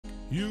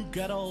you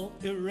get all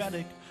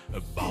erratic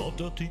about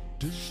dirty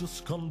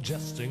dishes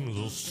congesting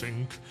the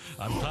sink.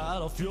 I'm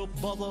tired of your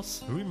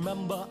bothers,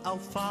 remember our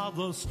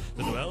fathers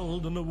that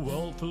dwelled in a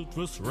world filled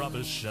with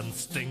rubbish and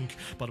stink.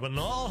 But when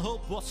all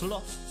hope was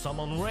lost,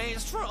 someone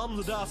raised from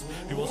the dust.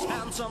 He was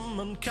handsome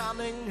and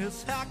cunning,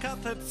 his haircut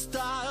had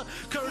style,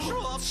 courage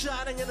was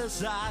shining in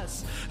his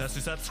eyes as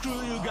he said,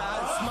 screw you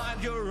guys,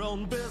 mind your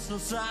own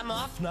business, I'm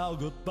off now,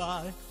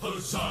 goodbye.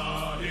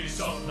 Huzzah,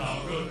 he's off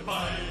now,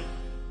 goodbye.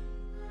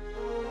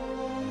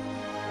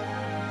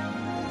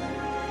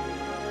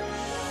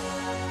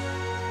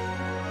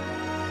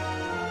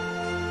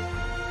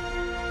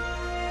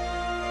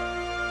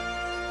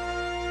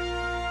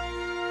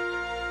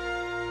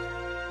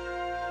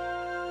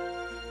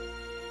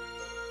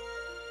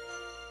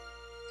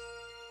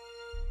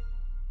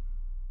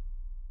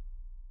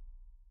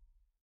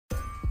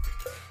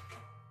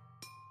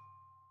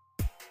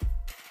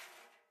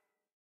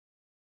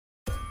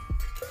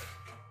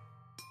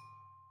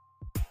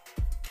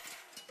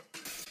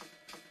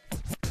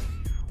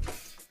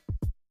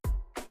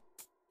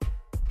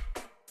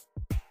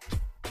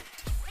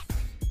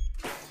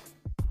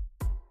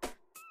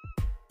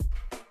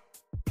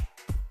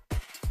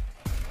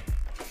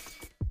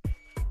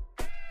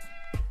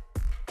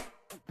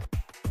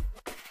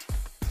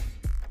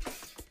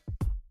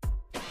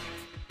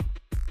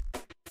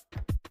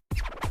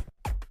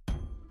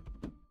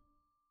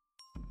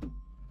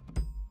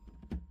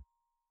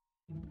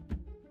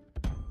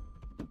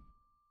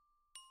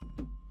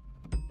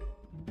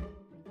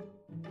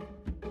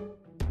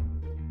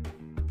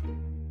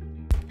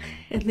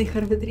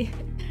 Харви.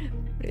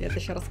 Привет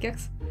еще раз,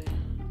 Кекс.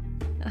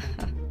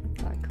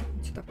 Так,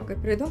 сюда пока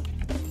перейду.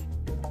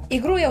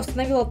 Игру я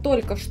установила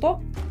только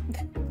что,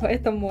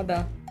 поэтому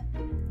да.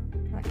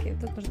 Окей,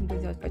 тут нужно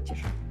будет делать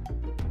потише.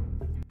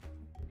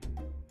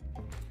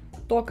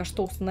 Только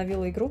что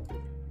установила игру.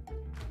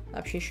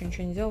 Вообще еще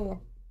ничего не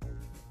делала.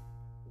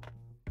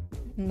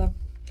 Да.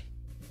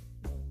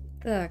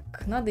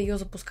 Так, надо ее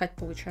запускать,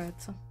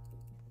 получается.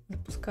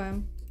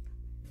 Запускаем.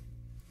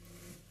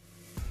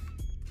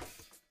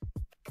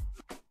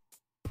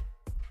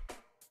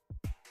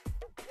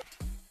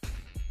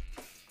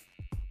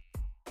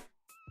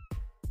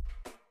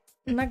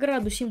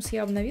 Награду Sims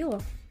я обновила.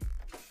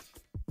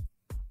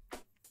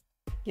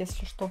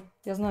 Если что.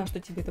 Я знаю, что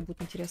тебе это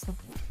будет интересно.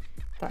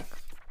 Так.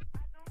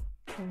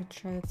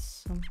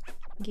 Получается...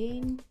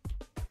 Game.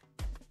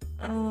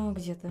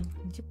 Где-то.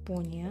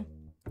 Deponia.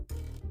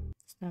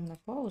 Ставим на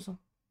паузу.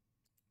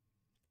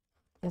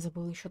 Я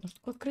забыла еще одну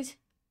штуку открыть.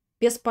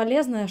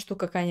 Бесполезная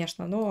штука,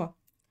 конечно, но...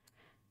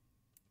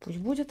 Пусть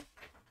будет.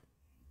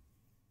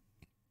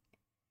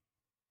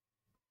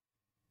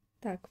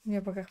 Так,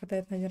 мне пока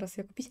хватает на один раз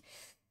ее купить.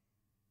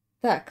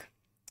 Так,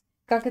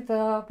 как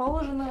это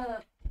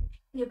положено,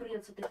 мне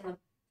придется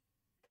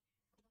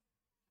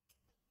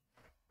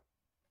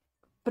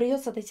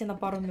отойти на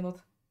пару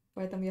минут,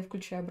 поэтому я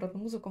включаю обратно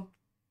музыку.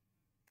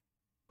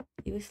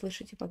 И вы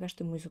слышите пока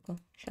что музыку.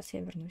 Сейчас я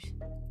вернусь.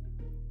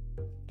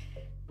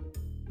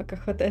 Пока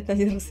хватает на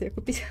один раз ее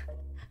купить.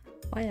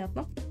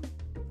 Понятно.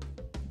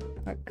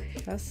 Так,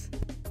 сейчас...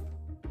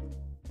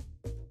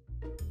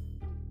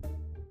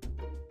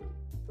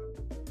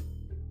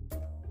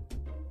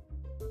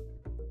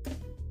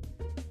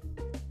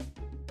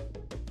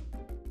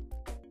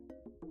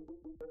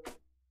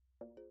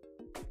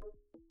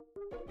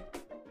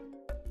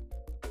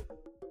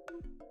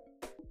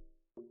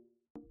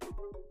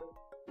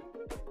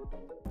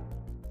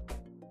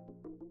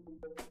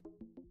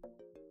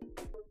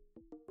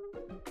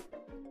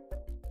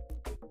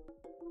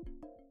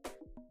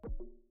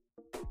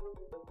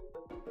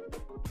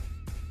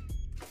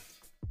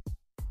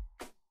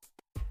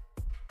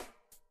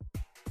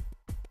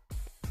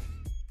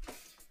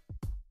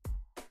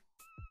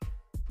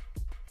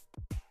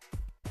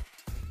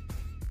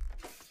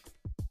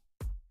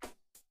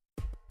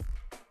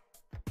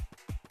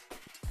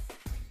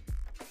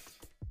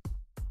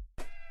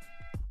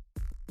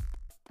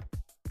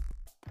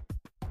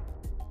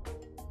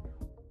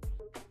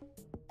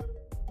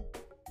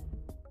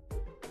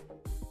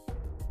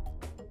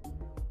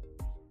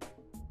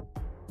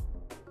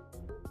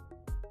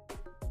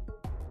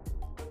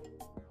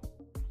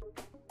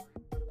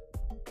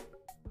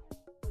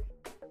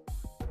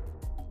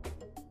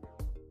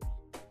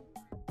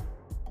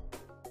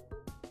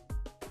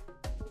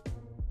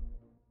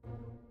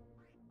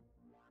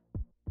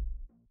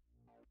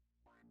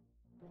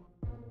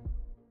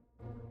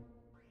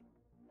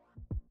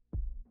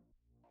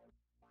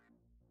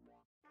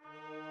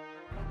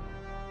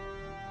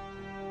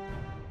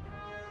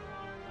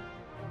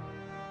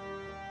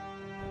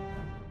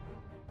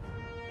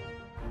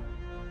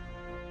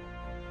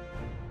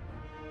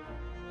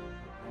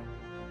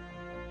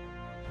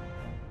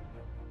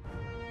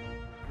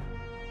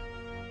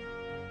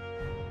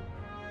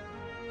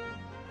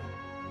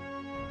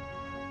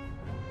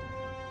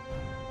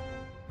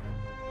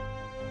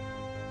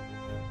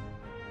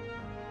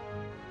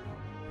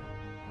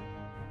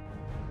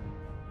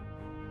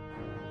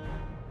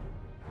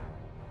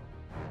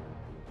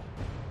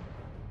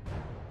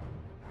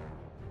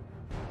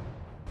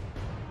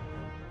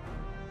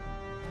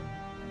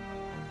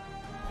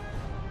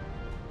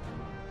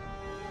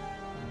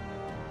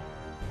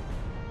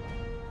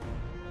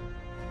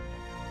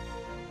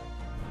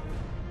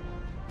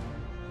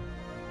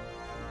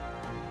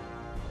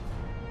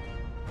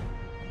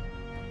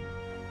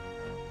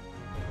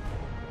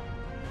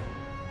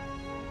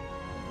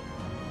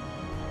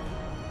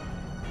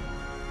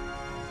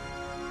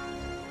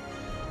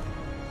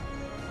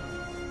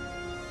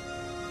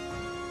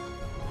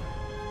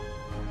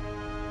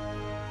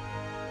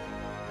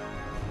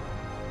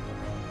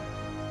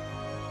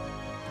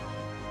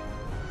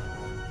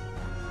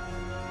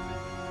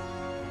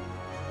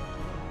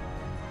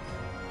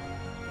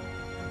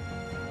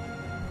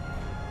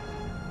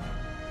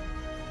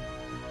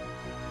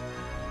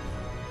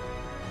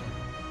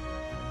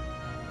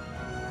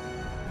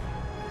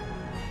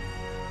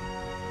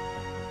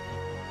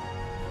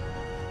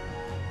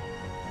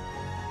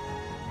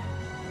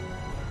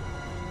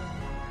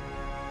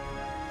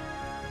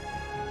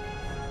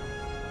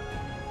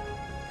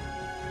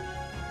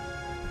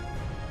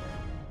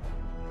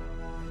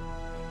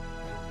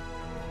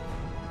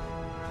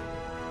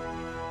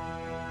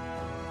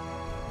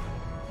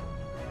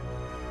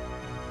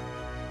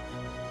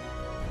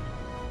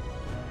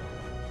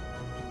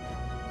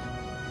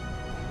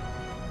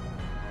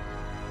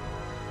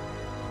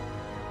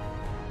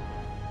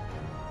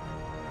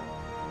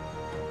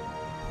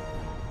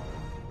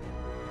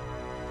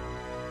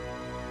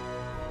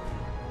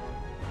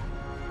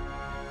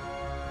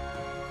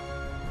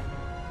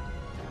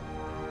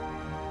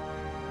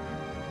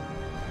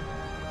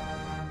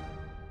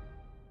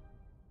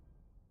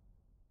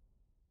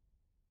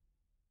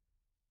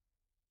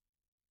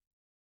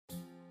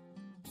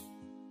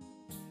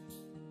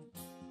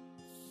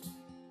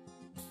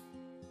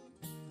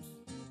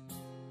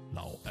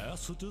 Now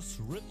as it is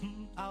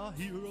written, our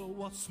hero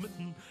was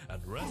smitten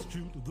and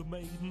rescued the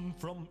maiden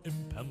from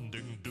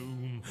impending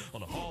doom.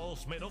 On a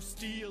horse made of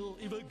steel,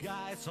 evil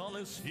guys on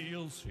his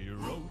heels, he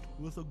rode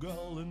with a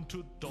girl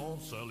into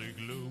dawn's early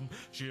gloom.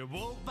 She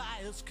awoke by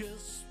his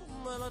kiss,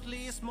 well at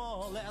least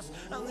more or less,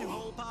 and the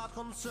whole part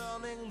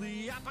concerning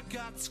the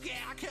uppercut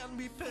scare can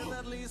be pinned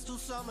at least to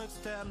some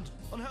extent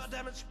on her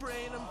damaged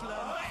brain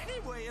implant.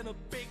 Anyway, in a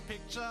big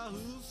picture,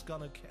 who's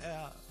gonna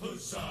care?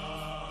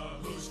 Huzzah,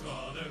 who's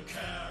gonna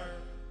care?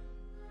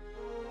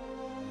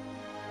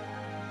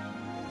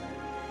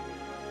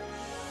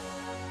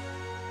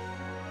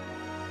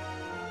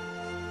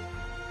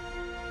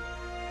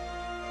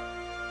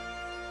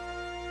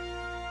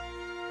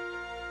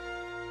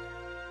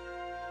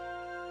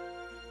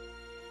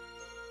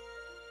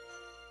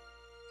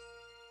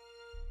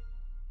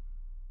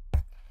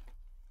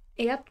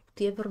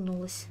 Я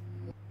вернулась.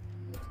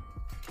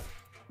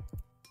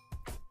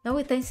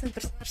 Новый таинственный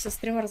персонаж со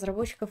стрима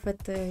разработчиков —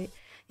 это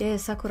я и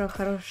Сакура,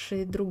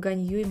 хороший друг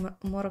Ганью и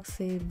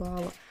Морокса и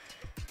Баала.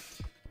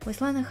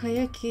 Мыслана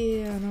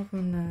Хаяки, она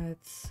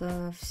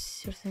упоминается.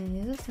 Все, что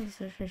неизвестно,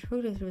 совершаешь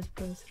выглядит, любит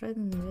сразу,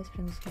 но без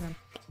принципа.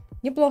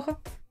 Неплохо.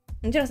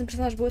 Интересный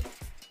персонаж будет.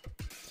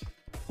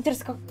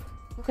 Интересно,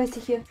 какая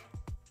стихия?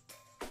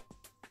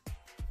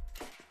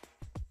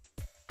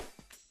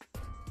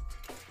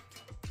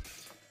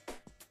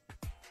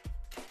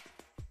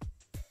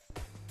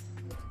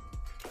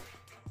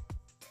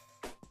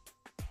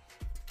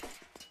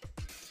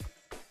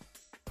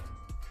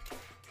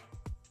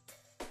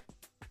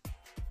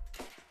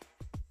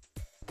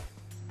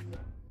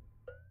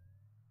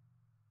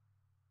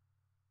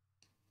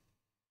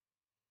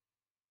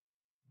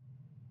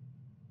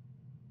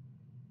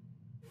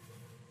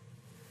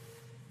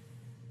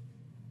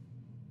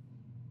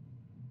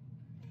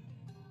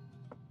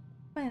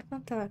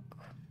 Понятно, так.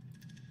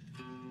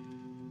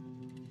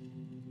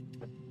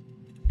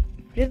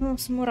 Преданным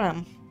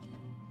самураям.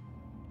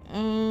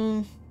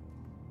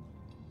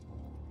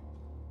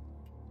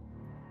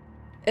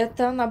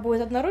 Это она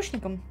будет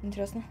одноручником?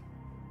 Интересно.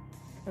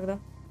 Когда?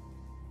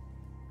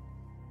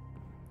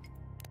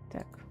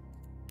 Так.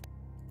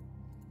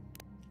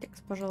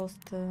 Текст,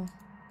 пожалуйста.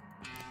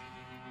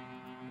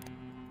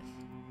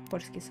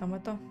 Польский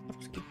самое то,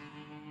 русский.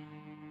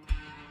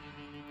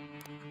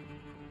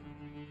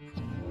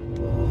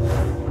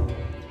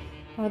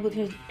 Надо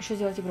будет еще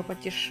сделать игру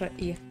потише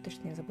и...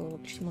 Точно, я забыла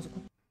выключить музыку.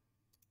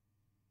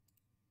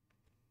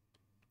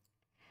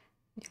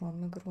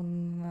 Делаем игру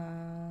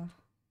на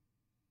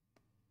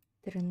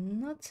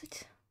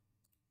 13.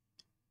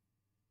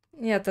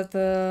 Нет,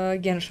 это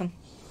Геншин.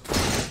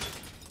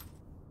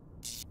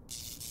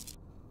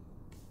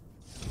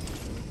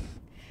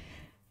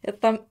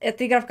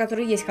 Это игра, в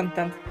которой есть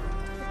контент.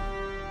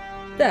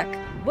 Так,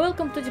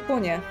 welcome to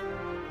Deponia.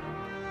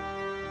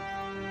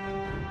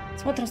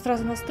 Смотрим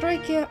сразу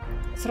настройки.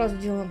 Сразу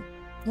делаем...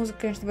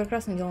 Музыка, конечно,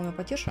 прекрасно, делаем ее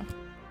потише.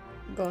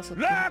 Голоса.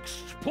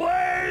 Next,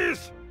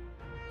 please!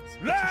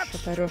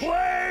 Next,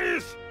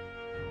 please!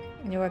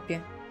 Не вопи.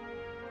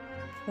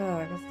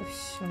 Так, это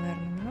все,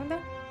 наверное, не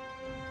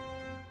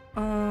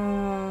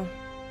надо.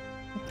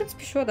 В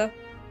принципе, все, да.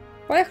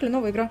 Поехали,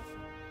 новая игра.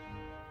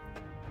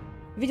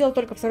 Видела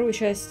только вторую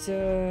часть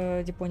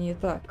Депонии.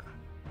 Так.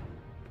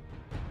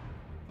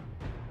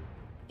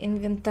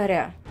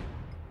 Инвентаря.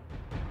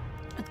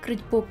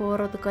 Открыть по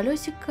повороту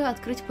колесика,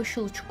 открыть по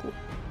щелчку.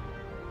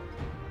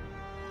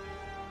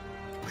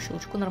 По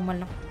щелчку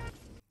нормально.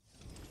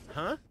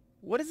 Huh?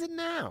 What is it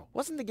now?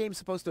 Wasn't the game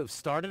supposed to have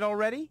started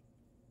already?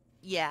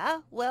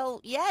 Yeah,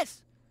 well,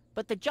 yes.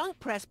 But the junk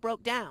press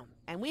broke down,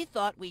 and we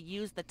thought we'd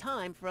use the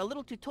time for a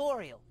little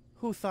tutorial.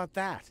 Who thought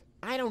that?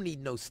 I don't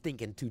need no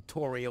stinking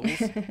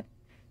tutorials.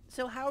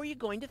 So how are you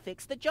going to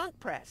fix the junk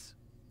press?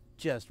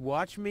 Just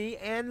watch me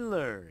and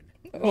learn.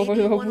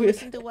 Maybe you want to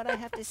listen to what I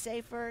have to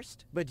say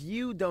first? But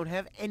you don't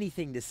have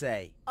anything to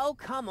say. Oh,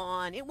 come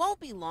on. It won't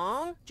be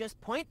long. Just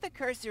point the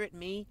cursor at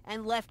me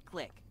and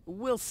left-click.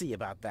 We'll see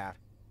about that.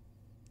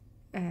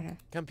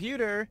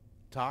 Computer,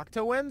 talk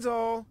to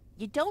Wenzel.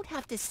 You don't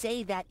have to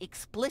say that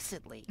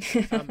explicitly.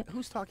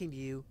 Who's talking to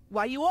you?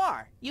 Why, you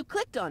are. You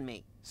clicked on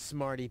me.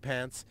 Smarty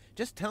pants.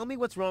 Just tell me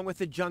what's wrong with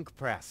the junk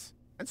press.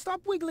 And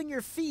stop wiggling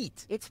your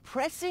feet. It's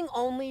pressing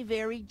only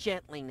very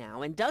gently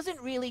now and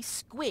doesn't really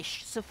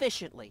squish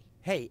sufficiently.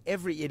 Hey,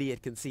 every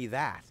idiot can see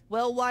that.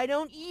 Well, why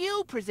don't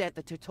you present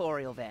the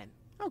tutorial then?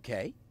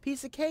 Okay,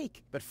 piece of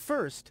cake. But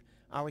first,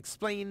 I'll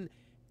explain,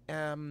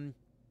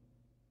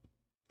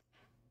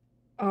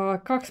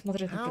 Как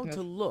смотреть на how to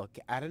предмет? look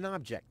at an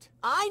object.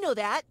 I know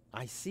that.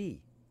 I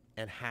see.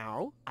 And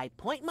how? I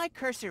point my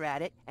cursor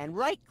at it and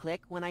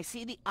right-click when I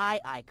see the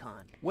eye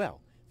icon. Well,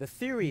 the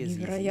theory is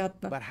easy,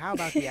 Невероятно. but how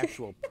about the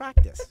actual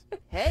practice?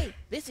 Hey,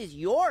 this is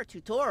your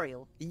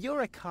tutorial.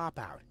 You're a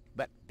cop-out,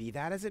 but be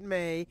that as it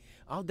may,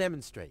 I'll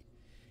demonstrate.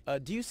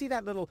 Do you see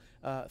that little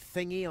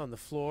thingy on the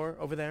floor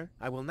over there?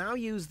 I will now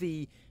use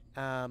the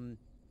tongue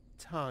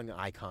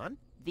icon.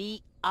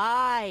 The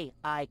eye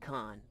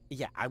icon.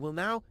 Yeah, I will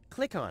now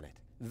click on it,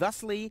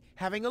 thusly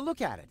having a look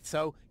at it.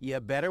 So you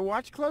better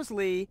watch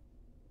closely.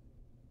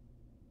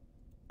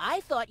 I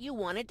thought you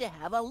wanted to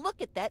have a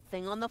look at that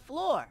thing on the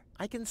floor.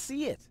 I can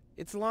see it.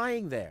 It's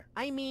lying there.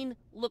 I mean,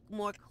 look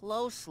more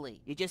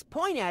closely. You just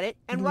point at it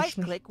and Слышно.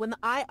 right-click when the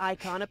eye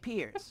icon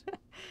appears.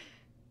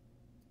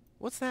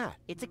 What's that?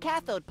 It's a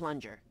cathode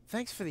plunger.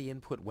 Thanks for the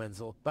input,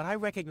 Wenzel, but I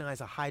recognize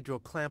a hydro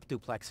clamp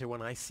duplexer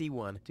when I see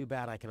one. Too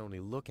bad I can only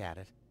look at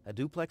it. A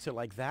duplexer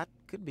like that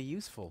could be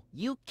useful.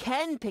 You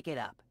can pick it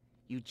up.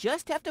 You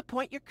just have to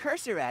point your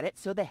cursor at it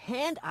so the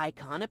hand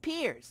icon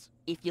appears.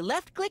 If you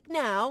left-click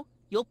now,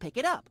 you'll pick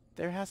it up.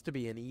 There has to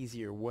be an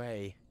easier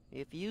way.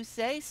 If you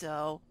say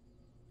so.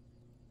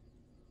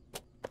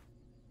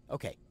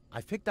 Okay,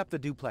 I've picked up the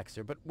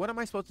duplexer, but what am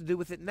I supposed to do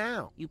with it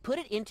now? You put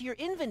it into your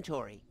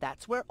inventory.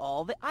 That's where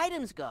all the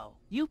items go.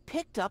 You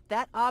picked up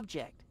that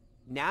object.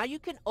 Now you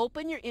can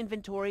open your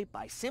inventory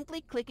by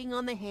simply clicking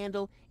on the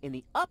handle in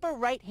the upper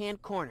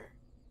right-hand corner.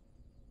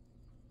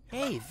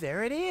 Hey,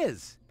 there it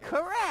is!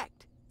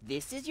 Correct!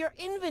 This is your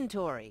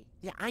inventory.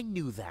 Yeah, I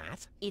knew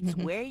that. It's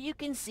where you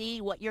can see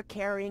what you're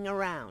carrying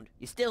around.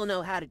 You still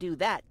know how to do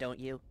that, don't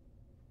you?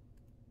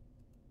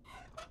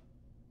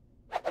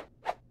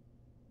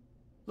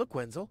 Look,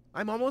 Wenzel,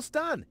 I'm almost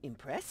done.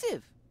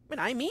 Impressive. But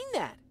I mean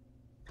that.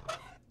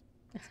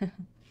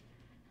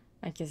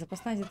 Окей,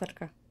 запасная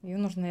деталька. Ее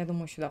нужно, я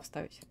думаю, сюда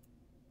вставить.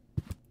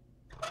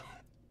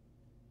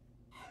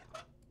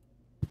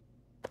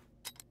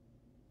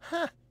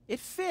 Huh, it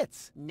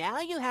fits. Now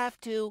you have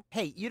to,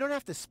 Hey, you don't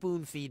have to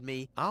spoon feed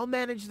me. I'll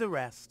manage the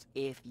rest.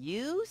 if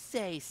you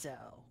say so.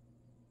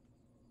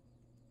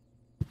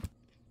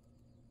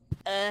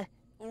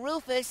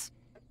 Rufus,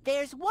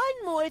 there's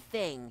one more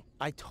thing.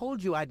 I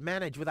told you I'd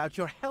manage without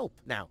your help.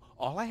 Now,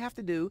 all I have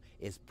to do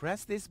is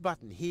press this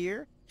button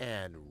here,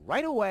 and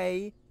right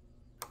away...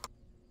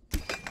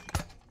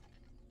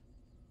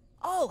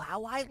 Oh,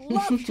 how I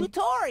love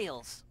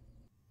tutorials!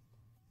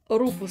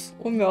 Руфус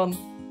умен.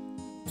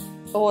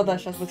 О, да,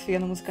 сейчас будет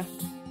офигенная музыка.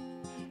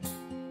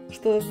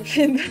 Что?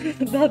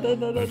 Да.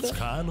 It's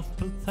kind of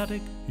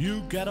pathetic,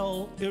 you get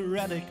all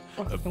erratic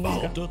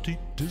about dirty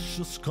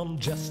dishes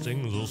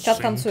congesting the Сейчас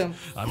sink. танцуем.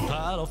 I'm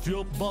tired of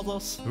your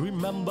bothers,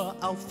 remember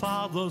our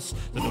fathers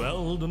that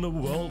dwelled in a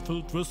world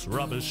filled with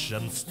rubbish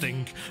and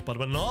stink. But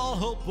when all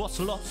hope was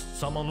lost,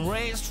 someone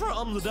raised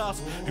from the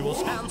dust. He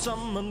was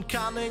handsome and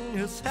cunning,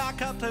 his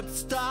haircut had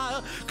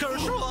style,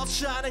 courage was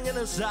shining in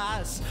his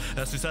eyes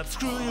as he said,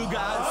 screw you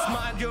guys,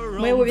 mind your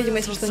own Мы его видим,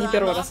 если что, не business,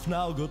 первый I'm раз. off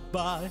now,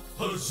 goodbye.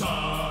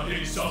 Huzzah,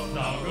 he's off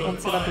now, Он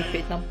всегда goodbye. будет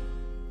петь нам.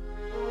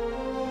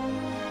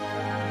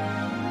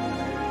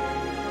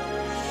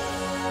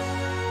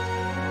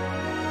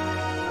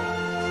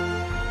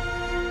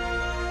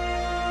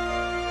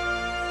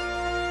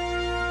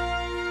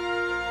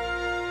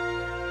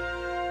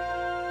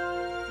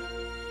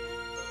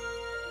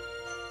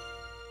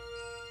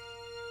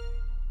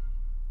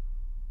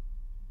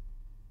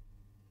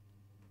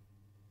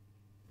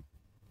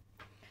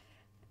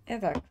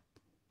 Итак,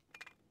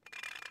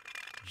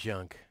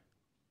 Junk,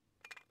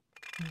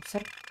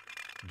 мусор,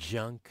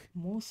 junk,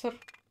 мусор,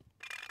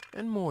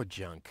 and more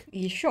junk. и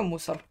еще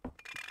мусор.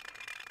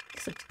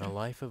 A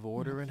life of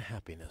order and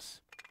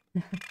happiness.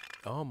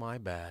 Oh, my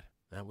bad.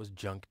 That was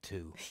junk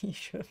too.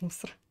 Еще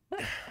мусор.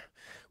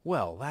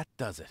 Well, that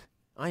does it.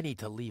 I need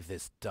to leave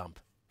this dump.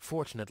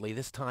 Fortunately,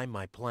 this time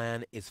my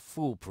plan is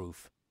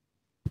foolproof.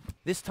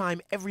 This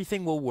time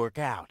everything will work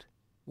out.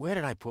 Where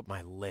did I put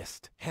my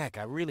list? Heck,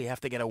 I really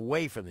have to get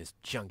away from this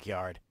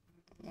junkyard.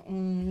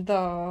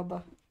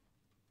 Да.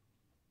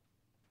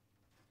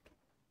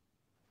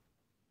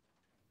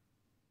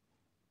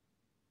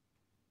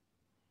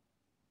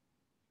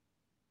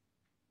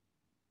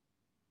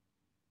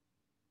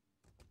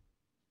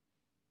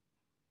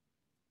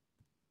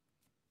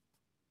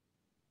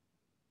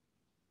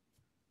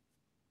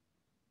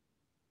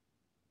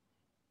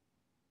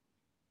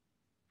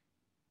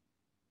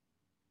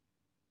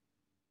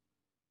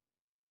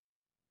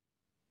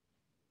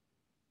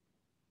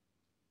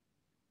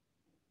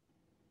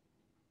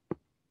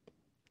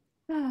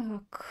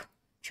 Так,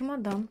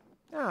 чемодан.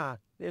 Ah,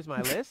 there's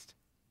my list.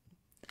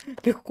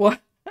 Легко.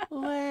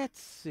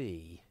 Let's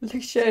see. Seems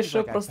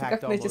Легчайшее like I've просто,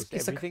 packed как найти almost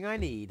список. everything I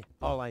need.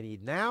 All I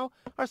need now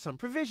are some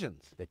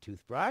provisions. The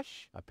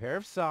toothbrush, a pair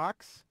of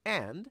socks,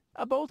 and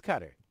a bolt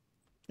cutter.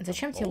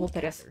 Зачем тебе Bolt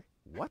луторес? cutter?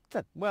 What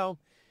the? Well,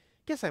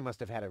 guess I must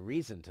have had a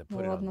reason to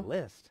put it on the Ладно.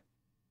 list.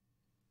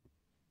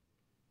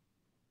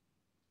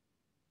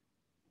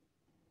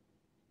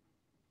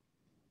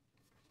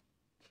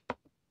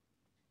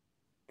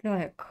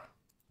 Так.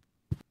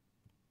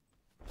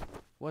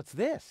 What's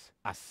this?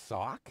 A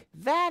sock?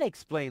 That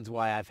explains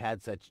why I've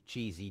had such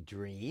cheesy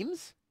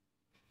dreams.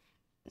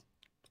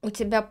 У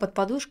тебя под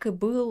подушкой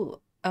были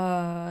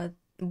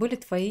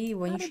твои How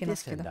вонючие did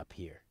this носки, end да? up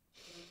here?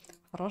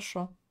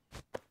 Хорошо.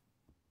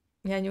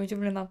 Я не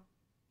удивлена.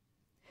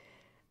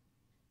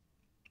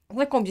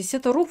 Знакомьтесь,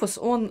 это Руфус,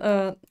 он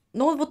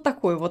вот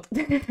такой вот.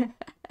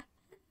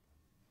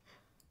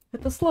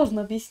 Это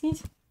сложно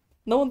объяснить,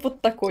 но он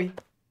вот такой.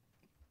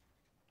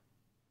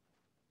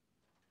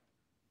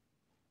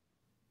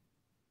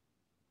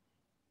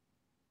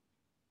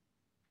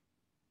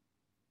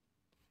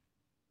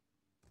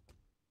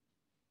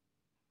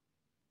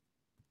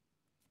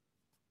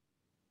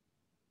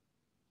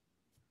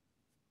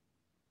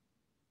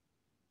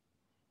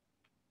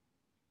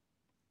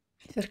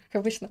 Как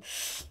обычно.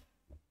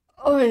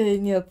 Ой,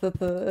 нет,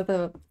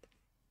 это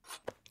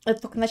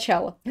только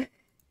начало.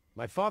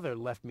 My father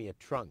left me a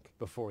trunk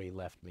before he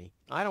left me.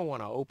 I don't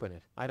want to open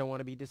it. I don't want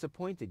to be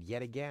disappointed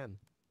yet again.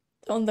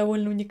 Он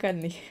довольно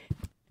уникальный.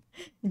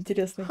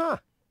 Интересный. Huh.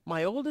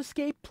 My old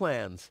escape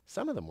plans.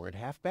 Some of them weren't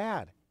half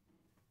bad.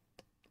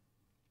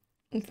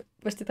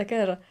 Почти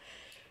такая же.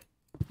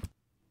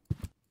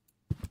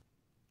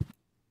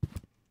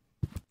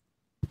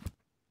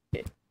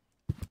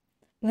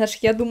 Знаешь,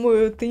 я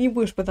думаю, ты не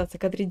будешь пытаться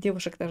кадрить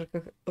девушек так же,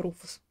 как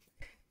Руфус.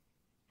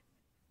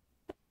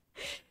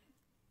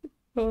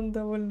 Он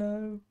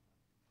довольно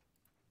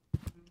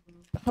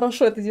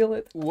хорошо это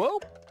делает. Whoa!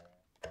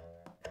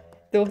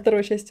 Ты во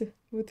второй части,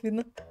 будет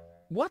видно.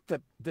 What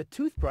the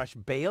toothbrush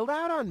bailed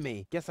out on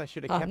me. Guess I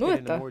should have kept ну it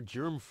in a это. more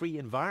germ-free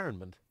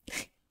environment.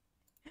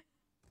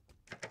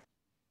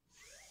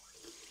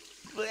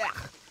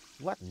 Blech.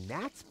 What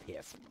gnat's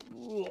piss.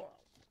 Ugh.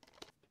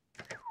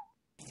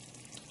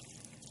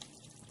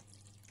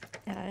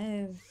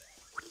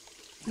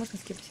 Можно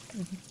скипать.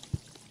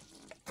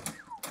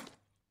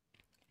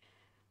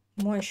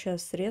 Моющее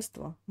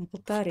средство.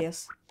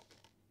 Болторез.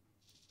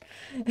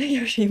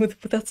 Я вообще не буду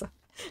пытаться.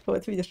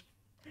 Вот, видишь.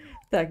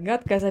 Так,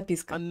 гадкая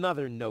записка.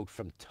 Another note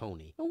from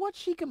Tony. What's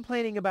she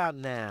complaining about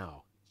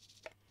now?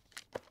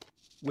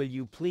 Will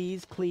you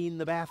please clean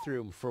the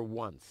bathroom for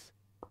once?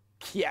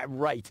 Yeah,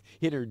 right.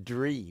 In her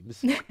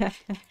dreams.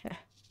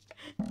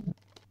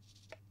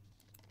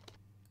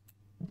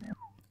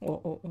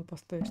 О,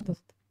 постой, что тут?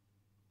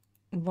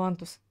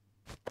 Вантус.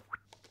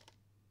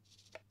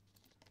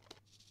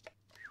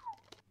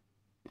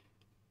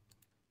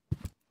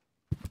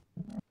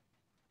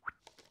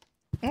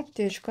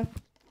 Аптечка.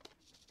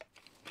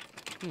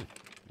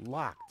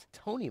 Locked.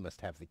 Tony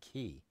must have the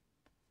key.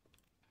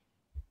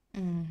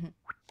 Угу.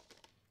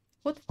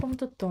 Вот в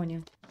комнату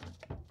Тони.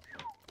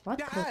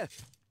 Открой.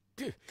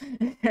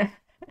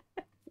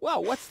 Whoa,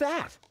 what's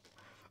that?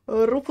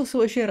 Руфусу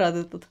очень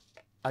рады тут.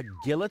 A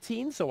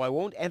guillotine so I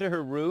won't enter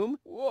her room?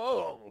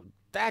 Whoa,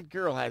 that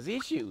girl has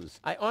issues.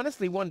 I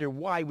honestly wonder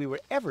why we were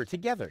ever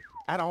together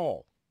at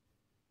all.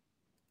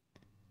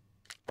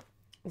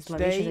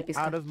 Stay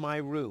out of my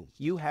room.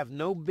 You have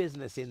no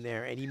business in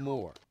there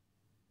anymore.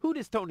 Who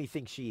does Tony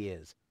think she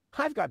is?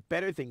 I've got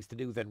better things to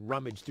do than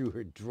rummage through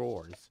her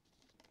drawers.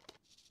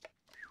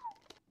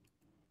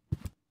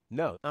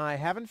 No, I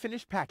haven't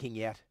finished packing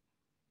yet.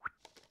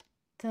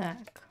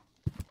 Так.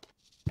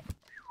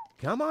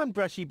 Come on,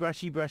 brushy,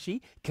 brushy,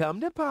 brushy.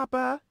 Come to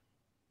Papa.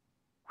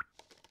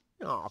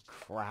 Oh,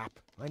 crap.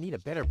 I need a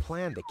better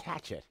plan to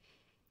catch it.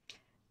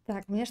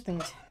 Так, мне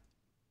что-нибудь.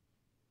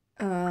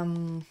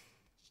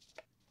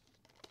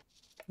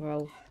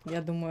 Well,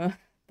 я думаю,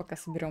 пока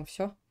соберем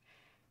все.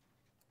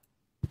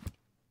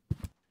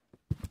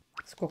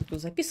 Сколько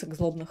тут записок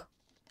злобных?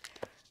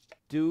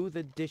 Do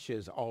the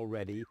dishes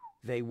already.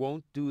 They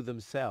won't do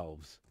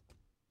themselves.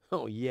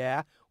 Oh,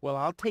 yeah? Well,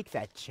 I'll take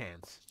that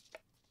chance.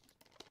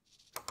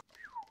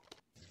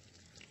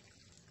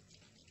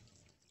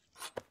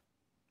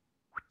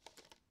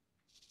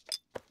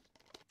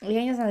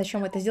 Я не знаю,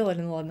 зачем мы это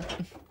сделали, ну ладно.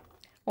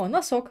 О,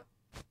 носок.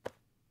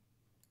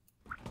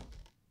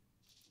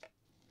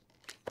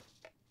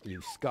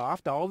 You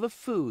scoffed all the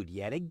food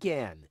yet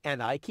again,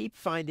 and I keep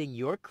finding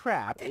your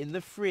crap in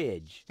the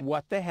fridge.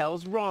 What the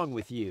hell's wrong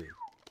with you?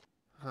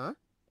 Huh?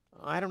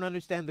 I don't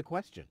understand the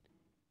question.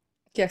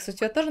 Кекс, у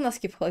тебя тоже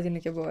носки в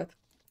холодильнике бывают?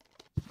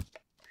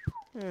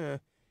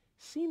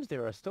 Seems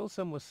there are still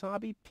some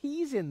wasabi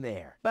peas in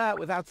there. But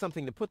without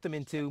something to put them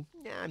into,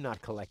 I'm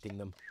not collecting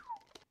them.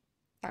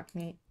 Так,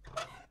 мне...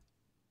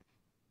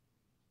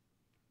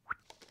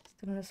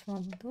 Струя с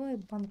водой,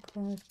 банка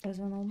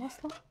использованного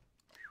масла.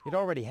 It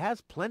already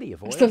has plenty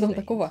of oil Что там stains.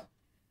 такого?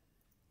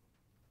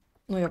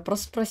 Ну, я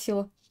просто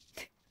спросила.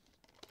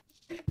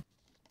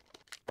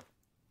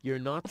 You're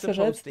not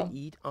Сажается supposed to там.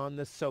 eat on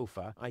the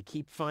sofa. I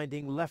keep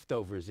finding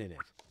leftovers in it.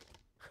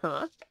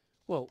 Huh?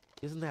 Well,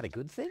 isn't that a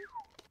good thing?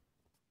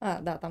 А,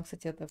 да, там,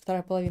 кстати, это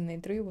вторая половина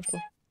интервью вышла.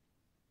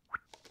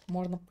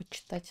 Можно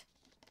почитать.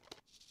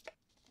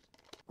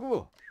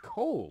 Ooh,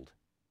 cold.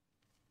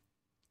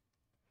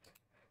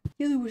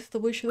 Я думаю, с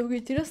тобой еще много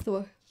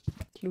интересного.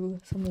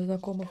 Если со мной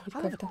знакомы хоть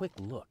I'll have a как-то. quick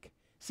look.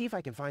 See if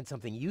I can find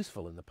something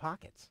useful in the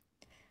pockets.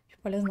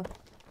 Очень полезно.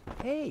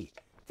 Hey,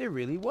 there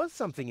really was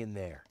something in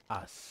there.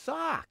 A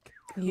sock.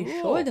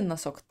 Еще Cool. один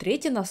носок.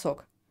 Третий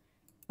носок.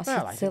 А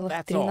Well, I think целых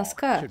that's 3 all.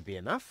 носка. Should be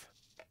enough.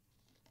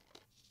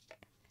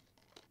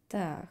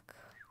 Так.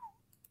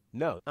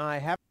 No, I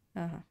have...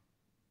 Ага.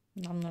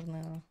 Нам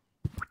нужно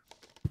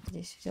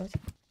здесь взять.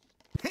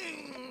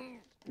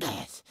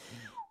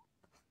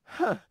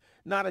 Huh,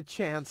 not a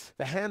chance.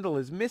 The handle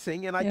is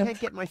missing and I Yep. can't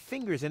get my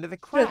fingers into the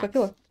Привет, cracks.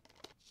 попила.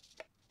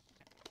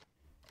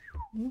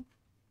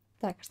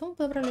 Так, что мы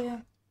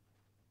подобрали?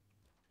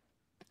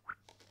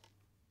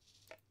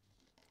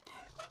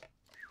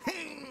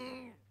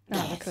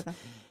 А, закрыто.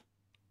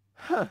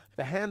 Huh,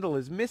 the handle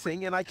is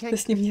missing and I Что can't...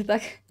 с ним не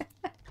так?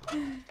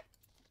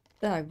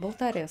 Так,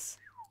 болторез.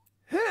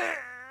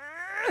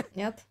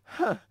 Нет?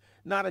 Huh,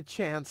 not a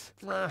chance.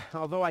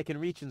 Although I can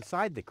reach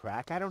inside the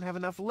crack, I don't have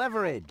enough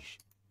leverage.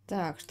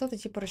 Так, что-то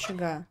типа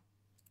рычага.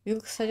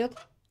 Вилка сойдет?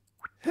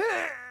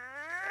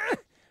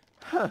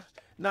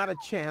 Not a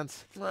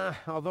chance.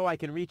 Although I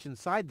can reach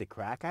inside the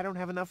crack, I don't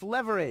have enough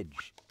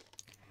leverage.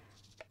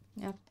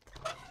 Нет.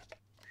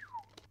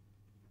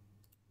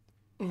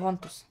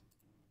 Вантус.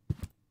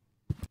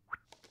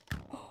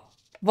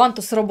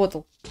 Вантус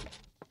сработал.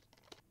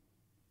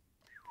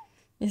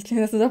 Если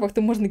на запах,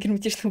 то можно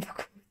герметично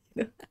упаковать.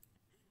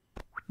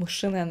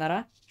 Мышиная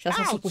нора. Сейчас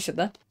нас упустят,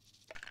 да?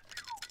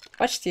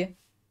 Почти.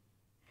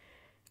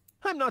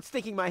 I'm not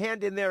sticking my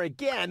hand in there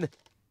again.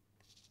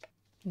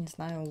 Не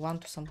знаю,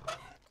 вантусом.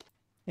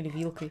 Или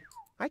вилкой.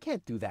 I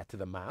can't do that to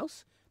the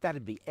mouse.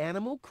 That'd be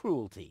animal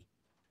cruelty.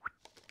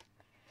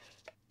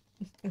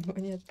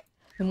 Нет.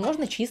 Ну,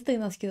 можно чистые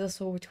носки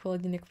засовывать в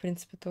холодильник, в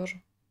принципе,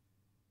 тоже.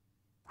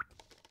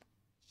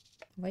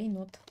 Why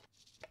not?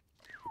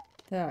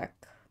 Так.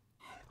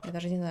 Я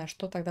даже не знаю,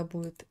 что тогда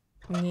будет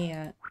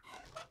не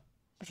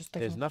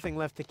жестоким. There's nothing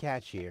left to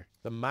catch here.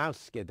 The mouse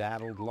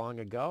skedaddled long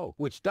ago,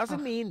 which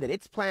doesn't mean that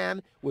its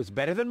plan was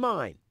better than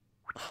mine.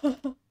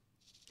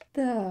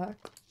 Так.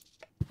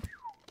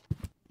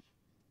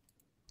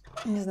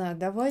 Не знаю,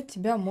 давай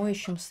тебя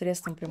моющим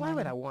средством Why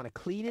would I приманим. want to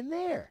clean in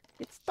there?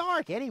 It's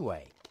dark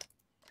anyway.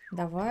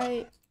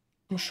 Давай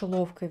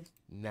мышеловкой.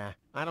 Nah,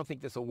 I don't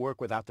think this will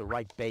work without the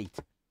right bait.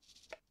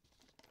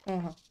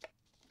 Ага.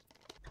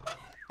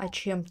 А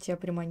чем тебя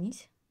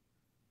приманить?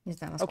 Не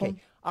знаю, носком. Okay,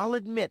 I'll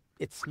admit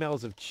it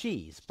smells of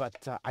cheese,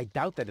 but I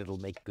doubt that it'll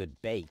make good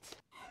bait.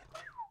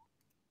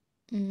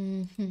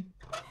 Мгм.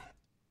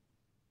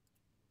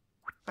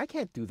 I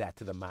can't do that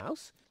to the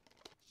mouse.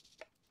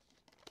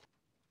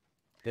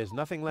 There's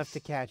nothing left to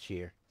catch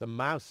here. The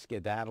mouse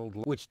skedaddled,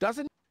 which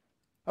doesn't...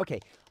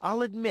 Okay,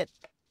 I'll admit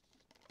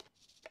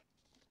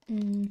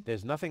М,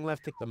 there's nothing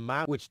left to... The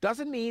mouse... Which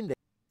doesn't mean that...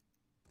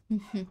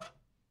 мгм.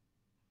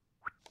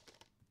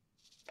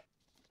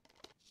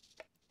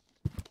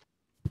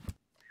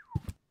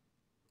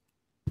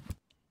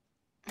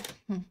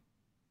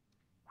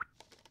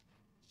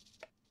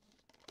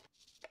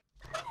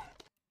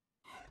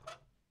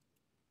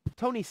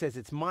 Tony says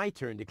it's my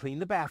turn to clean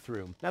the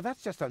bathroom. Now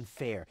that's just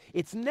unfair.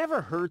 It's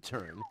never her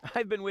turn.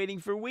 I've been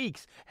waiting for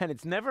weeks, and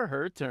it's never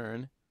her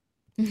turn.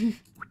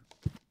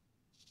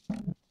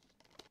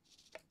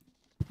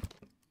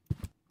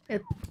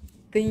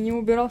 Ты не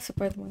убирался,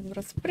 поэтому один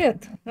раз.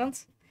 Привет,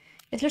 Ганс.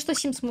 Если что,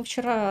 Sims мы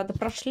вчера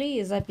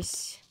допрошли,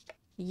 запись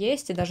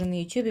есть, и даже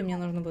на YouTube мне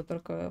нужно будет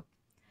только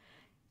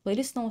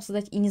плейлист снова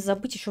создать и не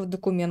забыть еще в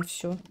документ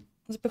все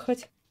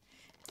запихать.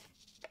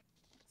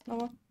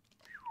 Снова.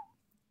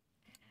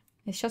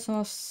 И сейчас у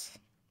нас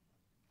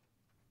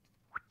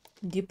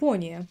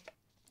Депония.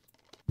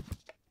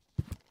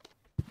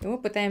 И мы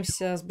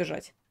пытаемся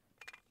сбежать.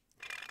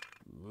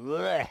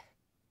 Blech.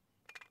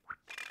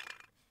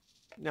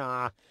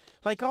 Nah,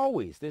 like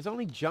always, there's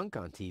only junk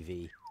on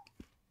TV.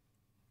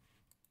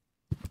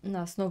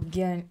 На основе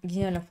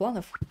гениальных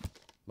планов.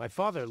 My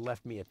father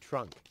left me a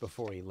trunk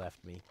before he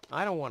left me.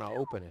 I don't want to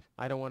open it.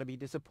 I don't want to be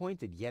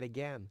disappointed yet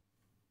again.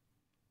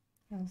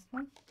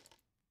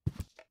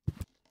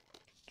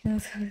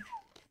 Ясно.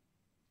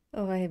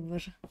 Ой,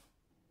 боже.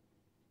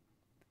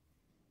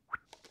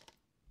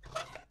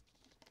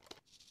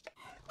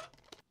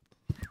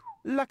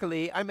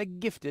 Luckily, I'm a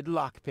gifted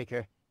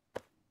lockpicker.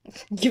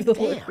 Give the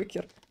Damn.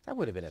 quicker. That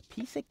would have been a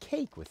piece of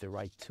cake with the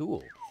right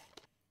tool.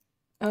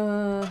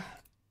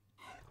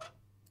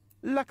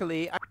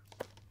 Luckily, I...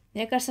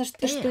 Мне кажется, что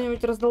ты Damn. что-нибудь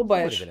That would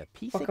раздолбаешь, have been a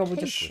piece пока of cake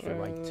будешь with the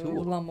right tool.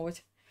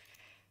 взламывать.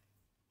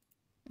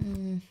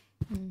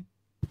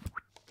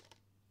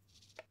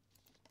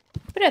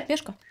 Привет,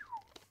 Мишка.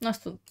 У нас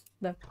тут,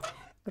 да,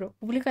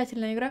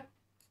 увлекательная игра.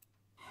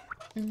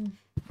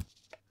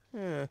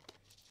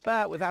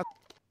 But without...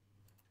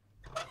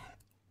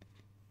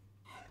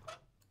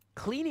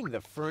 Cleaning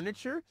the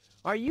furniture?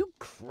 Are you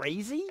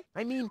crazy?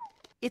 I mean,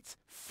 it's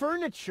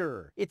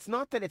furniture. It's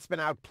not that it's been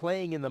out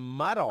playing in the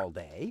mud all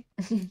day.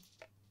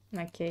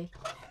 Окей.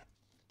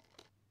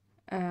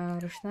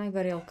 Ручная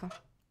горелка.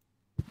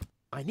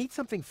 I need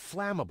something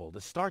flammable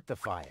to start the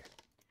fire.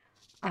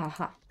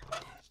 Ага.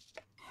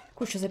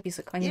 Куча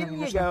записок. Они нам Here не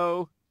you нужны.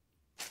 go.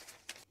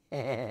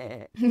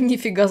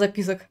 Нифига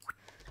записок.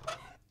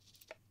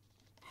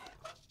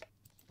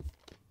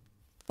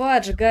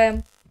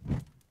 Поджигаем.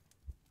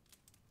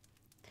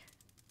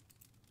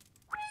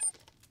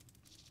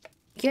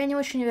 Я не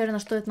очень уверена,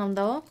 что это нам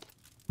дало.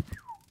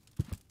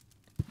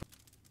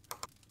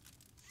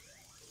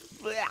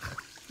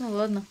 Ну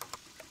ладно.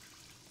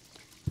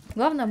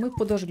 Главное, мы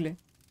подожгли.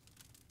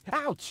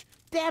 Ouch!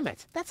 Damn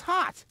it! That's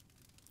hot!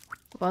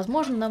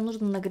 Возможно, нам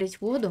нужно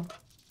нагреть воду.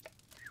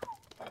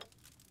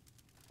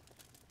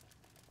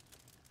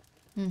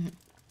 Мгм.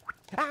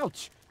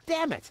 Ouch!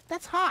 Damn it!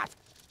 That's hot!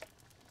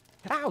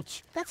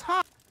 Ouch! That's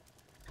hot!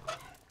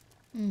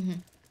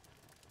 Мгм.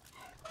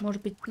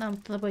 Может быть, нам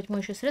добавить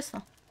моющее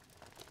средство?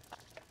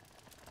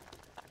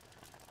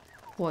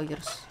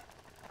 Погерс.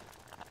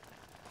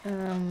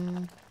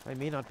 I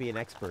may not be an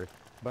expert,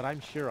 but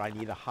I'm sure I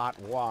need a hot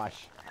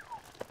wash.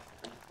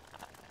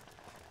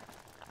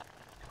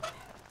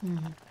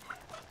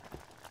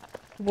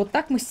 Вот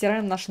так мы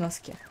стираем наши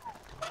носки.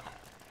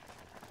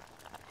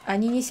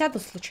 Они не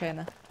сядут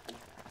случайно?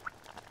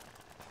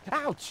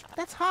 Ouch!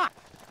 That's hot!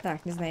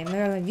 Так, не знаю,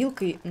 наверное,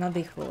 вилкой надо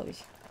их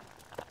выловить.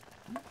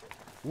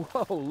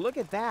 Whoa, look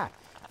at that!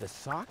 The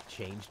sock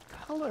changed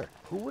color.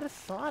 Who would have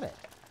thought it?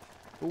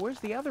 But where's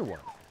the other one?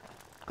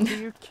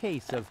 Clear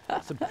case of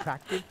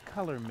subtractive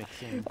color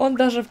mixing. Он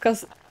даже в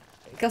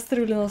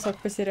кастрюле носок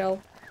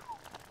потерял.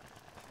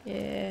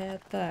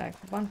 Так,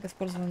 банка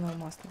использованного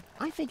масла.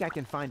 I think I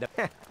can find a...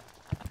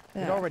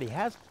 It Так. already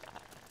has...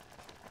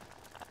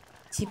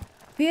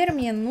 Теперь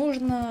мне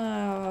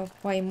нужно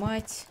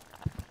поймать...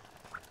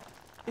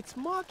 It's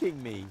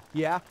mocking me.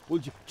 Yeah? Well,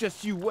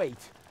 just you wait.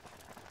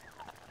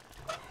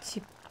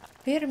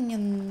 Теперь мне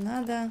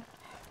надо...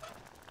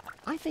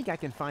 I think I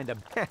can find a...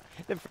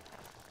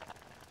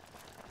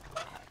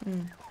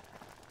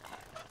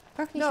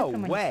 Как мне No их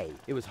поймать? way.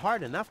 It was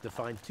hard enough to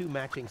find 2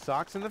 matching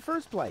socks in the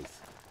first place.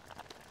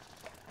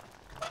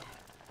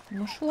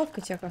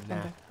 Мышеловка тебя как Nah,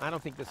 надо. I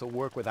don't think this will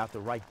work without the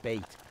right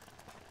bait.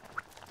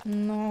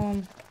 Но...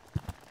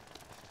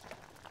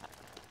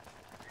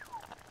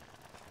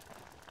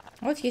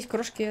 Вот есть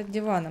крошки от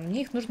дивана.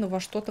 Мне их нужно во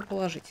что-то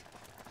положить.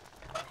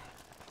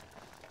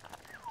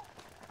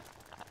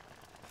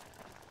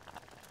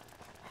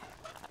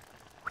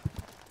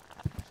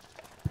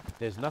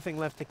 There's nothing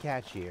left to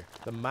catch here.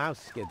 The mouse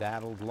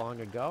skedaddled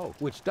long ago,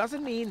 which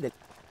doesn't mean that...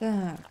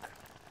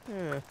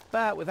 Так,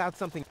 But without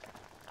something...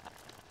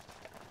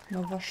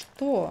 но во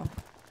что?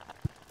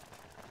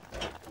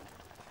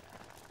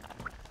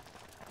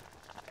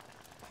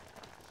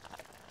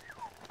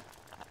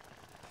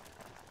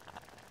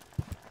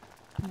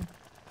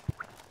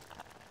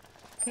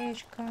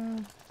 Кечка.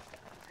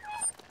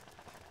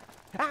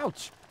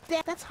 Ouch!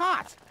 That's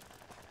hot!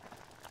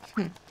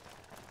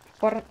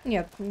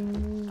 Нет.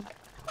 Не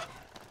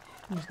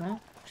знаю.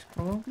 Сейчас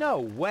попробуем.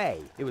 No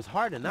way! It was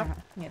hard enough...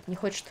 Ага, нет, не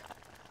хочет.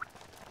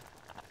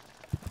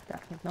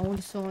 Так, нет, на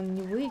улицу он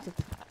не выйдет.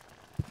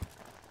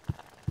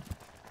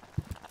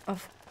 А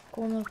в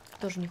комнату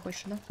тоже не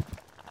хочешь, да?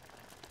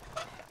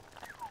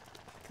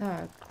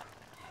 Так.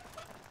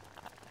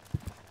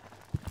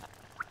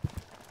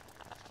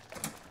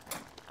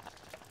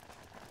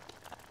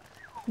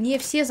 Не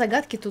все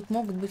загадки тут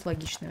могут быть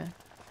логичными.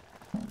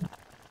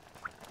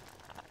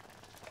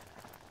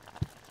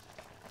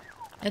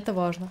 Это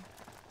важно.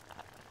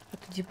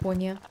 Это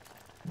Депония.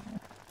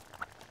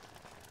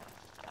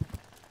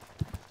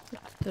 Тут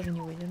тоже не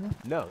выйдет, да?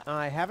 No,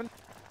 I haven't...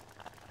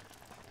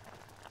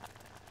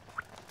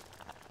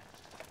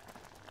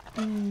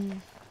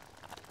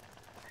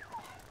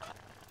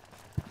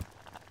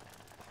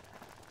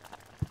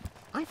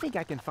 I think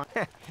I can find...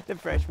 the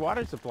fresh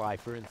water supply,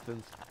 for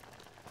instance.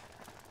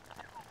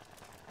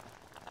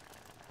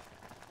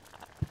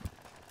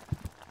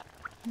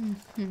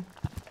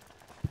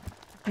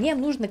 Мне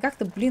нужно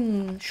как-то,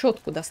 блин,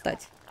 щетку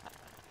достать.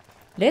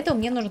 Для этого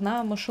мне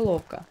нужна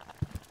мышеловка.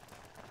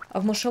 А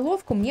в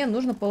мышеловку мне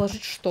нужно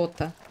положить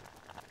что-то.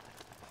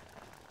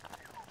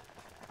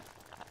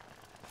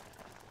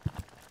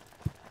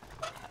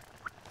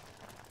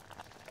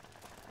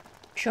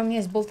 Еще у меня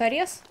есть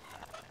болторез,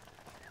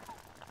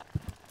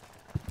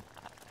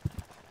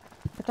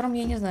 в котором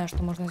я не знаю,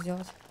 что можно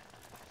сделать.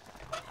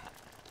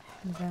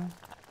 Да.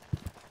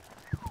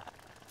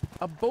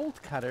 A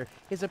bolt cutter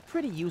is a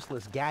pretty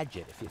useless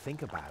gadget if you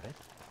think about it.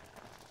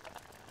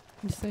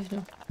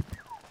 Действительно.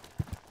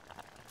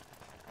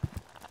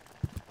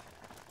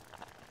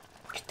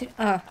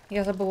 А,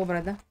 я забыл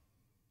убрать, да?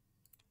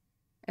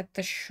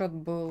 Это счет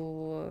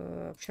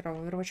был... Вчера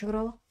в Overwatch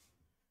играла.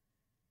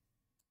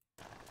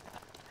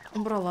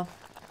 Убрала.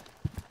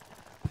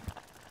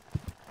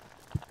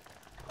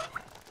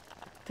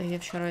 Да я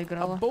вчера A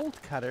играла. bolt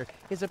cutter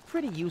is a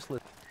pretty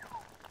useless...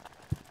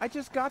 I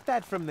just got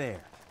that from there.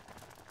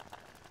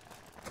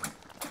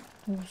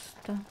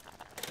 Пусто.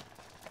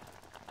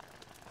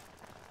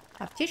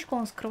 Аптечку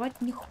он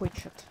скрывать не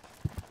хочет.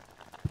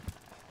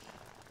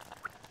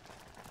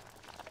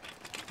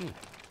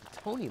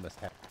 Tony must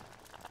have...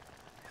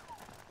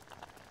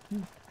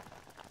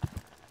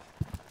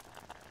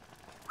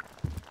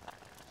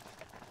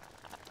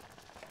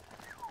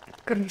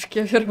 Крышки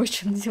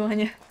Overwatch на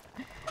диване.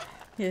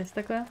 Есть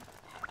такое.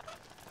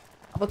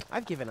 А вот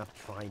I've given up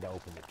trying to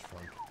open the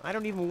trunk. I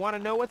don't even want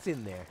to know what's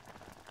in there.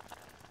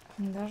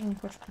 даже не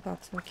хочешь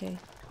пытаться, окей.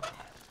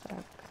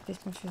 Так, здесь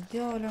мы все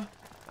сделали.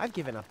 I've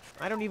given up.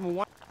 I don't even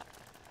want...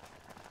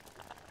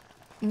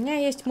 У меня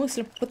есть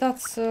мысль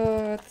попытаться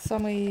этот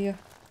самый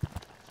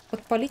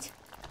подпалить.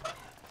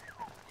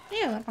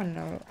 Не,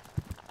 нормально.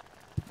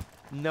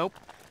 Nope.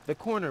 The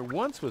corner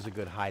once was a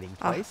good hiding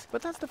place,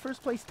 but that's the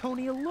first place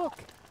Tony will look.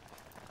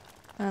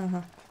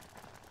 Ага.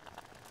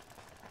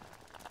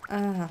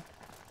 Ага.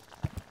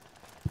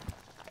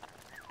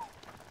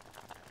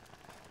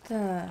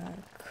 Так.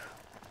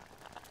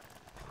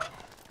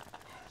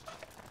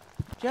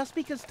 Just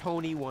because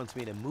Tony wants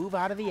me to move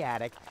out of the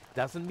attic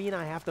doesn't mean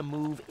I have to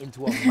move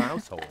into a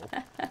mouse hole.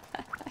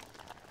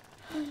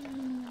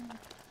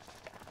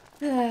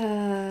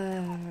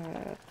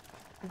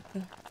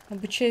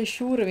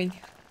 Обучающий уровень.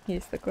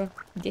 Есть такой.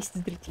 10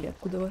 зрителей.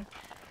 Откуда вы?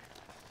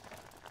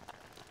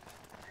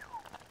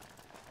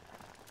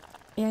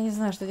 Я не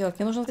знаю, что делать.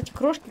 Мне нужно вот эти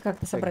крошки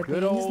как-то собрать, но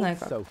я не знаю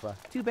как.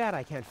 Too bad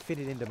I can't fit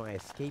it into my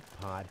escape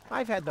pod.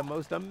 I've had the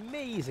most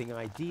amazing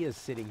ideas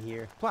sitting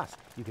here. Plus,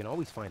 you can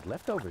always find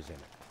leftovers in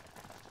it.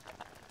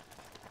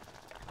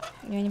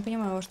 Я не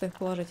понимаю, во что их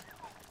положить.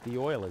 The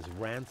oil is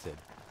rancid,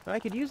 but I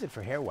could use it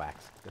for hair wax.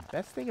 The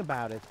best thing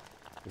about it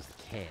is the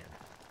can.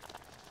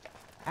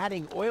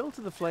 Adding oil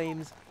to the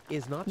flames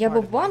is not Я part бы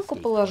of my банку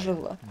escape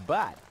положила,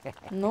 plan, but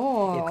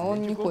но it's an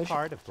он не integral хочет.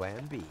 part of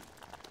Plan B.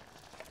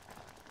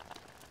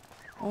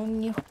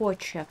 Он не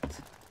хочет.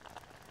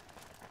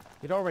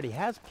 It already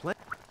has plenty.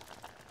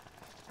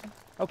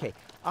 Okay,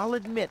 I'll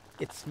admit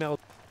it smells.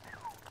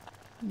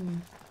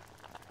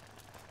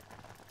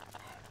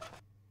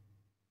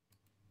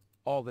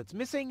 All that's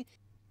missing.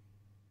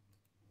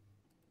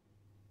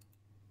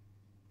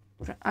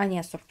 А,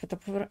 нет, стоп, это...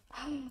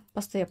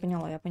 Постой, я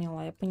поняла, как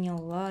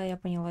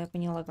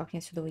мне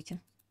отсюда выйти.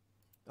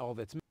 All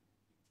that's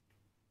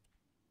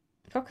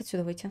Как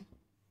отсюда выйти?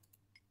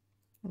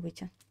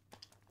 Выйти.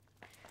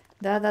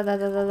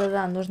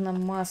 Да, нужно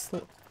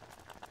масло.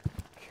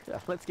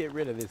 Let's get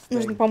rid of this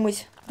Нужно thing.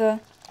 помыть, да.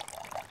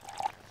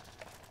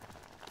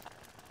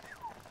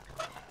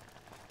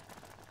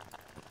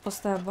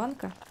 Пустая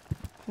банка.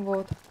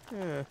 Вот.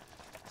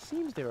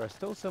 Seems there are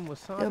still some Я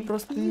wasabi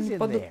просто peas in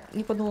there.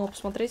 не подумала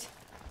посмотреть.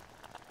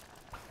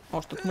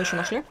 Может, тут мы еще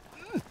нашли?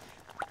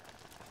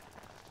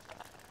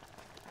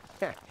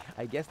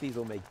 I guess these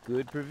will make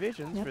good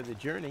provisions Yep. for the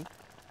journey.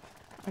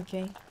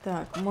 Окей.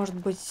 Так, может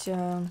быть,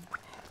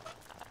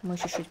 мы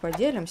чуть-чуть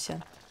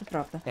поделимся. И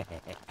правда.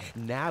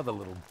 Now the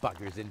little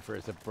bugger's in for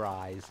a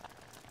surprise.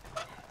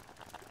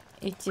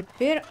 И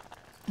теперь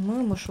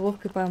мы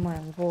мышеловкой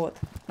поймаем. Вот.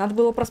 Надо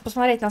было просто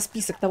посмотреть на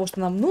список того, что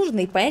нам нужно,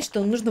 и понять,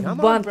 что нужно в Come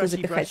on, банку brushy,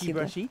 запихать brushy, еду.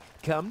 brushy.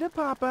 Come to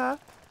Papa.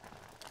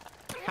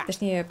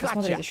 Точнее,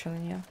 посмотреть Gotcha. еще на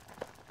нее.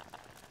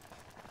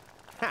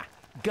 Ha!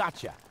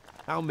 Gotcha.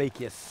 I'll make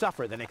you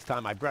suffer the next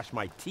time I brush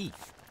my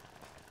teeth.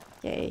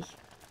 Ей.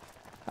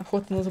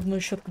 Охота на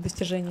зубную щетку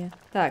достижения.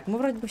 Так, мы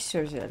вроде бы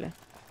все взяли.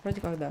 Вроде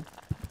как да.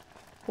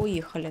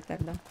 Уехали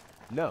тогда.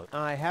 No,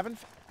 I haven't.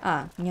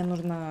 А, мне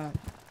нужно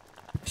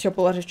все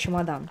положить в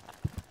чемодан.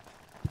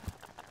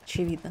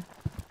 Очевидно.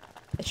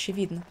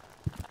 Очевидно.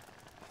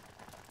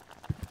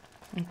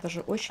 Это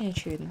же очень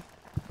очевидно.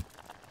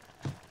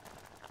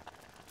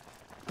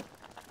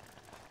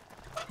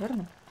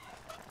 Верно?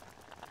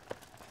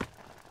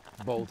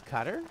 Bolt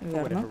cutter, for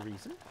Верно. whatever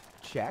reason.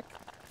 Check.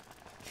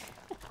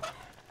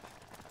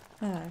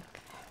 Так.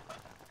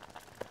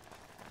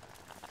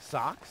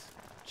 Socks.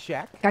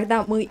 Check.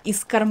 Когда мы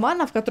из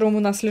кармана, в котором у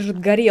нас лежит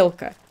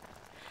горелка,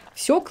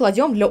 все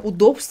кладем для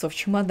удобства в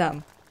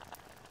чемодан.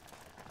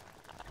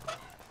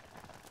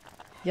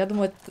 Я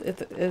думаю,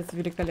 это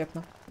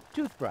великолепно.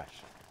 Toothbrush.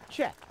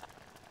 Check.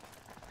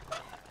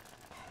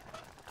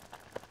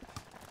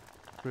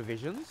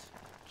 Provisions.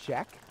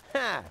 Check.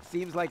 Ha!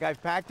 Seems like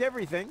I've packed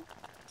everything.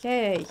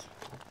 Ей.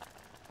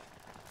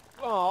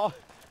 Oh,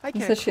 I Ну,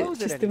 can't кстати, close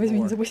it чистый возьми,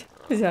 не anymore. забудь.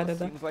 Взяли,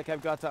 да. Seems like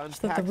I've got to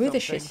Что-то unpack something.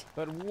 вытащить.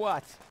 But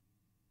what?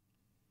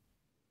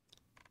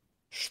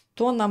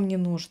 Что нам не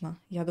нужно?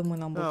 Я думаю,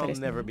 нам будет I'll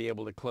интересно. never be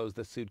able to close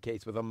the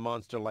suitcase with a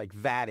monster like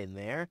that in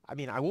there. I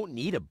mean, I won't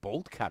need a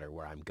bolt cutter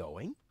where I'm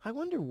going. I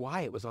wonder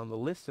why it was on the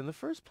list in the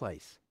first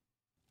place.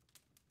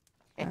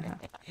 Ага.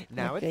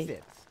 Now Okay. it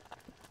fits.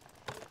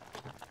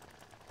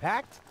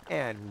 Packed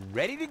and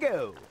ready to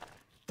go.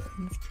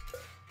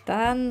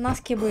 Да,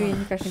 носки бы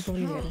никак не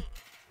повлияли.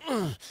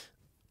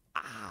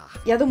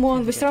 Я думаю,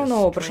 он бы все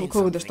равно пришел к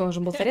выводу, что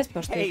нужен был зарез,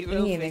 потому что Hey, это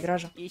линейная Rufus, игра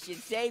же. you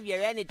should save your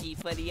energy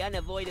for the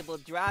unavoidable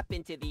drop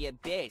into the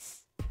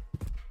abyss.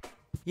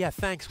 Yeah,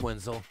 thanks,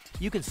 Wenzel.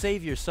 You can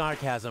save your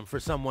sarcasm for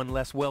someone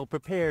less well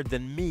prepared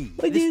than me.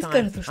 Ой, This не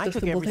time, скажет, I что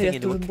took everything болтарез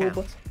into тут был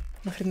бы. account.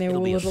 Нахрена я его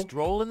It'll be a выложил?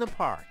 stroll in the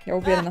park. Я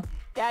уверена.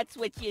 That's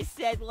what you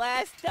said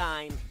last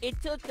time. It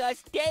took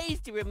us days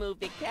to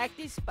remove the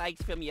cactus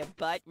spikes from your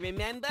butt,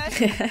 remember?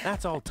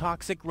 That's all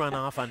toxic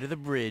runoff under the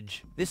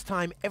bridge. This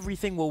time,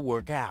 everything will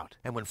work out.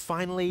 And when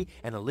finally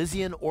an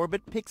Elysian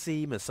orbit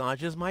pixie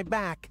massages my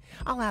back,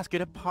 I'll ask her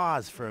to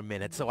pause for a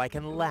minute so I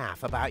can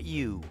laugh about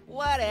you.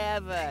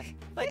 Whatever.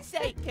 But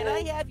say, can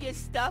I have your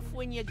stuff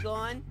when you're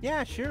gone?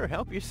 Yeah, sure,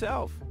 help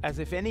yourself. As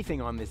if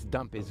anything on this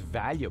dump is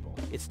valuable.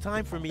 It's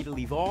time for me to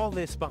leave all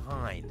this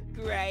behind.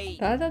 Great.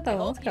 Да-да-да, I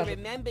он hope you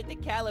скажет. remembered to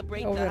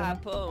calibrate Oh, the yeah.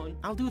 harpoon.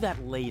 I'll do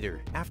that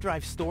later, after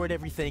I've stored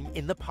everything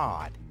in the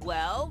pod.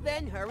 Well,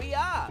 then hurry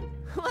up.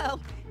 Well,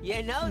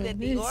 you know that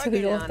the Видите,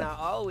 Organon ребята. are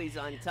always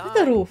on Это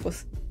time.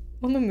 Руфус.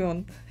 Он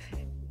умен.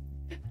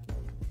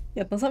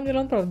 Нет, на самом деле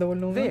он правда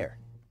довольно умен. There.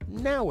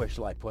 Now where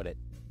shall I put it?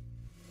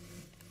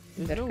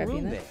 There's Дверь no room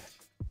кабины. there.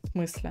 В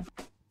смысле?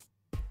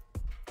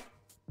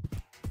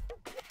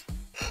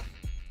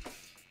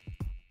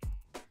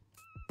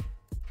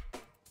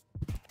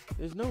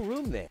 There's no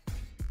room there.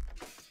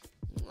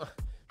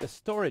 The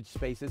storage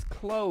space is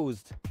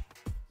closed.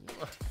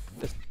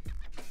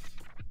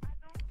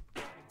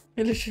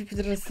 Или чуть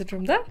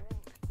подержим, да?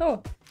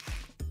 О!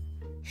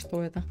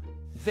 Что это?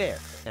 There.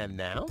 And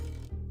now?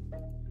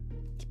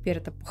 Теперь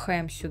это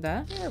пихаем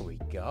сюда. There we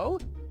go.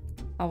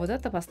 А вот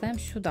это поставим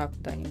сюда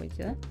куда-нибудь,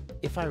 да?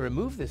 If I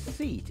remove the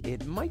seat,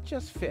 it might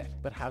just fit.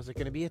 But how's it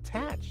going to be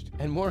attached?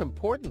 And more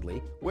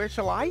importantly, where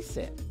shall I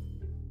sit?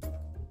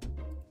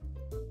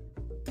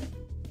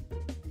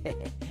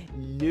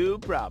 No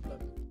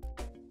problem.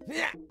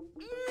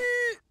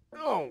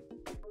 Oh,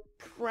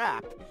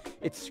 crap.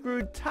 It's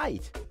screwed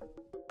tight.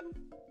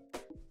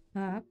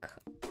 Так.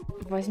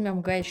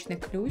 Возьмем гаечный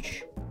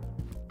ключ.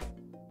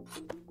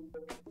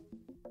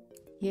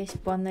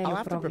 Есть панель I'll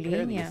have to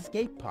prepare the управления.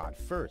 escape pod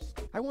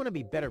first. I want to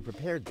be better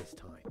prepared this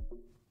time.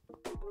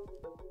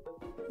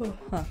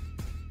 Ага.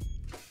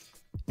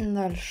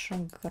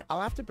 Дальше.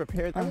 I'll have to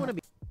prepare. I want to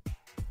be.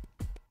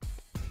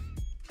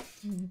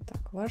 Не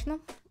так важно.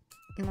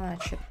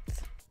 Значит,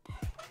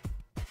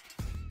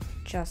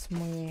 сейчас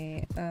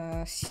мы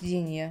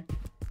сиденье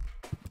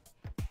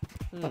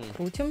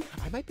подкрутим.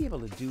 I might be able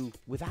to do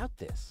without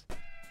this.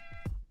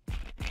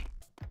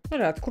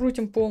 Или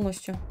открутим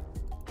полностью.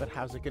 But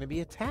how's it going to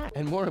be attached?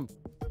 And more.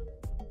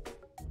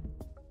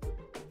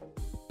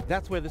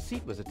 That's where the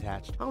seat was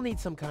attached. I'll need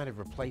some kind of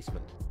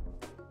replacement.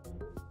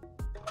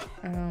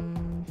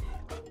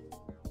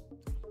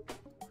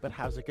 But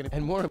how's it going to?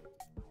 And more.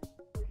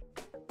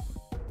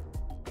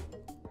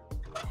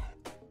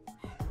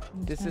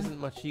 This isn't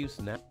much use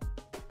now.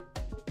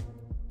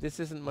 This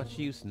isn't much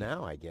use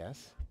now, I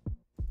guess.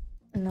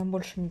 Нам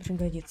больше не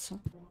пригодится.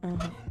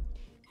 Ага.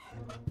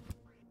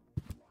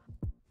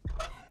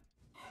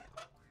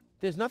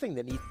 There's nothing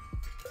that needs.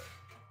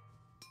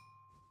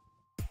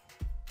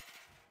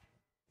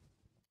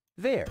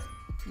 There.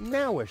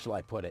 Now where shall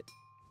I put it?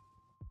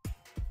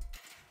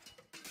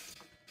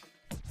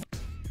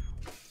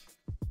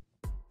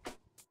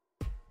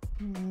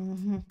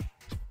 Угу.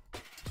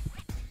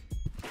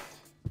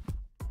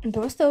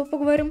 Давай с тобой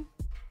поговорим.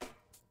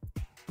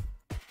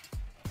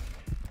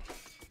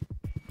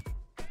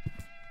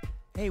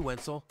 Hey,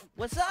 Wenzel.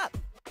 What's up?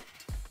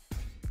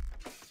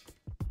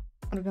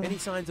 Any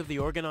signs of the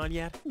Organon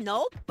yet?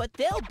 Nope, but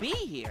they'll be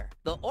here.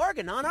 The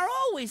Organon are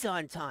always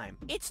on time.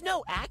 It's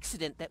no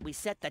accident that we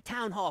set the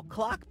town hall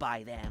clock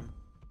by them.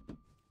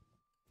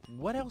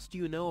 What else do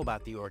you know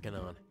about the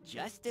Organon?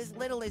 Just as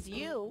little as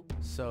you.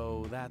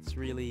 So that's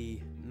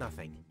really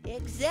nothing.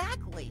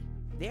 Exactly.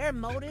 Their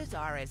motives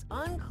are as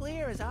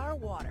unclear as our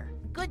water.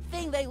 Good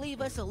thing they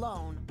leave us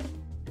alone.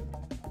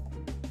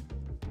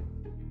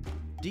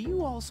 Do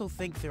you also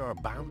think there are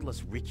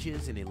boundless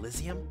riches in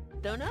Elysium?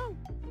 Don't know.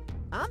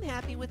 I'm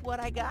happy with what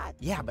I got.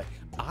 Yeah, but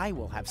I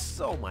will have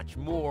so much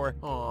more.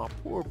 Aw,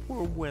 poor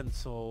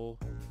Wenzel.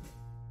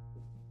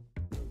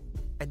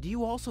 And do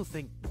you also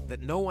think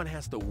that no one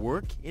has to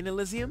work in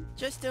Elysium?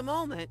 Just a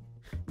moment.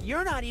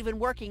 You're not even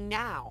working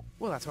now.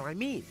 Well, that's what I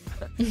mean.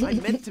 I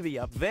meant to be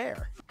up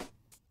there.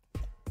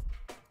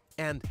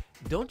 And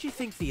don't you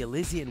think the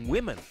Elysian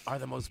women are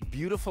the most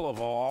beautiful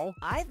of all?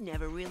 I've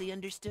never really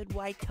understood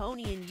why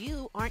Tony and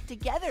you aren't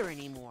together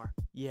anymore.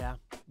 Yeah,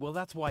 well,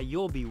 that's why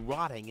you'll be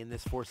rotting in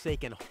this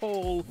forsaken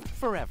hole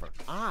forever.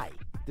 I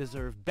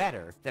deserve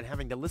better than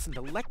having to listen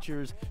to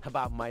lectures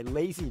about my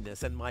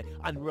laziness and my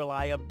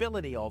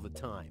unreliability all the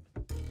time.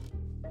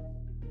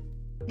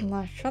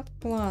 Насчет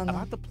плана.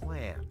 About the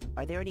plan.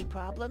 Are there any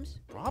problems?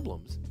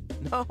 Problems?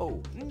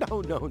 No.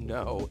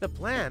 The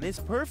plan is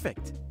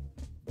perfect.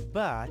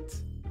 But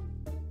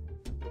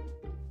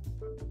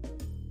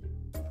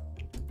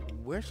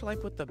where shall I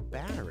put the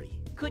battery?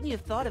 Couldn't you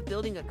have thought of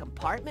building a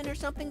compartment or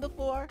something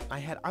before? I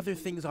had other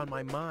things on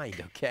my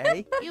mind,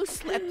 okay? You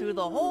slept through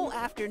the whole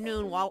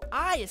afternoon while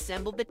I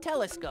assembled the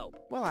telescope.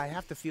 Well, I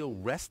have to feel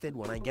rested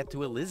when I get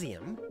to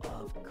Elysium.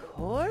 Of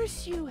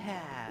course you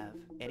have.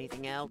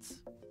 Anything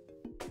else?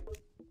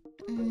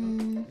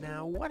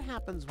 Now, what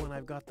happens when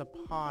I've got the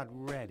pod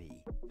ready?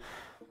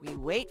 We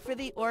wait for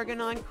the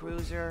Organon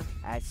cruiser.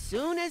 As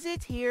soon as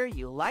it's here,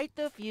 you light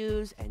the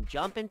fuse and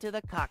jump into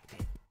the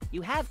cockpit.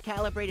 You have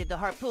calibrated the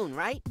harpoon,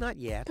 right? Not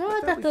yet,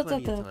 but there'll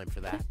be plenty of time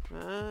for that.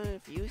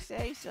 If you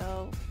say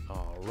so.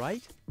 All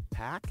right.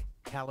 Pack,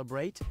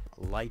 calibrate,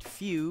 light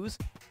fuse,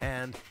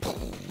 and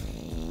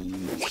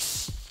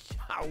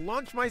I'll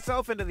launch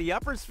myself into the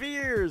upper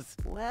spheres.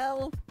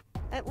 Well,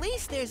 at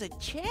least there's a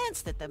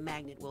chance that the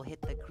magnet will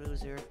hit the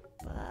cruiser,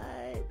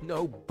 but...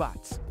 No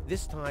buts.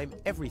 This time,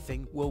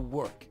 everything will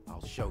work.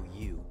 I'll show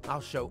you.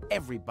 I'll show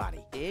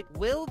everybody. It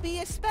will be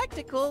a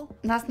spectacle.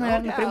 Нас,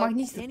 наверное,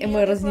 примагнитит, и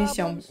мы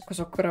разнесем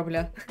кусок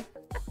корабля.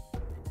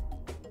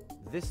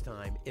 This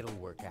time, it'll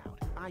work out.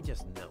 I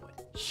just know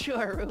it.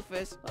 Sure,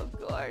 Rufus. Of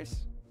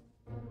course.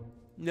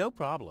 No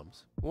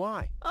problems.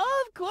 Why?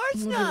 Of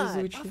course Ну, not.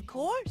 везучий. Of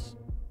course.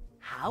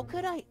 How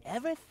could I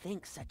ever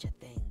think such a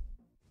thing?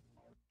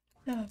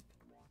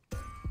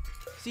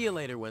 See you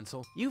later,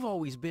 Wenzel. You've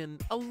always been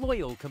a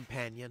loyal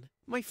companion,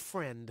 my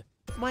friend,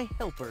 my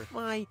helper,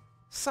 my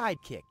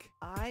sidekick.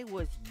 I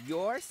was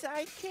your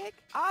sidekick?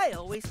 I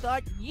always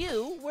thought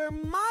you were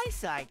my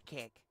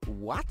sidekick.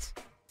 What?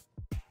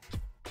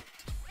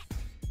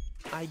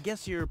 I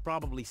guess you're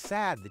probably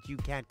sad that you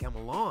can't come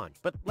along,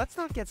 but let's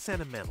not get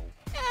sentimental.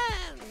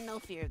 No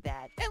fear of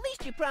that. At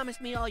least you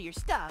promised me all your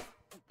stuff.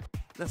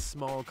 A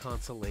small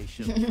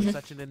consolation for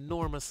such an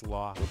enormous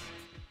loss.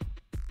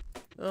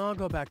 I'll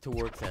go back to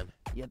work then.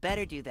 You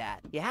better do that.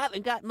 You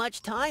haven't got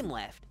much time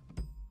left.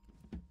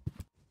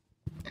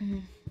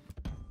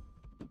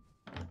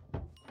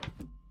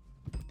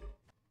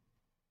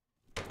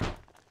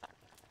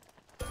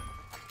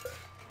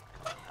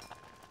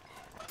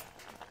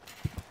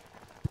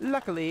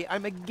 Luckily,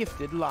 I'm a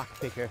gifted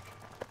lockpicker.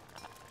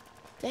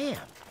 Damn.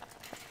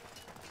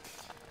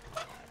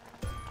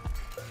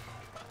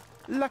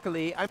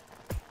 Luckily, I'm...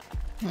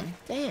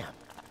 Damn.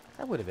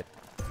 That would have been...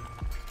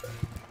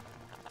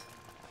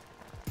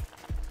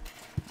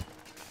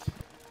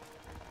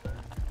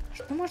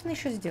 Что можно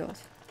еще сделать?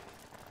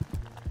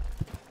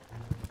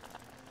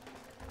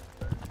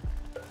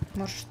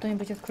 Может,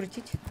 что-нибудь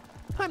открутить?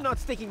 I'm not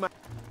sticking my...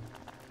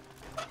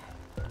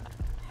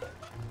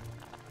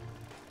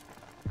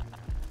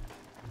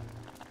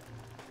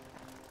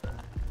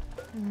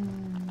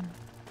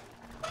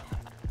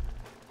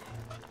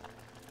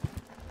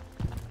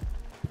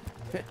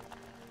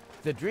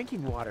 The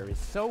drinking water is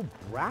so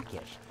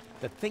brackish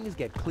that things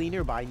get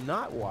cleaner by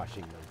not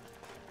washing them.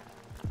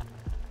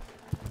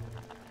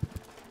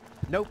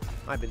 Nope,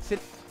 I've been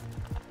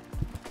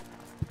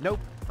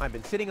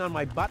sitting on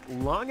my butt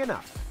long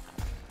enough.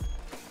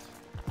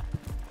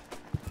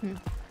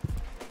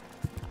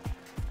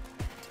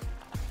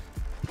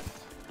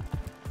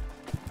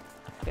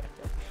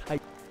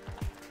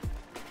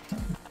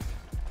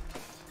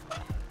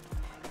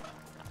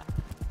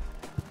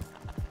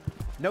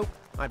 Nope,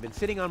 I've been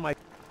sitting on my...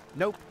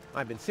 Nope,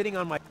 I've been sitting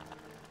on my...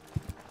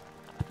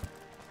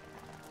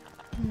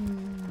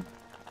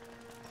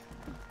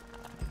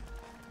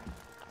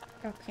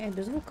 Так, я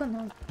без звука,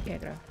 но я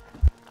играю.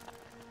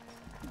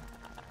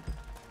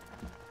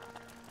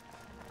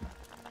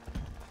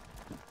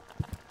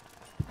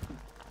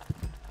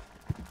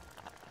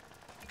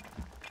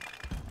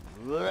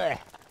 Blech.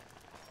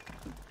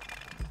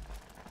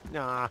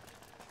 Nah.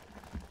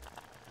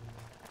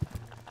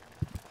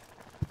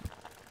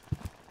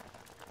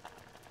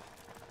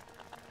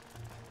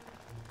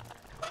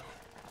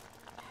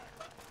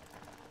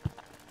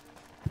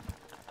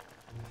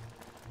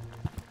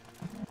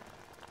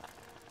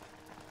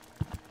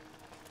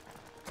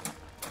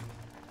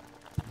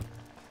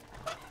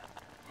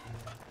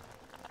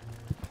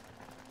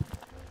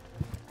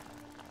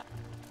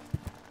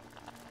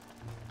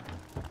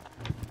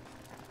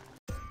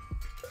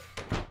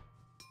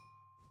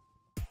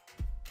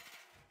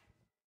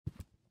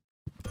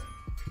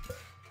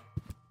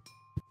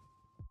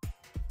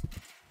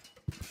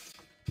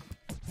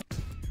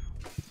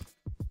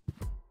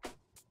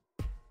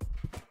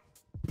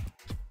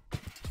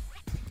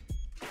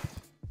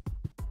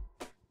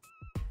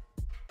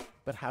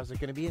 But how's it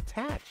going to be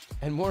attached?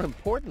 And more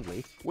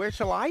importantly, where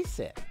shall I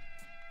sit?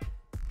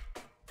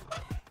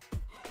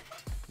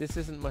 This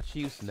isn't much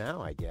use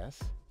now, I guess.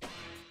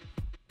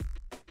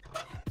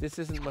 This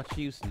isn't much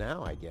use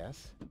now, I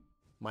guess.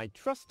 My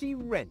trusty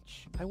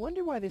wrench. I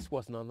wonder why this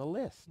wasn't on the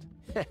list.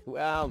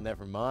 Well,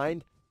 never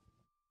mind.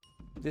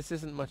 This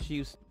isn't much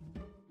use...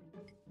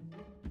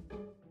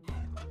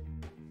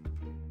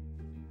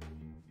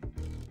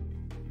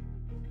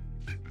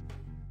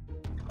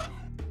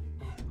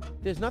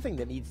 There's nothing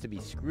that needs to be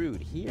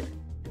screwed here.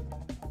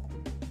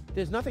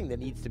 There's nothing that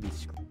needs to be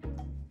screwed.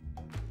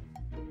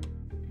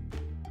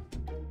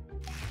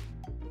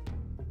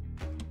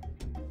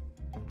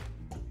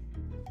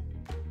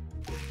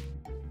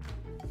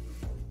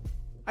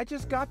 I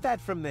just got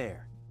that from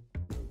there.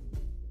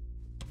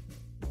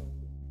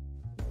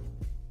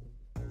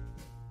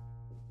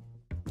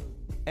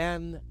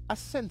 And a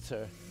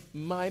sensor.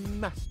 My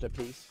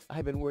masterpiece.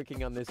 I've been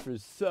working on this for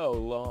so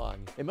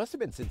long. It must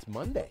have been since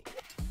Monday.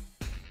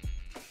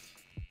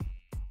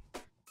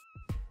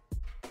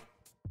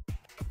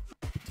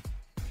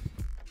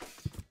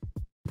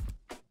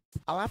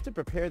 I'll have to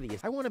prepare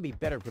these. I want to be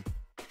better prepared.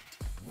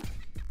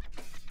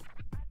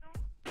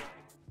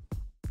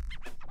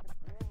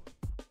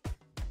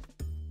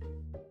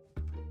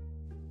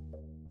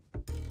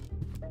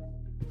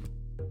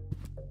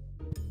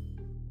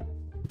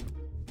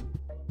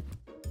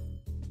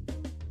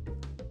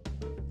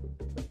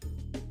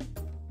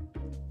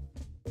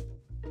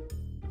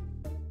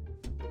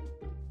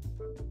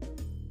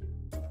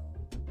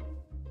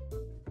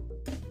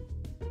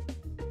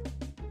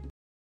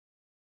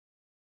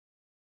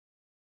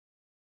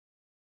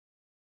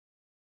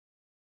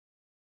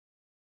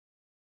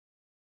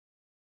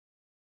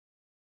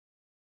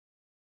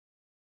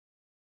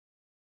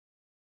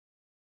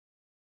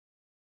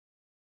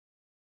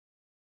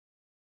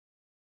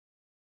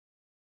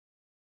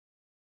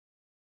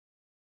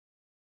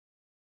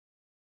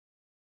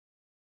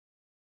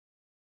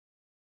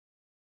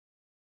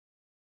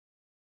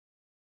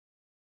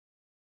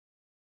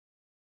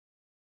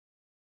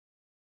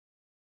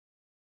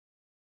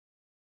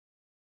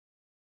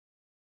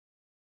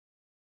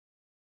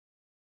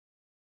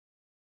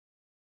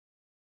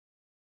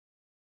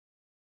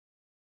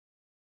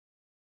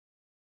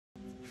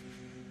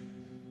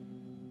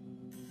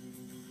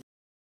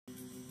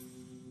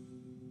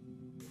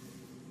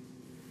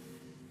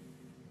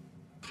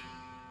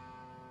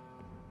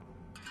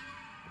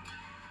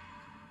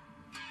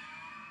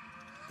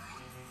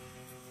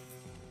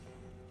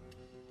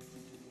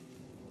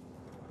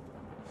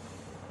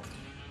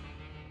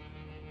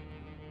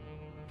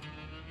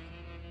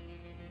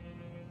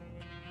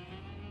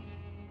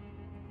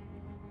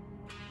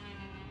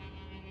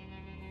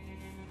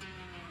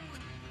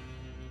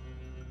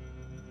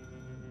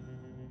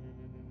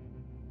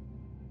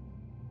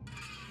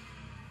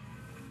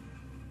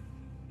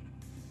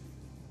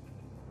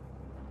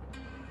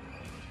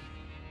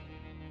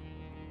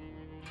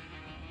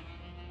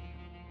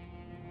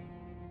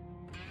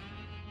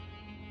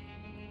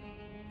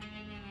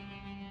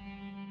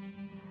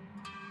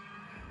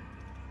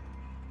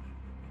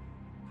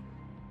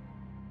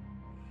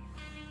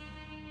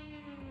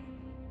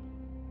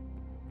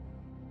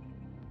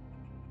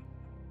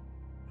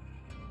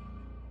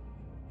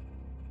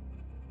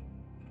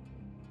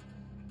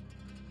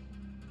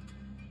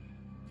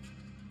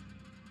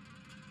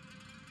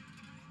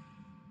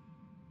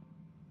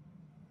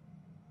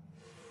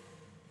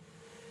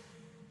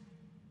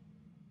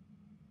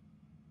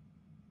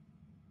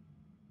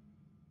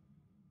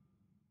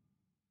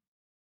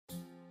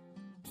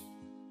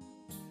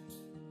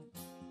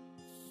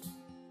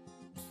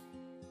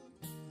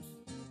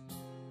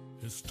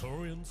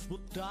 Historians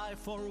would die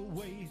for a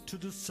way to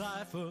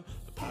decipher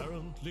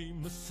apparently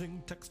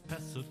missing text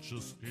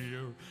passages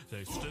here.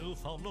 They still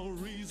found no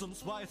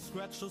reasons why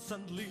scratches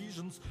and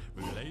lesions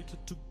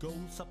related to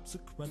ghosts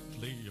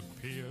subsequently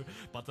appear.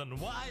 But then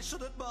why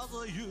should it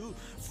bother you?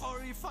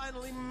 For he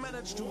finally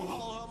managed to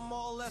haul her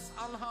more or less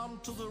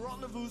unharmed to the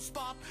rendezvous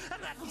spot,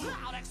 and that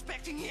without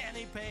expecting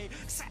any pay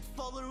except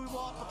for the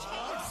reward.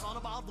 But it's not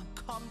about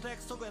the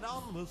context, so get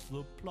on with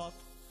the plot.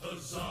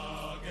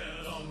 Huzzah,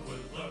 get on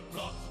with the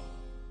plot.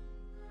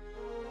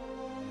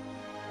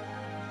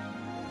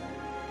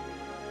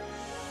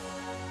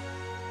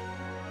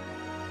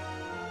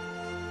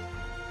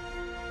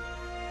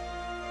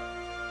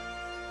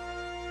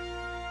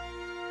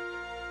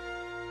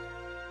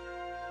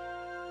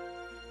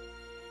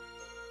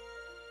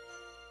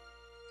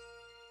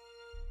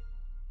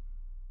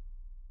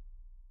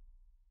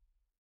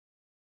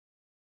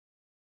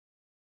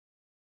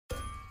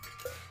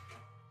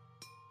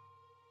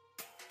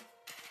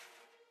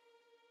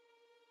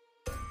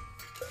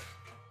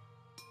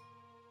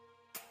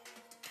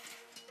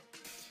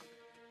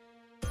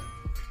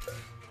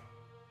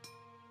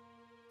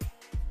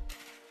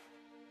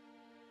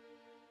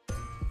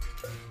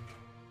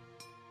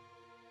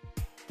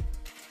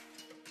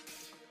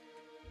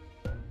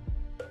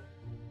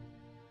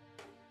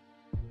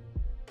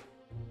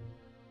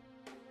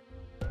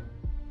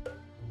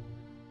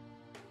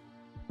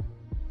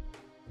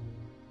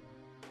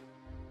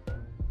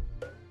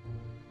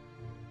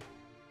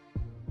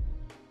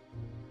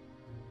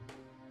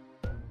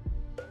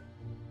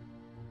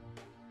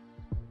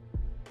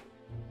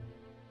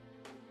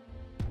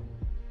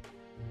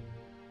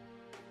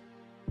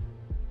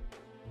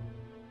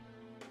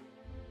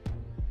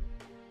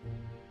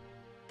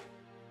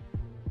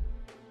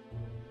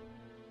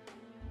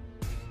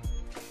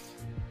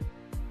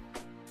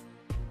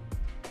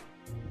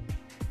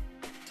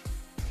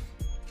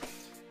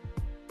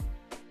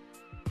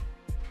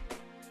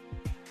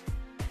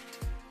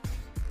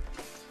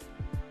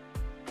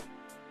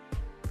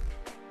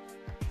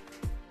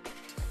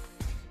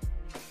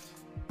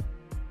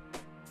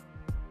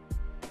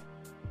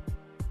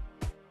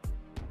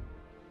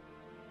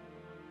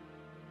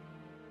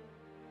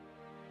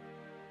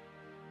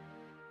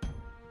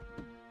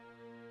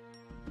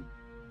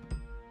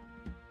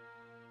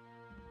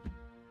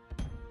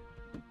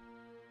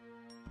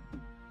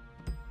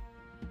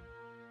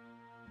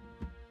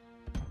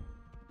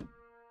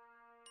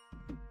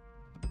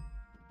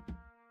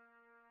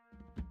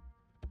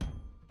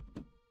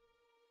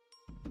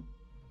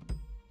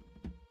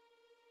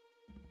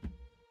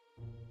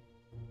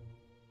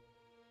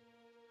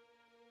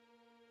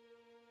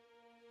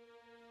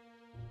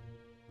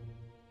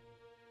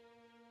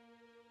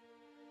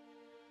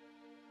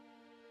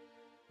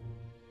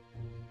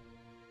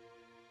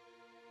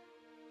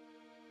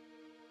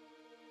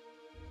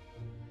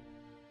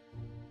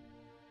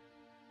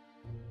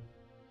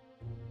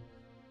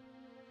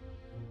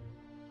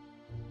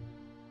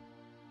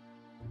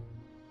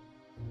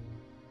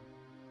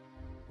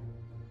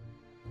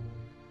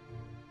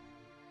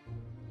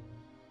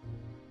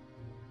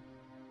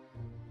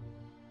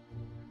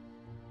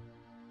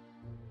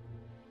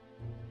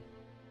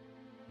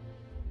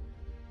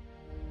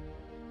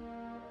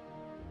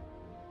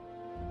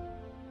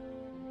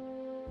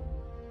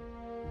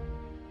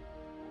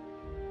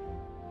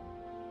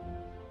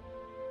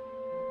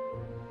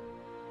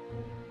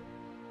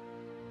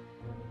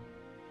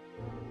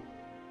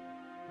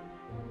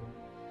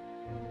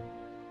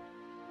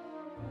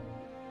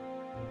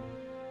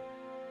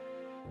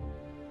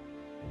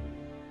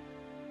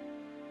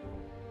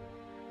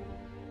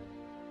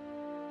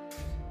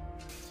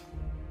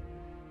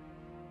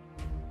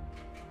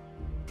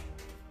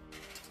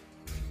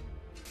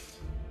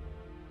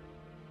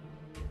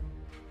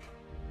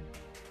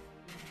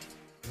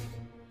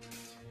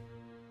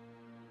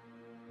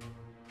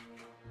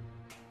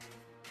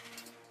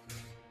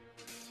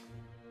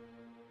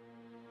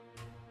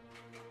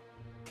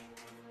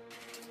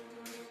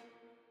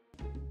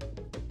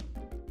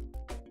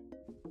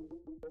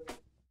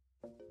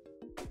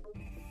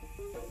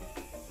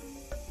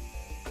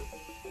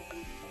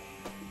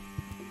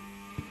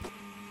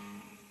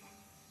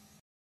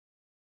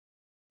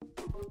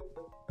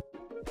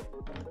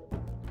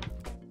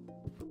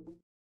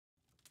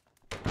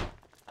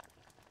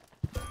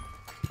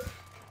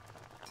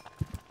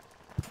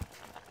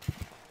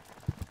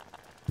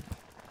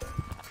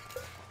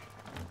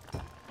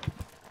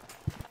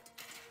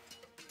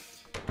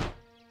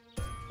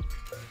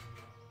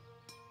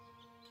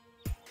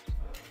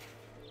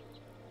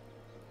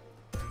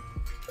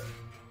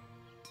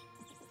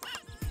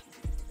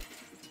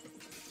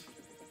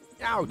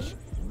 Ouch!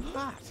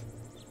 Hot!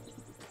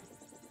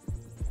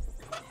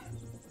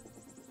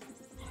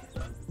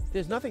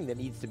 There's nothing that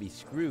needs to be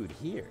screwed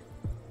here.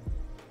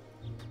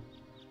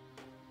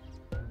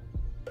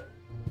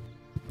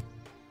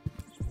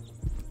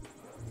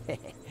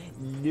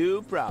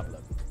 No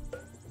problem.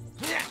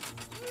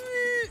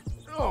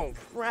 Oh,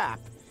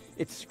 crap!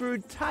 It's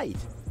screwed tight.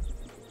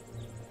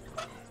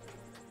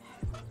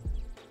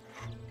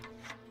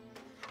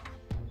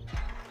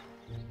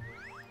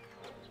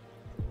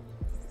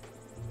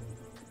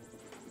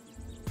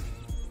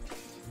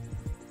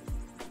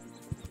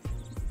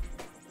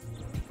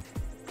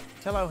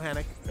 Hello,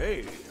 Hannock.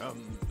 Hey,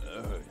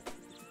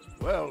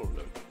 well...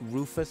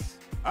 Rufus.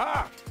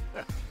 Ah!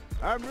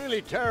 I'm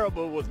really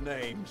terrible with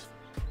names.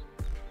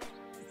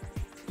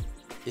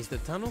 Is the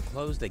tunnel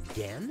closed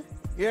again?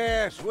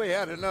 Yes, we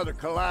had another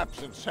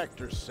collapse in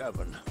Sector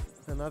 7.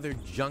 Another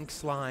junk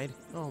slide?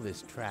 All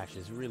this trash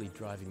is really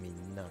driving me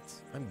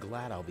nuts. I'm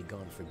glad I'll be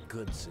gone for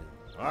good soon.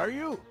 Are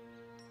you?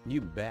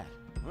 You bet.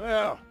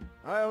 Well,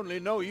 I only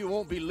know you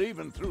won't be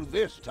leaving through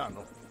this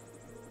tunnel.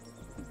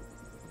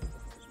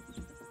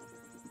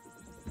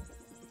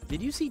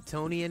 Did you see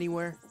Tony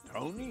anywhere?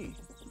 Tony?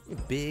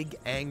 Big,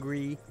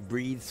 angry,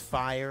 breathes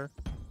fire.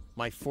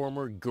 My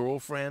former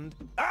girlfriend.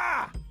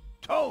 Ah!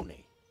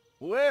 Tony!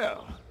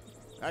 Well,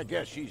 I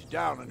guess she's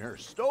down in her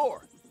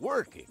store,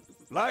 working,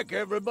 like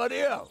everybody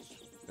else,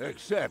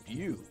 except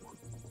you.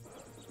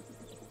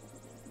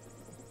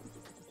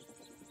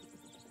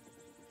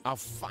 I'll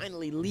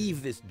finally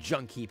leave this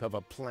junk heap of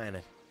a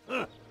planet.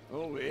 Huh.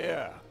 Oh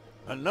yeah,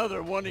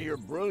 another one of your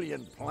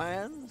brilliant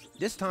plans?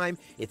 This time,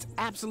 it's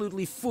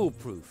absolutely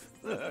foolproof.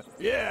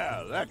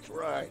 Yeah, that's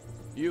right.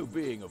 You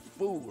being a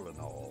fool and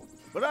all.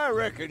 But I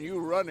reckon you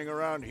running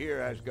around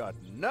here has got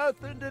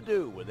nothing to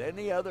do with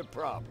any other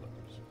problems.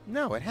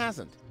 No, it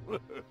hasn't.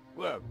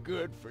 Well,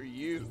 good for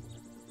you.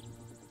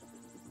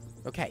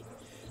 Okay,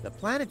 the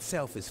plan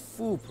itself is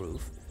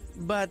foolproof,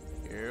 but...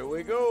 Here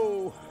we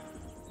go.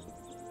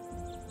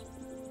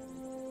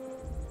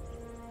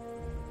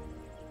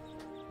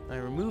 I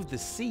removed the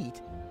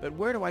seat, but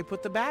where do I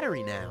put the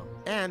battery now?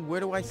 And where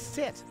do I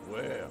sit?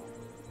 Well,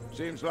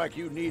 seems like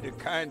you need a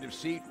kind of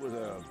seat with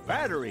a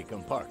battery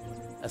compartment.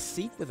 A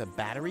seat with a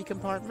battery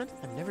compartment?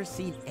 I've never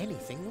seen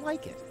anything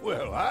like it.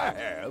 Well, I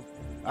have.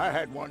 I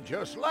had one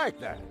just like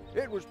that.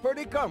 It was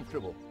pretty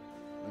comfortable.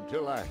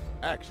 Until I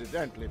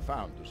accidentally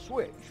found the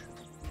switch.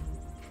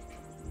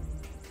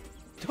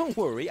 Don't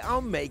worry,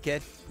 I'll make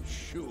it.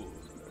 Sure.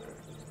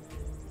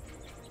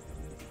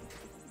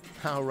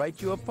 I'll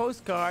write you a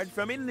postcard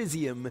from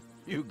Elysium.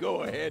 You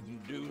go ahead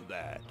and do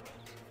that.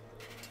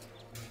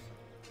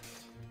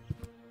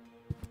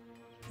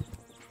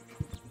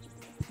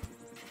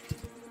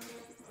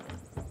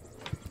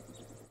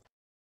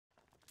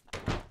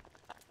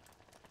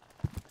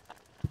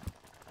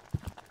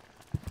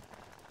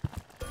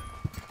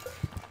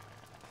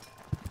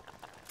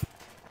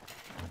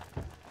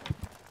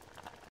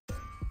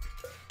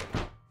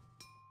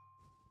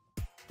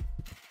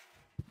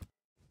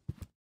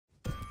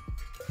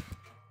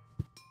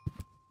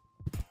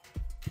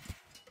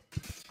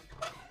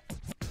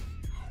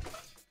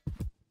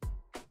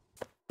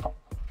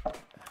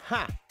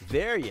 Ha!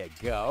 There you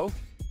go.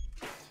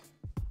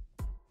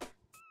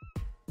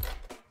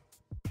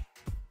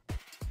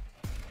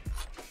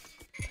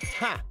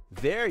 Ha!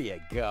 There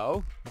you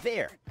go.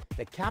 There.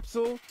 The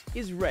capsule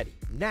is ready.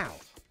 Now,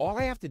 all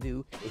I have to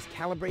do is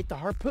calibrate the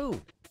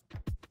harpoon.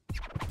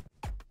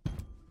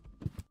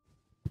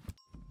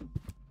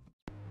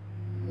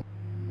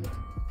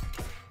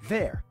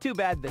 There. Too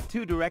bad the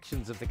two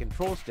directions of the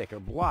control stick are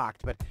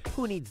blocked, but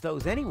who needs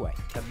those anyway?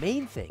 The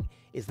main thing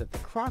is that the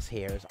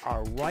crosshairs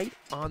are right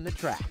on the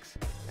tracks.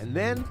 And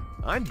then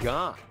I'm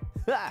gone.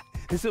 Ha!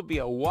 This will be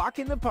a walk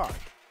in the park.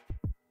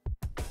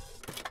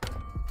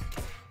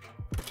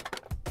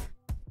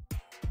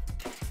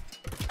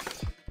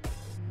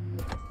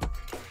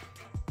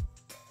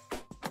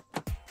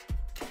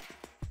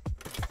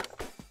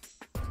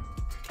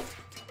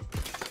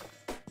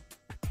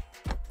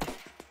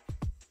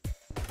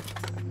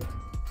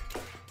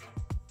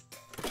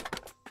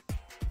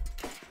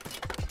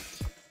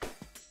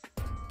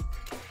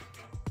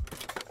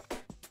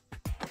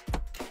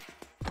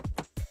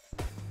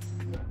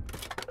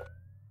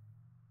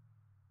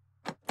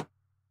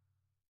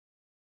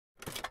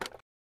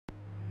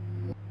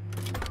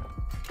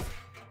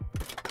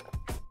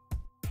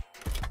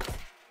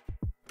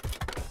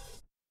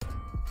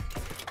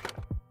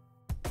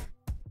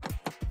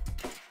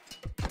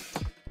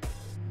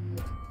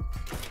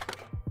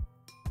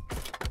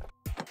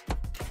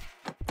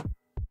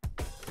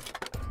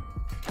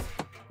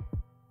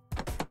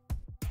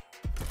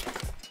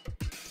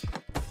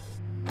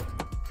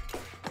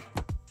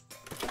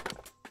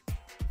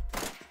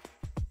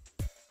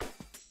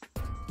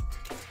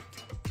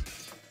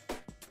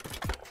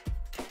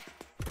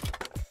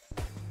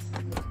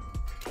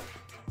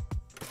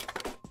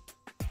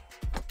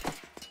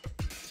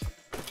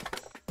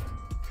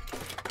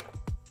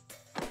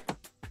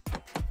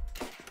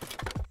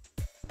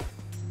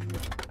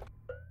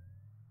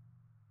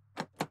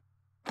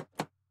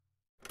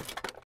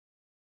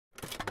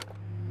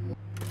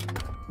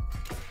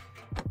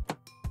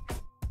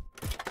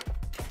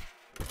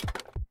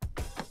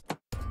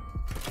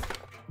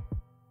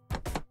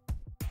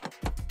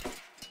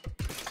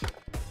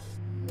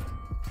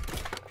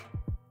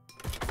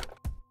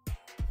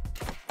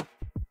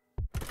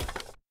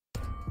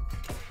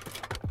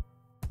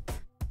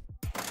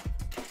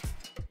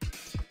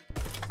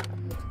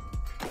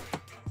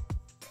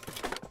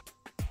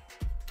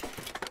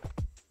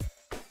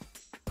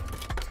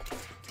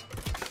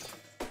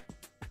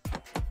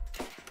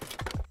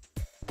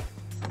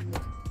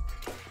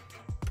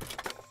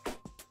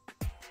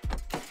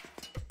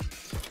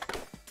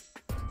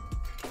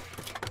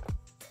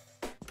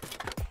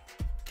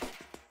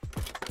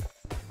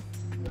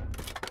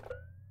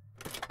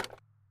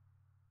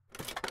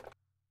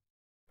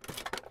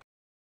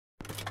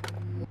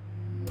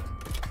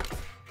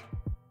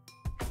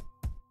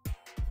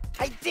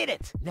 I did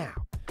it! Now,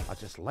 I'll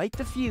just light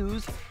the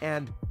fuse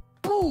and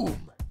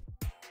boom!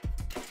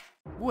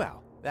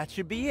 Well, that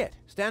should be it.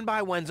 Stand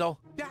by, Wenzel.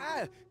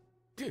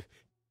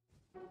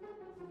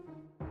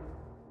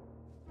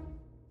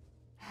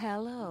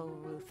 Hello,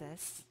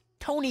 Rufus.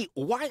 Tony,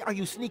 why are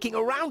you sneaking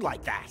around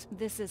like that?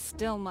 This is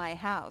still my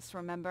house,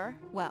 remember?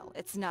 Well,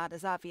 it's not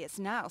as obvious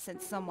now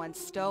since someone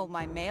stole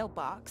my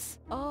mailbox.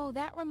 Oh,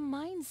 that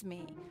reminds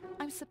me.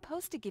 I'm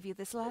supposed to give you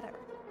this letter.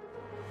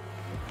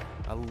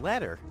 A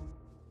letter?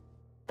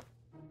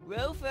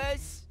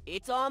 Rufus,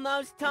 it's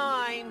almost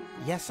time.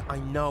 Yes, I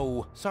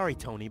know. Sorry,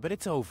 Tony, but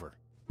it's over.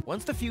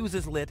 Once the fuse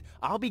is lit,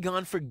 I'll be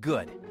gone for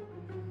good.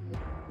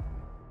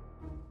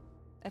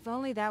 If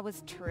only that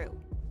was true.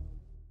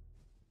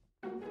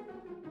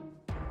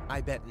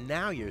 I bet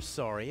now you're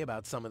sorry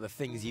about some of the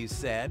things you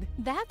said.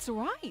 That's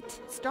right.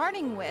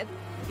 Starting with,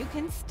 you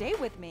can stay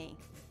with me.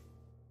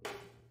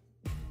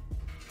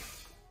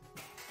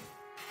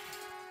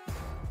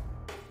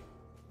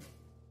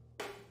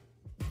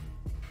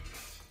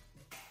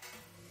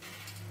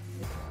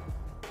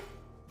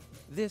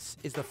 This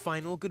is the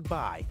final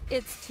goodbye.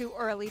 It's too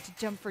early to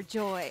jump for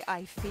joy,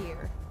 I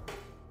fear.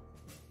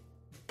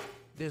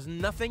 There's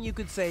nothing you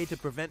could say to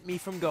prevent me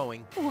from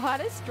going.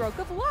 What a stroke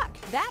of luck.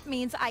 That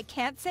means I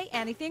can't say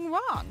anything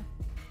wrong.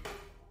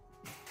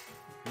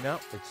 No,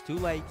 it's too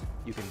late.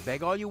 You can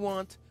beg all you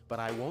want, but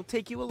I won't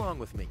take you along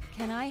with me.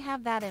 Can I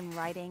have that in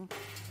writing?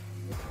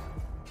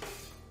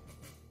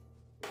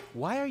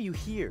 Why are you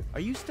here?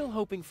 Are you still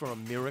hoping for a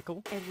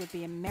miracle? It would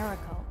be a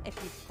miracle if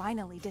you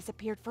finally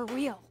disappeared for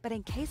real. But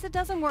in case it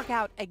doesn't work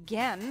out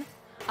again,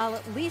 I'll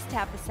at least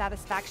have the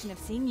satisfaction of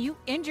seeing you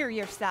injure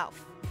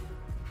yourself.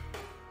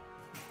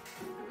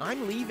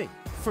 I'm leaving.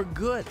 For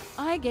good.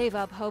 I gave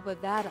up hope of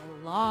that a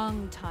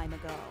long time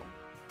ago.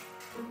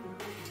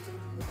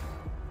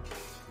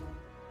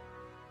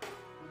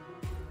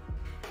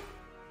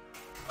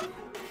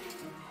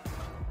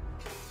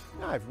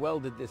 I've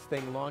welded this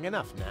thing long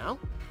enough now.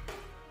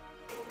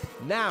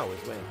 Now is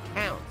when it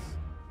counts.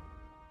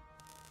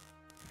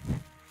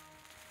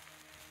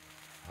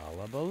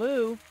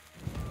 Hullabaloo.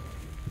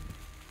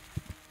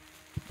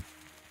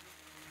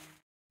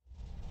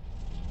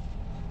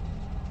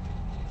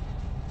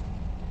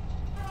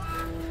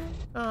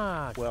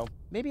 Ah, well,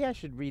 maybe I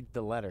should read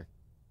the letter.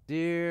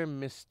 Dear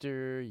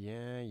Mr.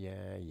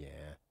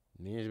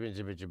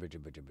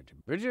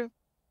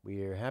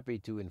 We're happy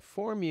to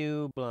inform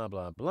you, blah,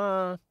 blah,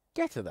 blah.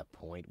 Get to the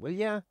point, will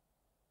ya?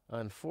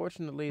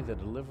 Unfortunately, the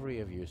delivery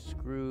of your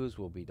screws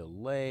will be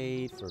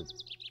delayed for...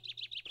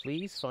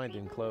 Please find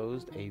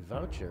enclosed a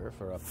voucher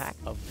for a pack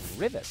of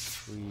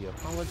rivets. We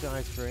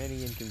apologize for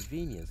any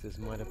inconvenience this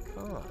might have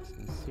caused.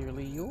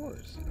 Sincerely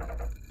yours.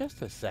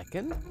 Just a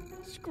second.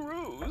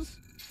 Screws?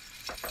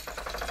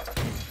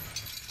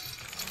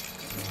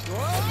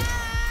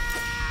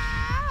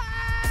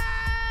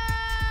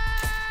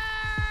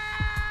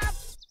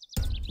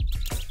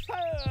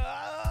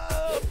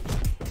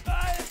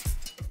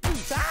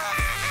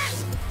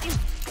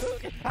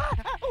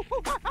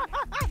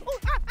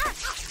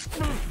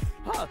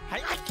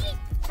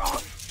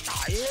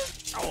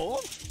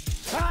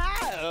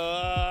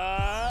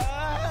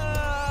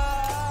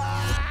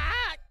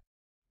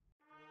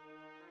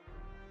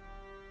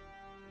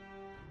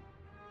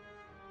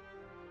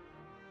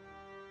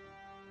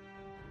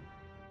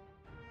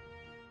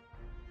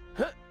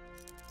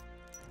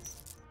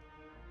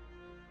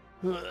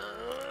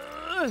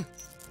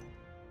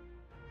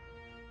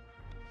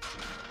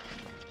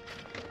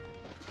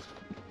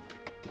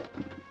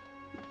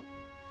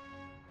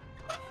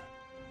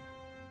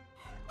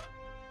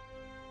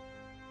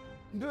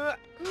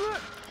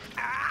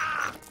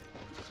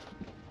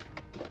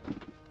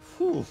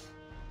 Whew,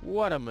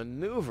 what a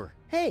maneuver.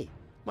 Hey,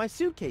 my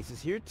suitcase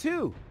is here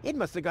too. It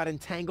must have got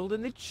entangled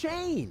in the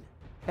chain.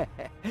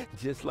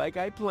 Just like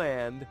I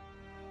planned.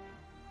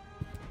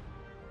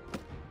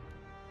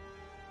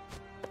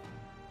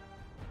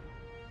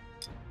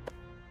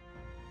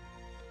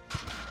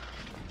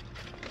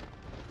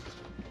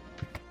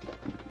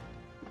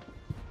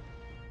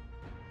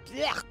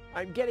 Ugh,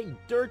 I'm getting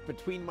dirt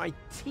between my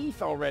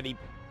teeth already.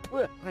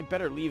 Ugh, I'd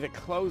better leave it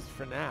closed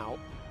for now.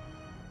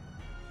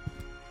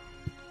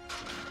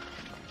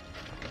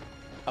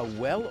 A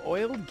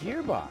well-oiled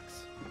gearbox.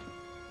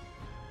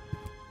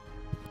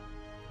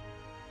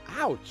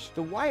 Ouch!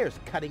 The wire's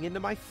cutting into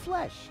my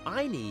flesh.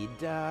 I need,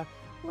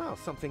 well,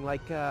 something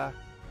like, has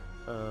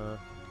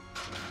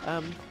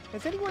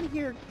anyone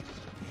here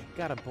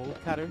got a bolt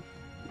cutter?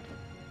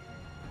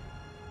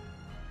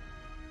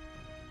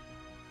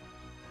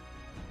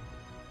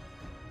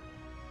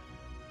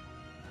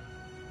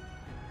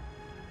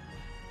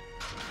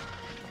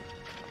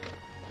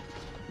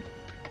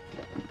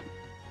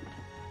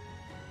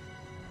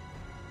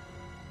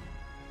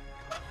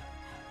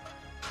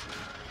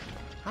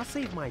 I'll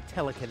save my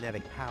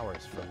telekinetic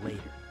powers for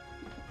later.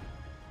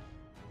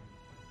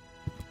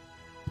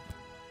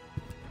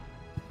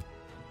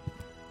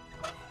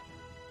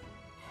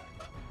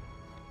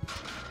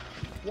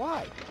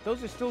 Why?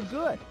 Those are still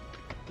good.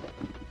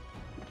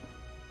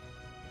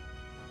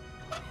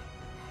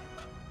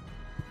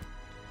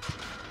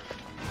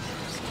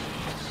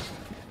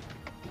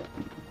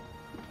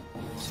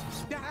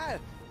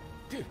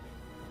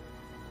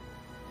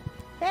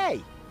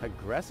 Hey!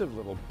 Aggressive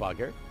little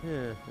bugger.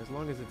 As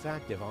long as it's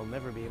active, I'll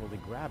never be able to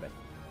grab it.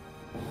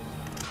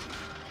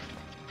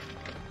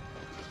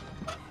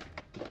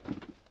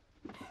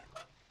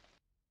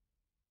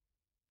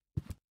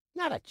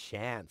 Not a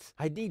chance.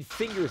 I'd need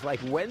fingers like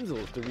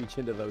Wenzel's to reach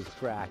into those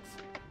cracks.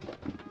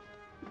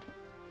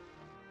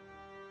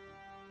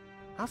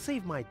 I'll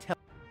save my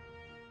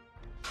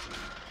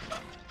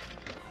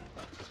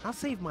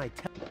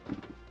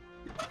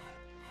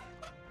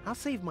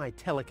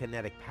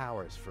telekinetic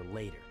powers for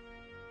later.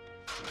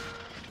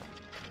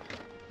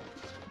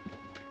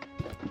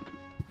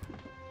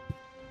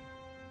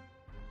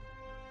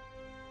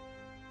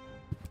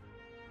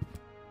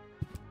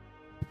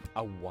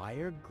 A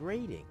wire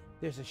grating.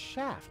 There's a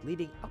shaft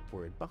leading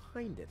upward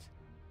behind it.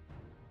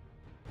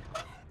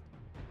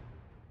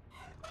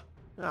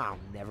 I'll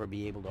never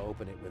be able to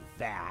open it with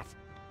that.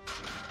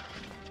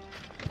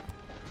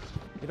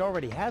 It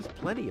already has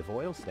plenty of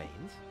oil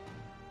stains.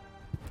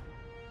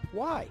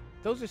 Why?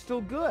 Those are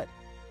still good.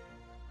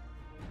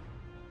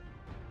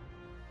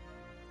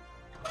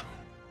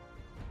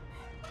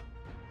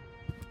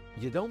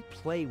 You don't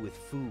play with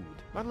food,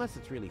 unless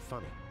it's really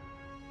funny.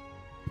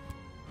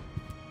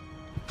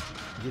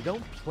 You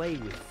don't play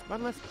with...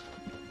 unless...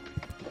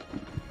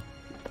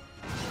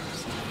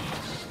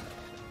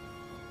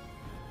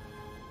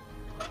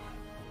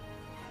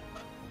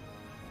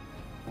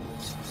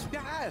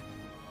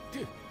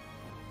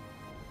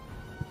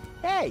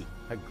 Hey!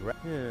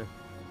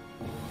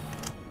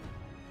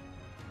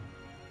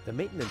 The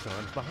maintenance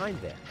arm's behind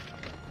there.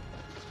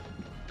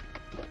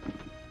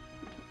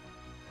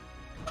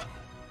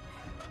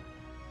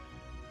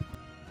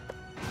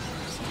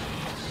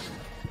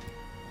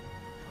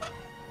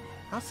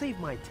 I'll save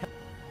my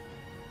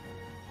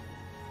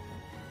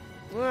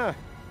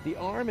the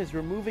arm is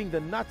removing the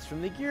nuts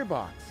from the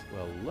gearbox.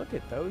 Well, look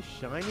at those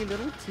shiny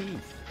little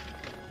teeth.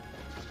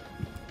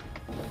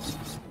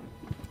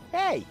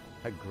 Hey!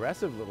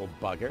 Aggressive little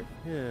bugger.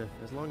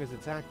 As long as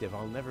it's active,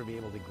 I'll never be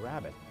able to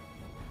grab it.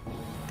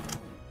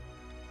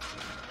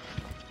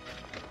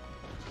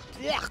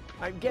 Yeah,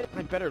 I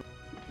better...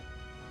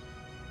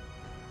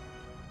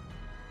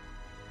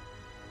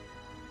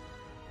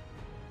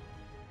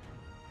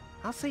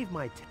 I'll save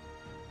my...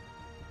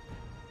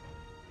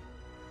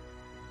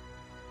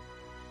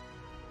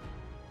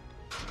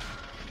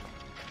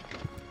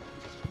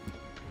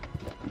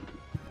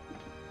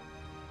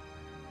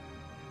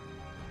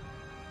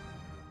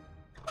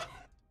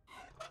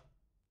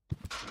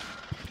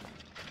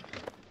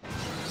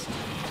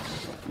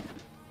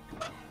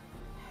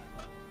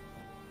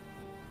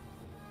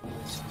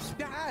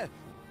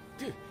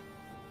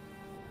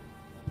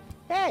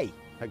 Hey!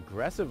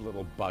 Aggressive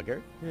little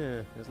bugger.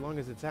 As long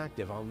as it's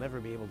active, I'll never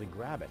be able to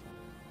grab it.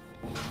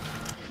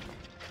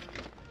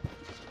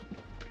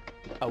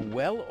 A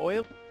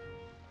well-oiled...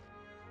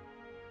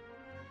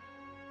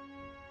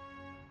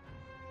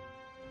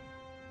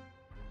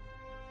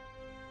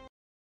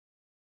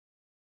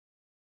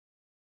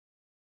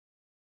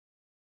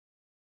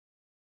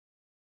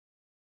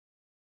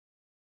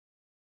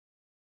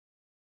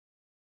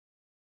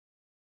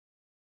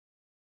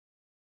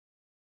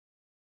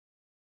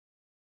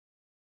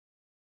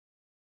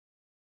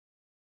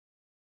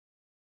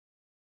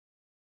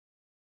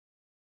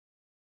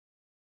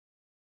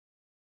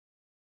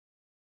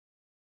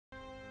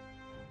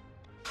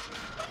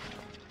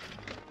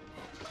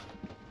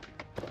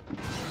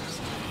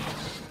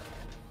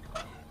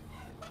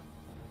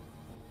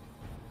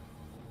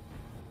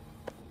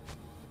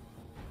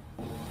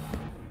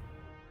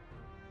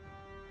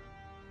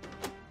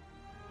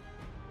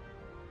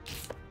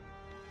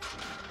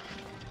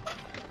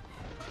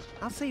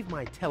 I'll save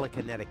my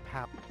telekinetic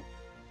power.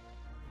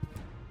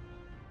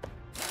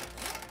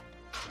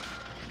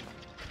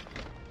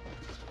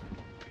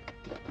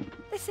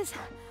 This is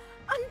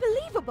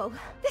unbelievable.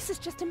 This is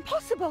just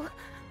impossible.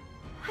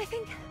 I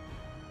think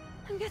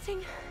I'm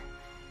getting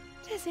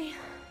dizzy.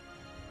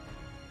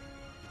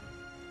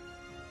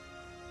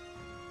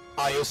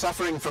 Are you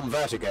suffering from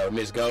vertigo,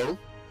 Miss Goal?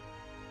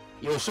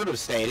 You should have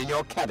stayed in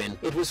your cabin.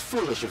 It was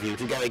foolish of you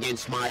to go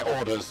against my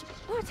orders.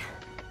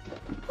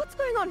 What's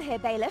going on here,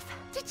 Bailiff?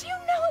 Did you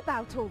know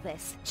about all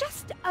this?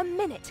 Just a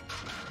minute.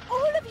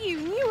 All of you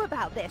knew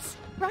about this,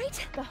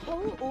 right? The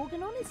whole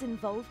Organon is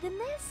involved in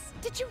this?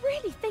 Did you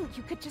really think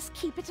you could just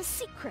keep it a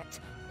secret?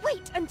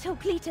 Wait until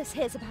Cletus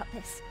hears about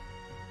this.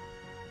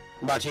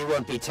 But you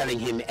won't be telling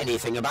him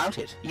anything about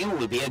it. You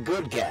will be a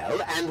good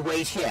girl and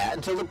wait here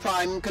until the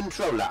Prime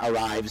Controller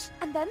arrives.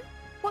 And then?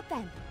 What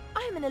then?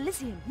 I am an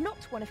Elysian, not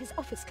one of his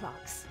office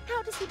clerks.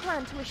 How does he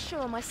plan to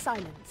assure my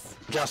silence?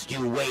 Just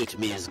you wait,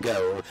 Ms.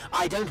 Goal.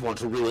 I don't want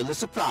to ruin the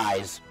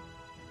surprise.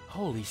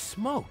 Holy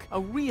smoke! A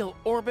real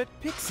orbit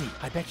pixie!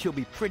 I bet she'll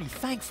be pretty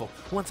thankful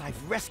once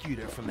I've rescued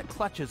her from the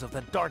clutches of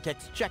the Dark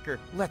Exchequer.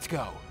 Let's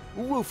go!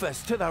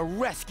 Rufus to the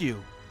rescue!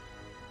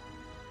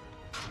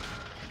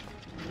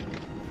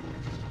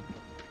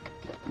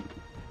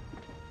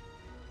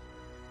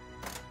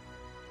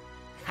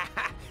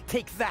 Haha!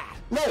 Take that!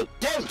 No,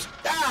 don't!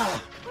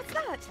 Ah! What's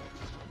that?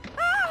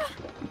 Ah!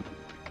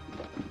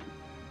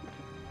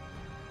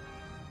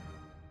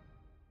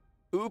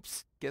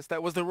 Oops, guess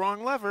that was the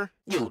wrong lever.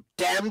 You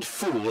damned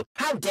fool!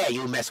 How dare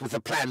you mess with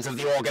the plans of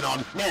the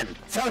Organon? Men,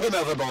 throw him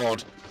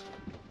overboard!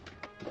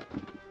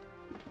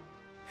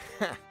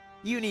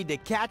 You need to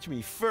catch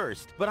me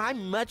first, but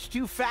I'm much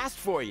too fast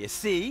for you,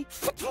 see?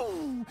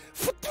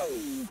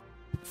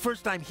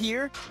 First I'm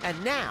here,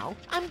 and now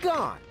I'm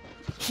gone.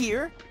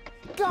 Here,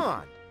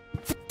 gone.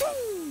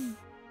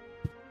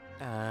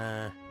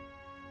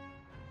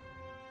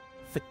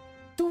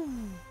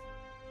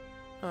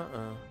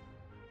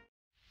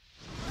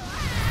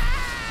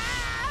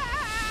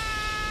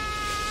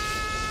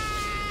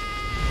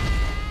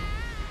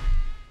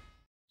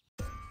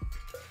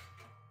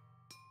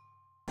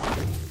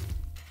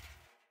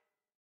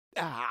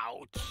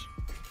 Ouch.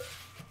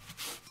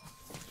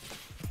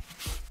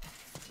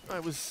 I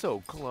was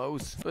so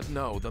close. But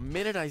no, the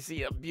minute I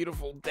see a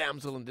beautiful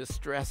damsel in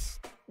distress,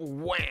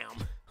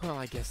 wham! Well,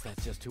 I guess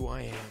that's just who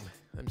I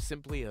am. I'm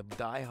simply a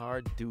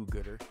die-hard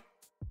do-gooder.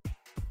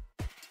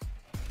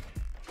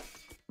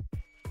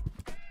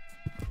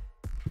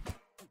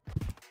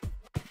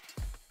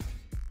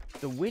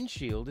 The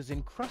windshield is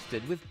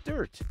encrusted with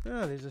dirt.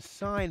 Ah, there's a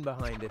sign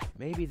behind it.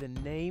 Maybe the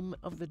name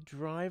of the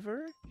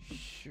driver?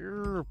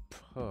 Sure,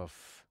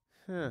 Puff.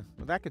 Huh,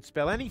 well, that could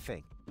spell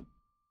anything.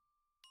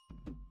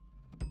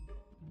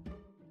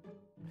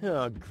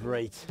 Oh,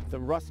 great. The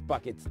rust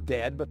bucket's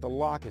dead, but the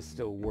lock is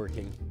still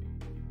working.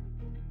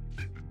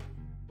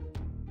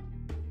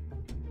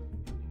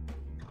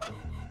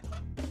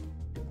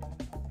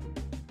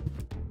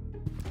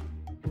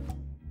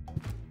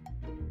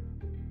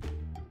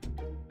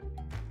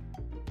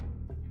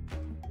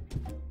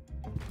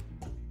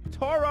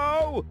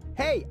 Toro!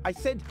 Hey, I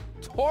said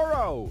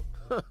Toro!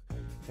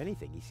 If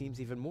anything, he seems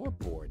even more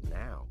bored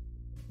now.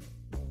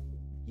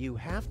 You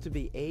have to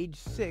be age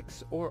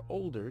 6 or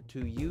older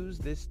to use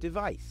this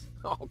device.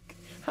 Oh,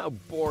 how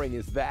boring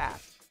is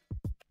that?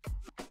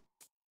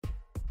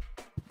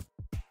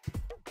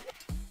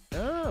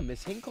 Ah,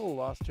 Miss Hinkle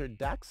lost her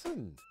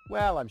dachshund.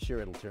 Well, I'm sure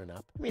it'll turn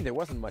up. I mean, there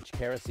wasn't much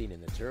kerosene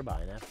in the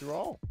turbine after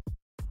all.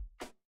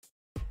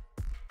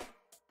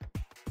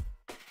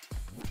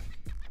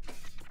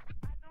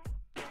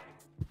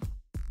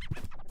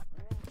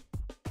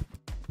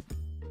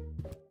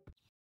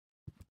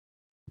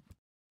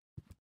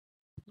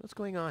 What's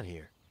going on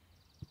here?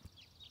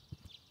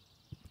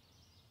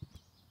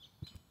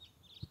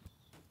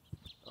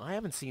 I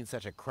haven't seen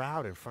such a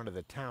crowd in front of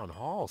the town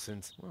hall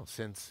since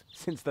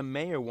the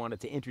mayor wanted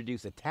to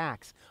introduce a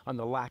tax on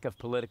the lack of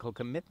political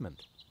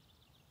commitment.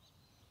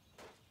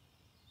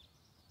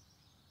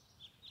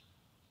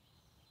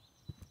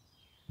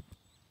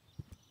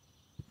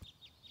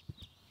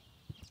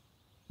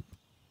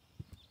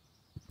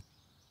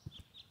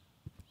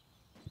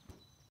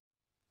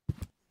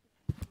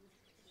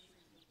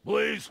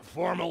 Please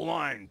form a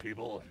line,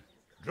 people.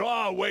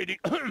 Draw a waiting...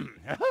 Draw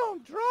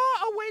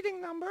a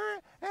waiting number,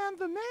 and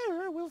the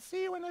mayor will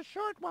see you in a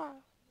short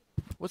while.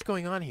 What's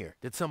going on here?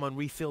 Did someone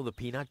refill the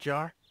peanut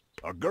jar?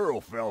 A girl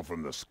fell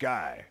from the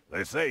sky.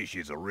 They say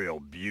she's a real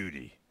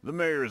beauty. The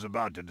mayor's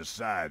about to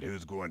decide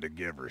who's going to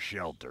give her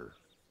shelter.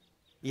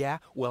 Yeah,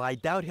 well, I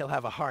doubt he'll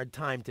have a hard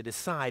time to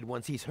decide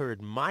once he's heard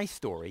my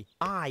story.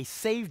 I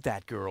saved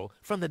that girl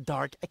from the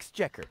dark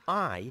exchequer.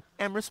 I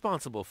am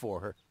responsible for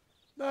her.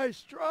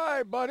 Nice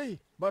try, buddy.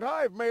 But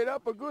I've made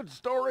up a good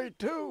story,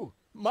 too.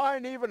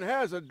 Mine even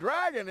has a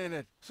dragon in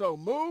it. So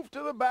move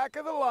to the back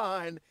of the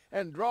line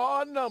and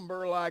draw a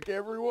number like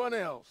everyone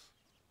else.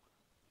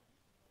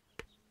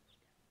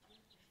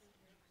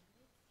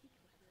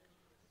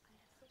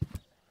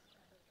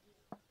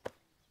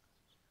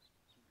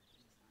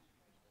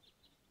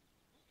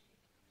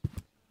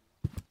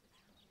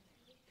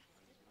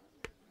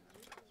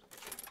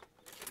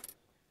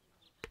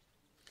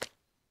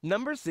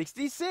 Number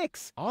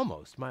 66.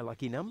 Almost my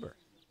lucky number.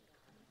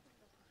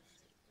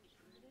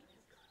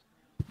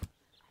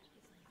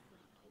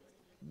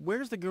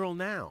 Where's the girl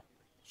now?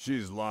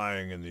 She's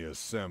lying in the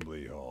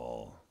assembly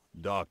hall.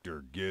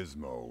 Dr.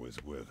 Gizmo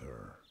is with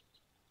her.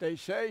 They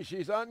say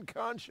she's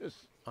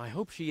unconscious. I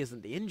hope she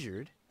isn't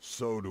injured.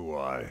 So do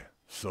I.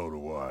 So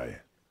do I.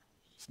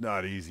 It's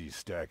not easy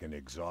stacking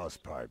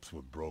exhaust pipes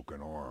with broken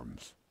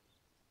arms.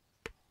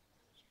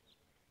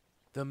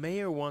 The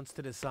mayor wants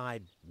to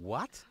decide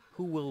what?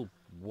 Who will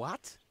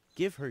what?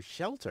 Give her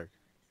shelter?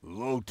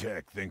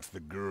 Low-Tech thinks the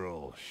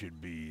girl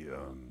should be,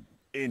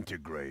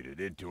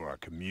 integrated into our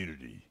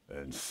community,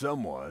 and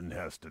someone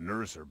has to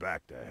nurse her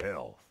back to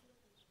health.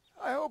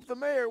 I hope the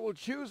mayor will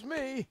choose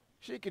me.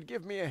 She could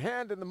give me a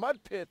hand in the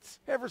mud pits.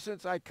 Ever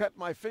since I cut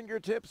my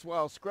fingertips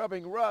while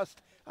scrubbing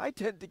rust, I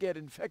tend to get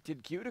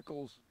infected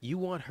cuticles. You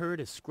want her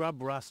to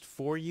scrub rust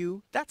for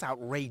you? That's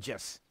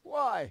outrageous.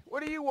 Why?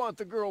 What do you want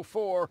the girl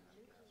for?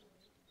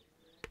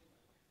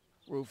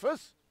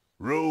 Rufus?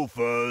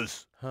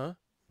 Rufus! Huh?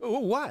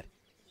 What?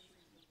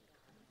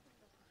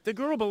 The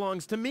girl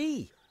belongs to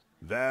me.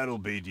 That'll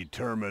be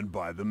determined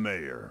by the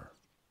mayor.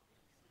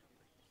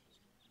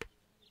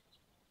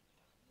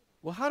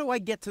 Well, how do I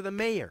get to the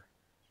mayor?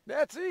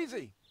 That's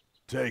easy.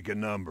 Take a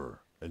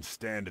number and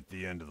stand at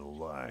the end of the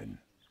line.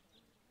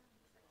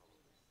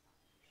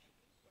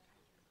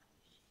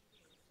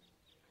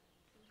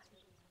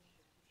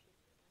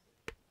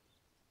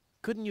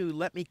 couldn't you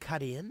let me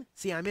cut in?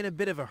 See, I'm in a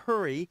bit of a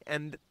hurry,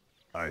 and...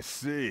 I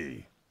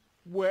see.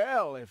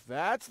 Well, if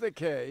that's the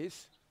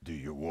case... Do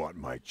you want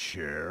my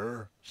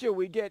chair? Shall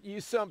we get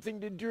you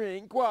something to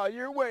drink while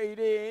you're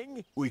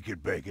waiting? We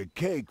could bake a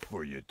cake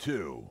for you,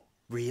 too.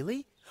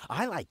 Really?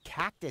 I like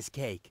cactus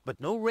cake, but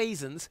no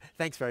raisins.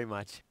 Thanks very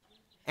much.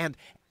 And...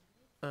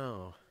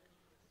 Oh.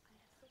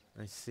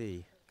 I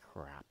see.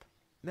 Crap.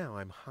 Now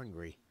I'm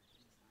hungry.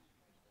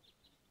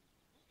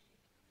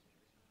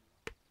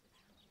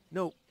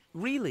 No,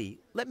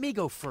 really, let me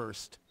go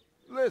first.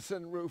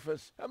 Listen,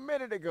 Rufus, a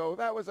minute ago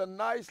that was a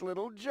nice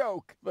little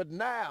joke, but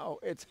now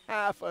it's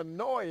half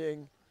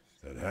annoying.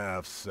 And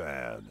half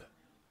sad.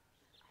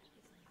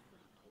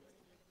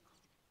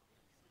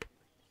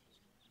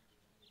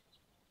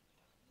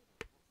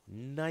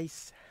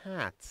 Nice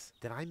hats.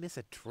 Did I miss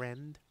a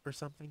trend or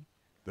something?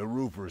 The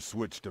roofer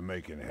switched to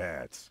making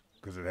hats,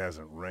 because it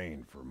hasn't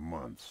rained for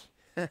months.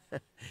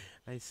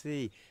 I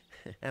see.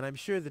 And I'm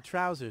sure the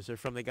trousers are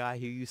from the guy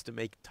who used to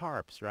make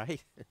tarps,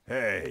 right?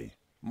 Hey,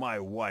 my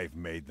wife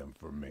made them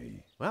for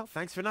me. Well,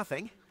 thanks for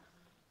nothing.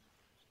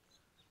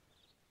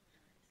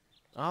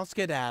 I'll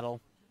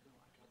skedaddle.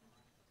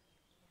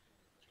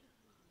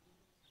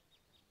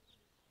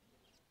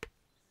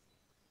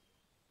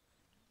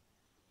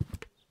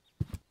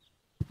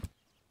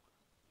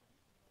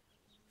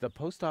 The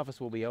post office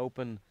will be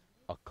open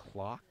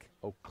o'clock?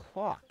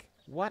 O'clock?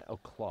 What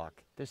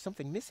o'clock? There's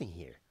something missing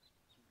here.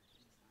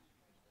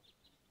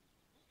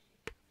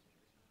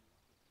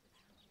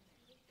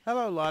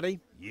 Hello, Lottie.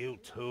 You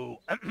too.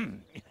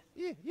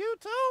 You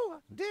too?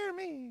 Dear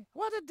me,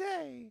 what a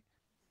day.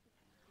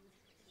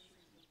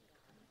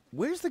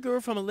 Where's the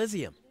girl from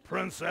Elysium?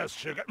 Princess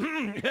Sugar...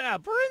 yeah,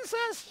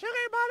 Princess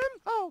Sugar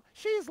Bottom? Oh,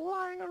 she's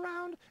lying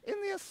around in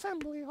the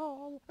assembly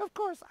hall. Of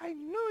course, I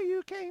knew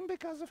you came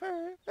because of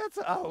her. That's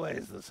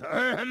always the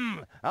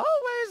same.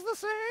 Always the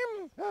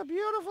same. A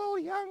beautiful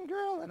young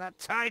girl in a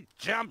tight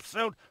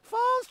jumpsuit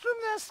falls from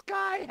the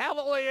sky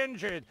heavily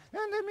injured,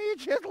 and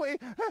immediately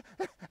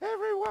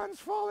everyone's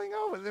falling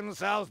over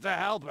themselves to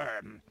help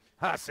her.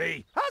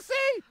 Hussy!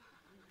 Hussy!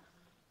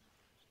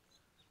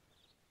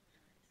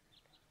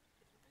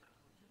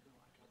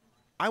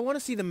 I want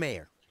to see the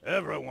mayor.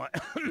 Everyone...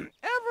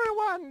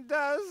 everyone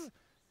does.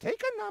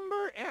 Take a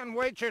number and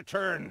wait your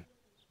turn.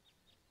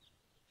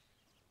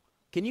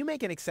 Can you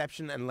make an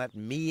exception and let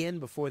me in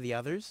before the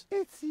others?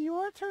 It's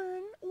your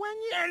turn when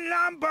your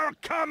number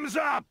comes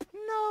up.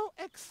 No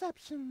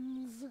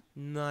exceptions.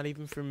 Not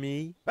even for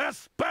me?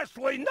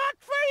 Especially not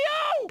for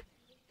you!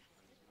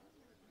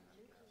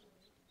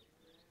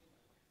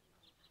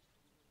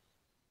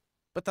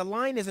 But the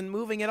line isn't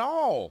moving at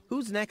all.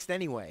 Who's next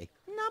anyway?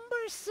 Number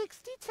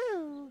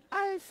 62.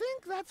 I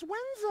think that's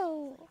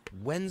Wenzel.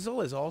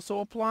 Wenzel is also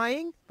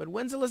applying? But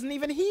Wenzel isn't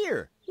even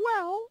here.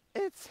 Well,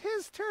 it's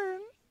his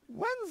turn.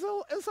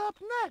 Wenzel is up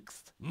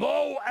next.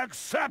 No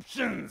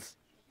exceptions!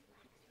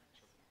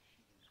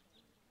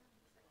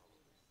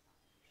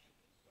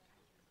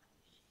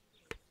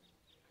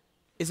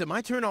 Is it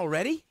my turn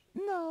already?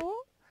 No.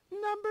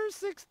 Number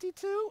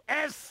 62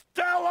 is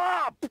still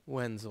up!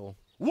 Wenzel.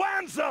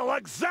 Wenzel,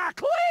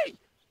 exactly!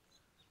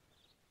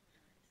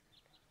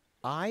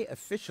 I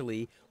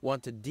officially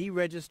want to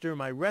deregister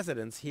my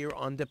residence here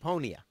on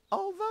Deponia.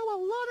 Although a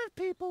lot of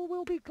people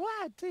will be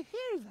glad to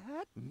hear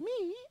that.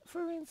 Me,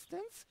 for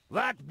instance.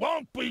 That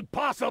won't be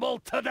possible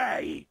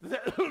today!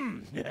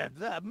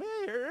 The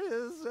mayor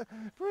is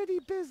pretty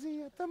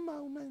busy at the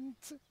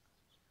moment.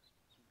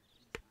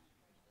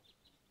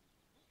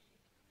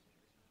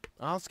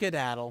 I'll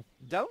skedaddle.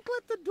 Don't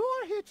let the door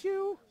hit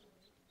you.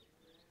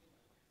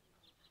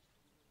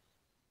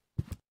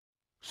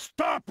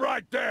 Stop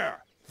right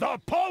there! The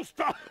post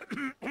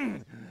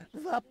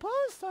The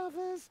post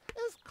office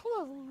is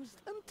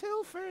closed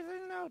until further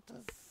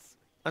notice.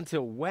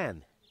 Until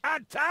when?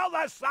 Until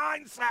the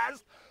sign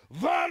says,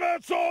 then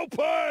it's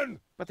open!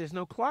 But there's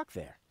no clock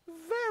there.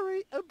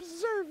 Very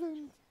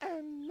observant.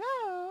 And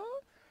now...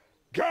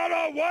 Get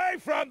away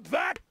from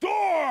that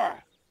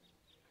door!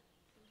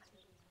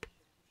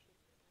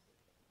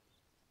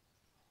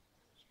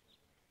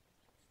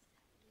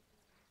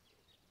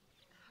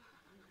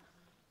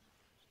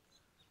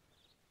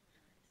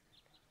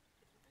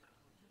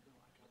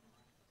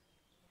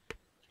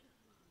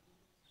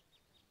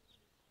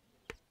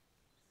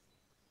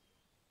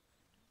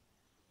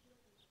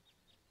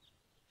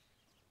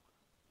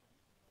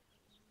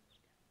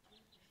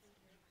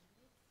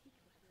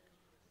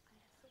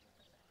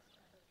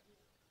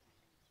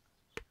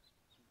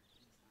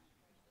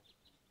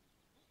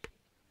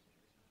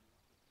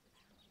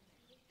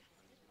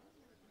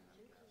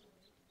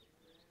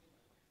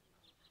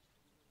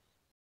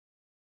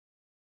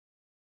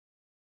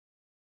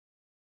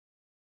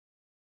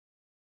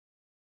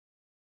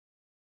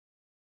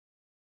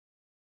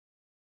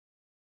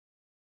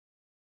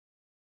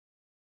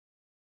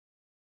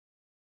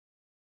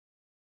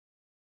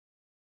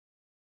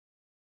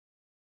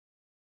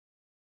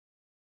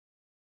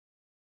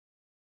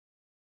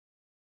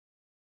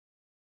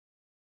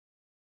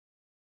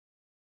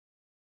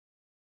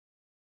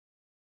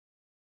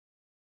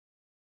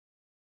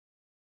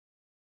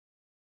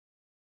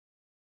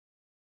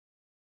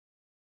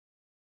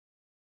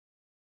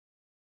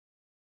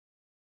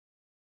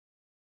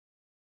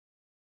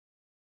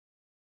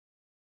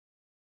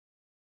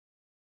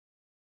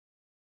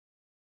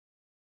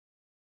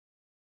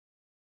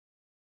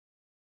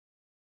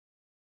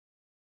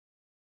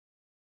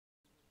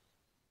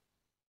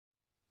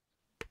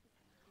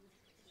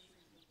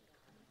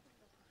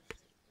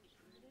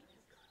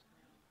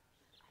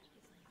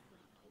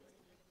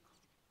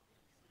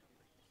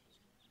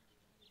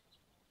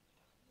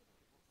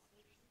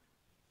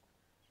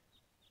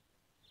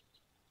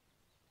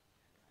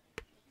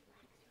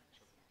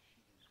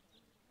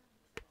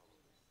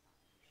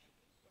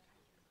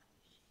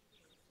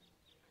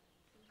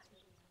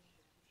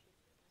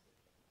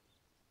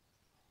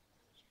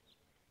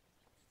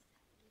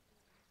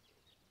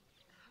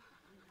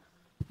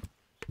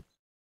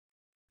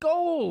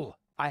 Goal!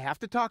 I have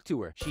to talk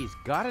to her. She's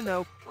gotta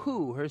know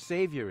who her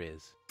savior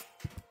is.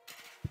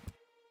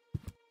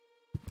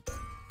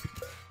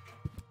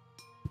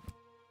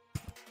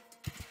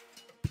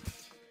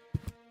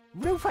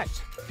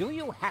 Rufus, do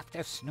you have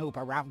to snoop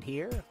around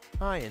here?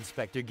 Hi,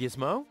 Inspector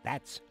Gizmo.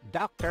 That's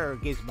Dr.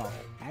 Gizmo.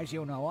 As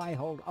you know, I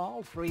hold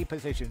all 3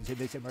 positions in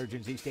this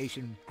emergency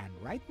station, and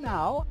right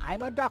now,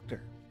 I'm a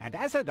doctor. And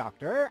as a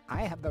doctor,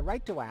 I have the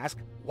right to ask,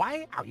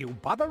 why are you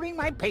bothering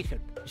my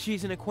patient?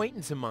 She's an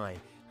acquaintance of mine.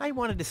 I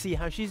wanted to see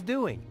how she's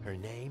doing. Her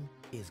name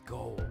is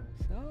Goal.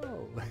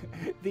 So,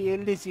 the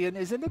Elysian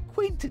is an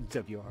acquaintance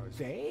of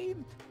yours, eh?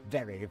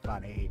 Very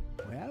funny.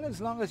 Well,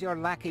 as long as your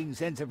lacking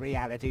sense of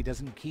reality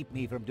doesn't keep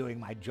me from doing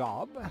my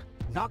job,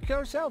 knock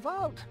yourself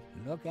out.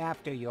 Look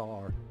after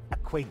your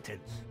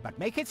acquaintance, but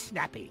make it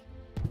snappy.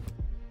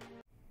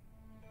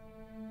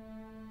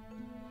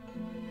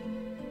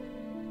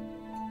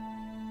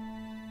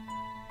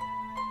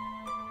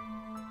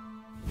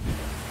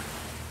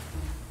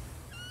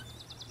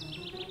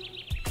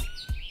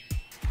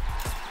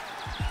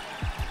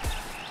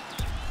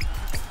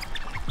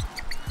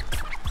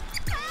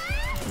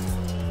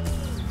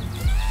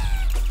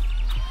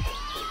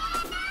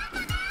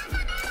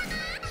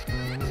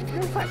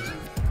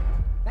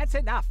 That's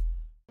enough.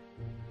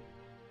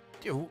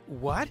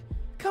 What?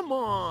 Come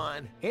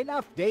on!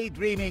 Enough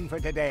daydreaming for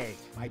today.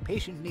 My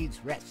patient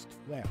needs rest.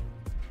 Well,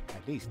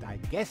 at least I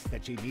guess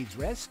that she needs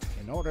rest.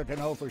 In order to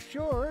know for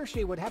sure,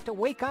 she would have to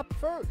wake up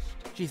first.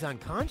 She's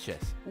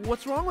unconscious.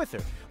 What's wrong with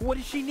her? What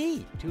does she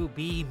need? To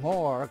be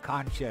more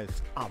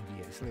conscious,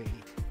 obviously.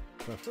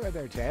 For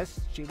further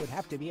tests, she would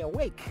have to be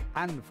awake.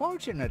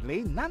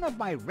 Unfortunately, none of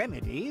my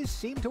remedies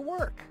seem to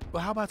work.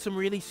 Well, how about some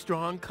really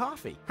strong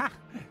coffee? Ha!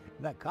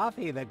 The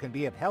coffee that can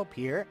be of help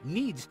here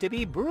needs to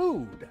be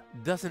brewed.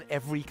 Doesn't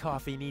every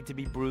coffee need to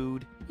be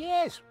brewed?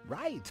 Yes,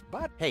 right,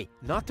 but... Hey,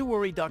 not to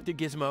worry, Dr.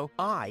 Gizmo.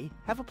 I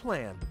have a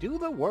plan. Do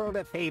the world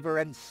a favor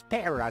and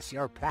spare us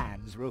your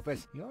plans,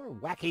 Rufus. Your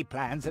wacky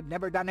plans have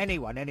never done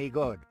anyone any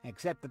good,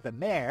 except that the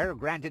mayor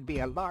granted me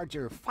a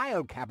larger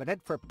file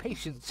cabinet for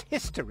patients'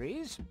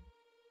 histories.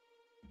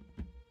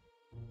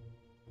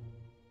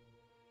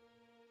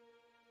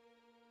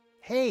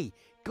 Hey,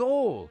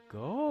 Goal!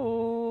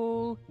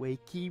 Goal!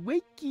 Wakey,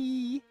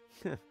 wakey!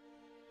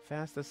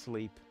 Fast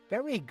asleep.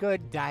 Very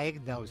good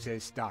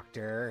diagnosis,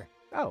 Doctor.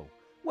 Oh,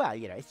 well,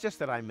 you know, it's just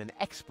that I'm an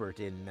expert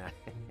in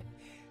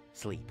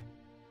sleep.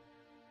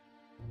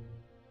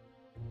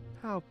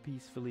 How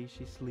peacefully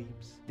she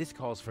sleeps. This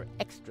calls for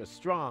extra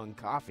strong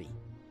coffee.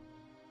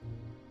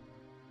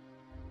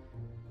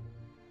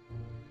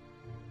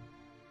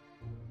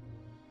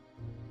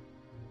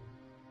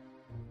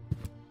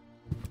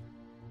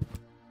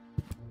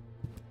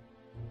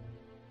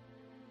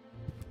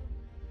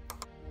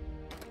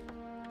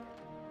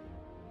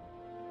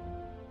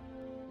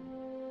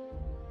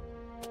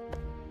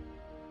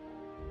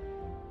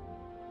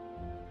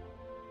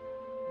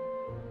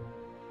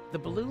 The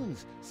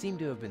balloons seem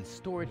to have been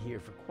stored here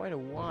for quite a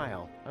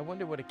while. I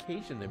wonder what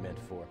occasion they're meant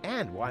for,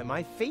 and why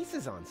my face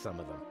is on some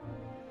of them.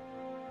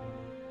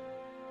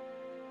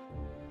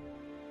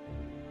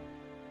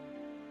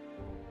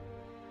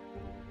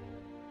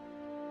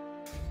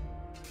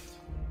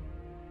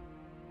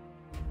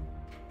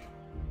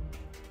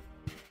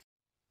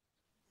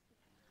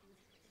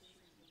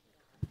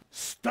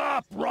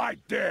 Stop right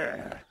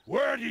there!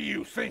 Where do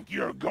you think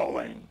you're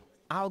going?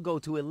 I'll go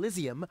to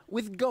Elysium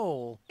with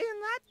Goal. In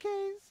that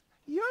case,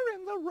 you're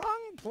in the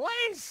wrong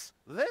place.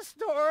 This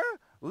door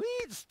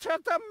leads to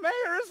the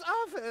mayor's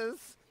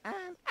office,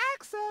 and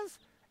access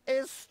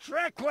is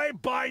Strictly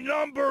by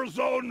numbers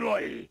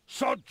only.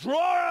 So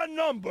draw a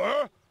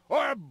number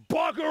or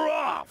bugger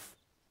off.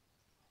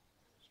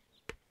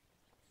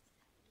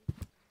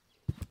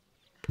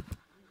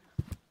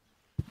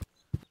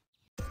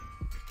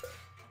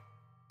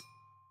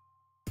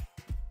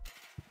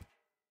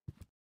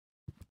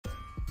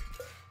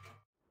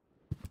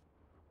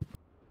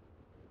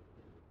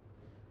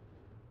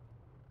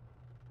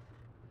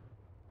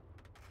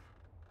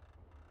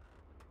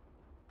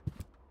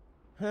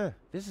 Huh,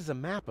 this is a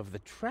map of the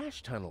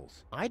trash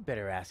tunnels. I'd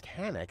better ask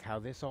Hannock how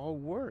this all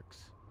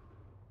works.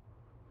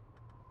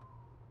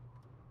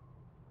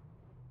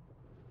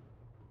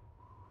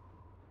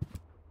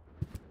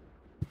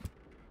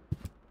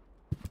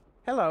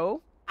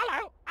 Hello?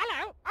 Hello,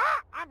 hello.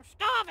 I'm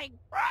starving.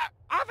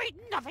 I've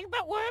eaten nothing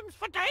but worms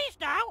for days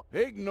now.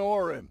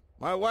 Ignore him.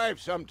 My wife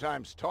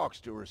sometimes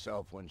talks to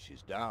herself when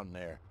she's down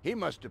there. He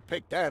must have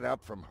picked that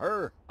up from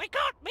her. We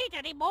can't meet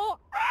anymore.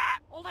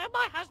 Although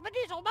my husband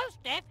is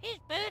almost deaf, his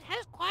bird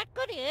has quite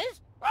good ears.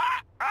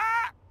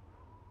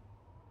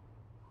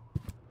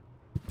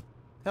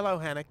 Hello,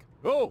 Hannock.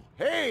 Oh,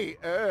 hey,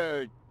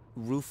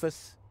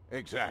 Rufus?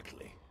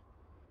 Exactly.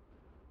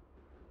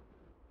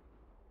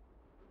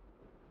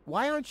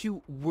 Why aren't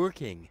you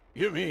working?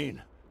 You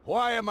mean,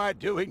 why am I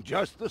doing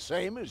just the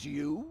same as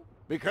you?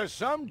 Because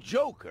some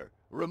joker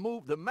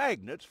removed the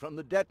magnets from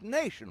the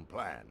detonation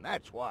plan,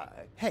 that's why.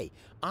 Hey,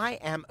 I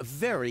am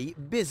very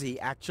busy,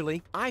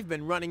 actually. I've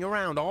been running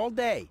around all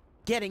day.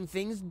 getting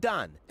things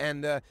done,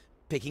 and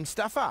picking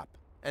stuff up,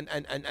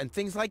 and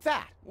things like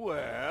that.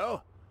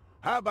 Well,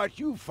 how about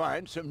you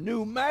find some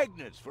new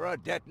magnets for our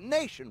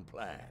detonation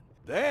plan?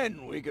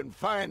 Then we can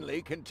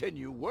finally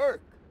continue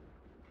work.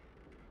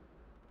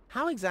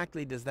 How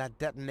exactly does that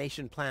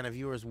detonation plan of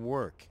yours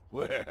work?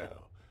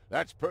 Well,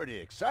 that's pretty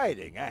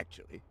exciting,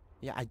 actually.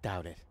 Yeah, I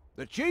doubt it.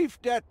 The chief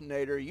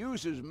detonator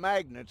uses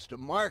magnets to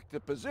mark the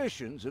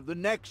positions of the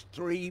next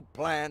 3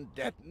 planned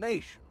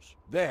detonations.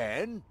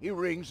 Then he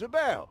rings a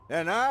bell,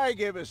 and I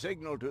give a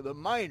signal to the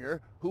miner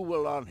who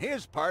will on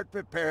his part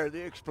prepare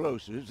the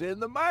explosives in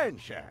the mine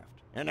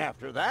shaft. And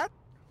after that,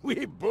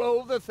 we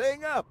blow the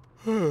thing up.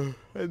 And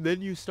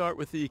then you start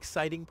with the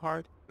exciting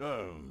part?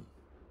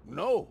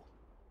 No.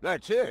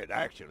 That's it,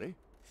 actually.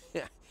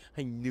 Yeah,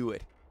 I knew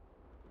it.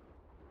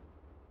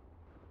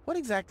 What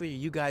exactly are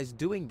you guys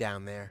doing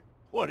down there?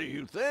 What do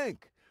you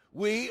think?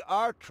 We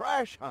are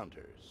trash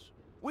hunters.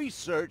 We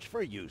search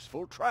for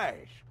useful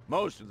trash.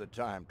 Most of the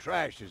time,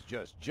 trash is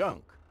just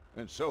junk,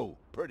 and so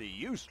pretty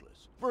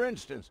useless. For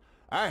instance,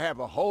 I have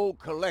a whole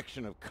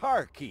collection of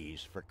car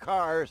keys for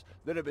cars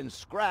that have been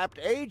scrapped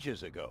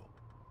ages ago.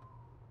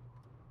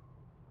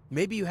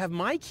 Maybe you have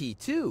my key,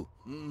 too.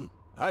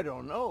 I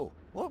don't know.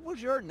 What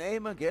was your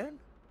name again?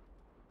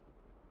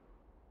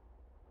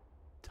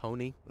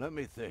 Tony? Let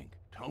me think.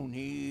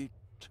 Tony...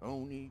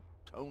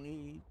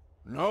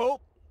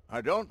 Nope.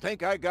 I don't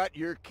think I got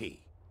your key.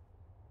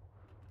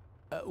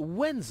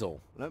 Wenzel.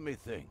 Let me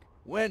think.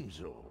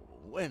 Wenzel.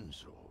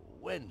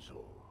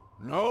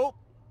 Nope.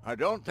 I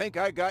don't think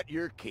I got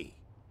your key.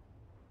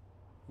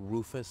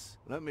 Rufus.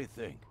 Let me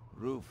think.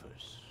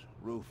 Rufus.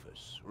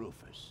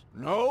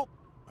 Nope.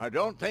 I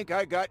don't think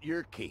I got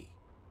your key.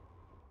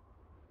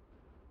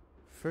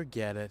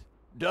 Forget it.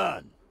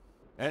 Done.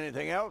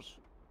 Anything else?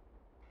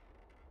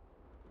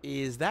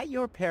 Is that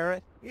your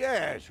parrot?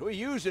 Yes, we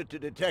use it to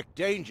detect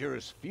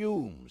dangerous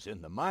fumes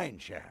in the mine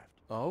shaft.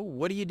 Oh,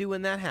 what do you do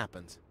when that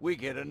happens? We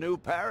get a new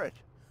parrot.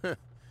 I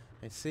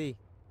see.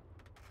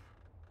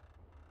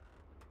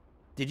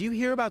 Did you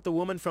hear about the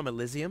woman from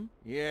Elysium?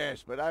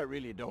 Yes, but I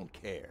really don't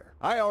care.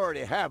 I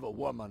already have a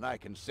woman I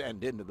can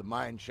send into the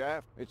mine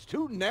shaft. It's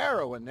too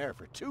narrow in there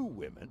for 2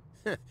 women.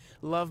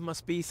 Love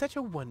must be such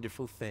a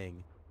wonderful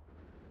thing.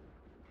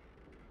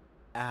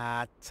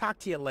 Talk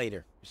to you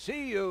later.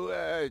 See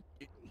you,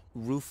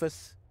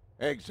 Rufus?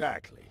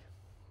 Exactly.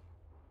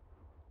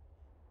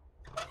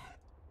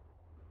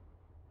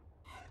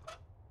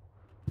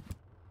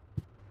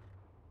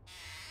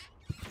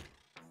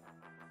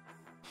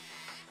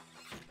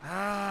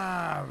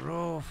 Ah,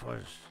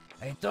 Rufus.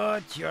 I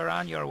thought you're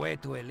on your way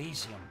to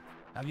Elysium.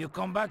 Have you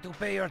come back to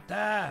pay your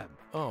tab?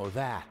 Oh,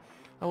 that.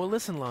 Oh, well,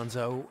 listen,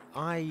 Lonzo.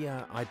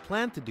 I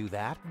planned to do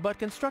that, but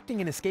constructing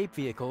an escape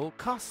vehicle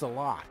costs a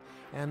lot.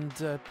 And,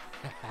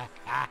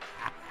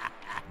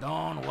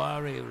 Don't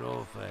worry,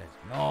 Rufus.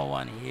 No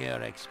one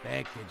here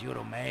expected you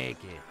to make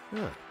it.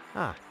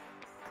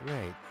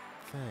 Great.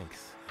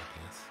 Thanks,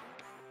 I guess.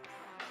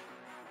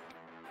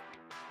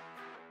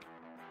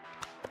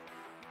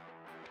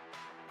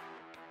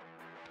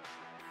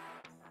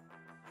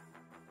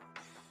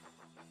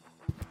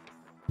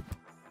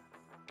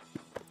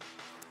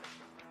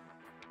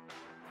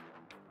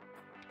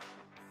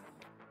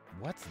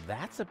 What's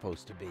that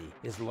supposed to be?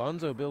 Is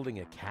Lonzo building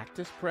a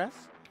cactus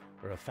press?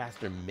 Or a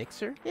faster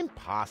mixer?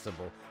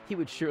 Impossible. He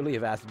would surely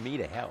have asked me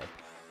to help.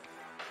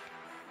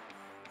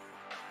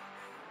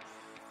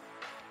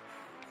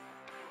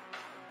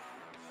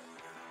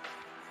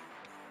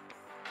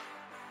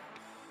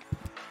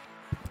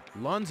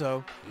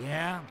 Lonzo.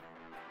 Yeah?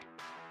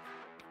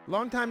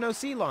 Long time no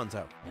see,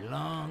 Lonzo. A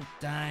long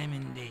time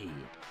indeed.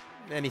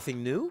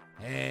 Anything new?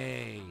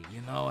 Hey,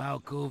 you know how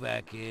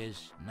Kuvak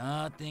is.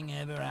 Nothing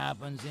ever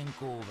happens in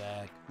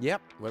Kuvak.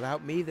 Yep,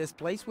 without me this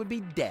place would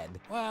be dead.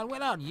 Well,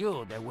 without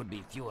you there would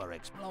be fewer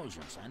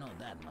explosions, I know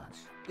that much.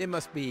 It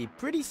must be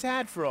pretty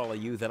sad for all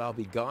of you that I'll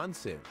be gone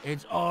soon.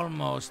 It's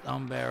almost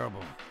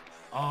unbearable.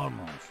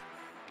 Almost.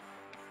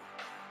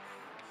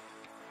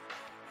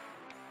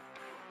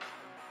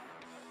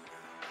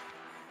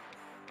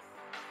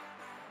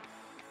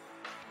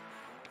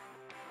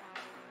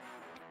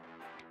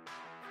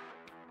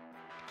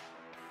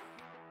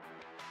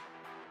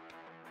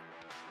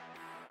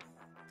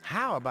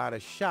 How about a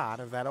shot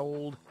of that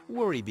old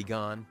worry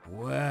begone?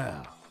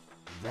 Well,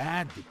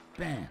 that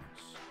depends.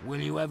 Will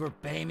you ever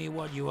pay me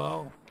what you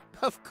owe?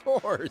 Of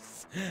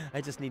course.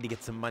 I just need to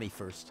get some money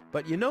first.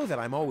 But you know that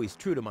I'm always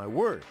true to my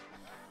word.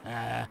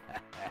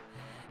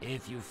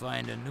 If you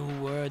find a new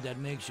word that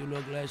makes you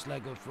look less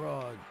like a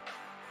fraud.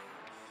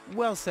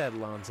 Well said,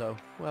 Lonzo.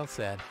 Well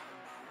said.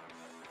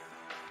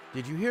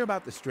 Did you hear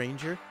about the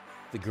stranger?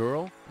 The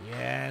girl?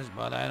 Yes,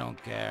 but I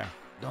don't care.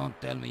 Don't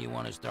tell me you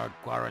want to start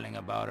quarreling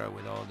about her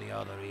with all the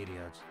other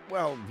idiots.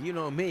 Well, you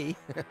know me.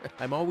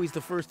 I'm always the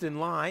first in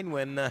line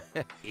when,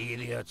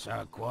 Idiots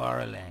are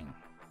quarreling.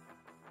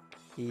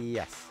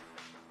 Yes.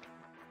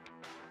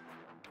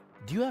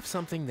 Do you have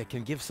something that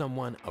can give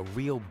someone a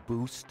real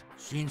boost?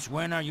 Since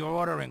when are you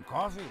ordering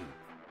coffee?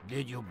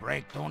 Did you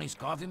break Tony's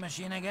coffee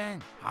machine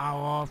again? How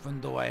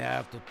often do I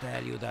have to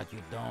tell you that you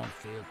don't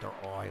filter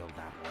oil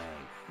that way?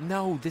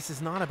 No, this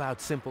is not about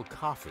simple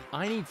coffee.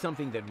 I need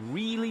something that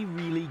really,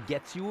 really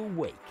gets you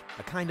awake.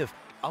 A kind of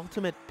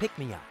ultimate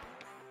pick-me-up.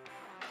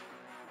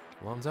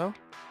 Alonzo,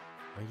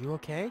 are you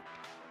okay?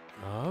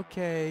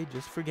 Okay,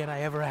 just forget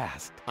I ever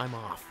asked. I'm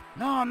off.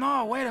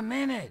 No, wait a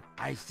minute.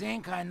 I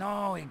think I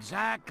know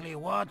exactly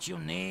what you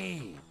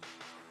need.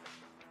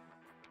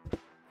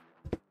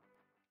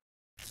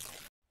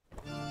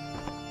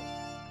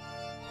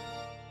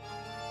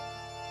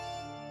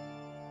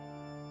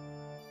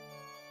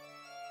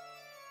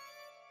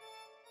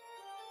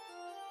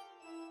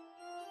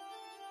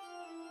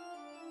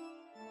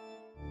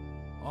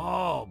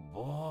 Oh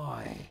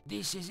boy,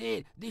 this is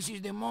it. This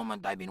is the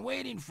moment I've been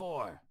waiting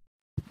for.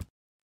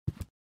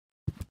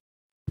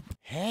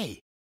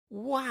 Hey,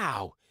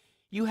 wow!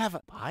 You have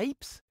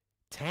pipes,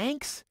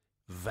 tanks,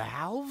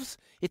 valves?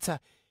 It's a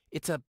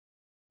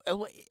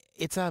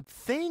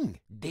thing.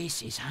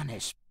 This is an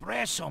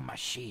espresso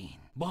machine.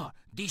 But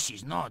this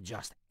is not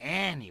just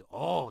any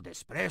old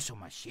espresso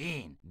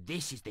machine.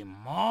 This is the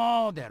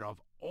mother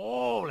of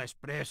all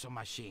espresso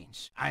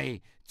machines.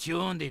 I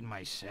tuned it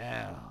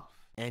myself.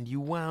 And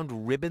you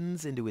wound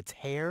ribbons into its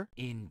hair?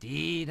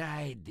 Indeed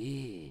I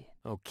did.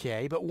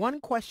 Okay, but one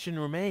question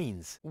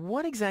remains.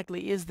 What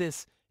exactly is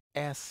this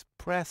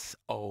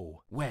espresso?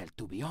 Well,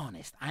 to be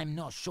honest, I'm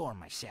not sure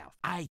myself.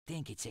 I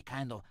think it's a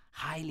kind of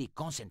highly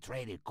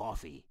concentrated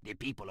coffee. The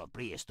people of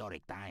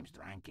prehistoric times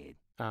drank it.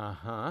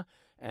 Uh-huh.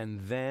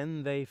 And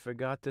then they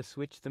forgot to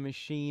switch the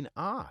machine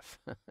off.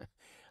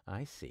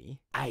 I see.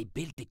 I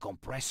built the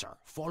compressor,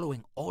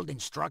 following old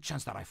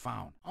instructions that I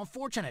found.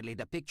 Unfortunately,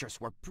 the pictures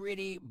were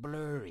pretty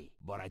blurry,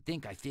 but I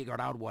think I figured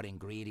out what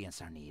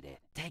ingredients are needed.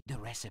 Take the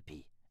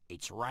recipe.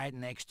 It's right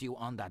next to you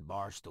on that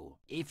bar stool.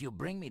 If you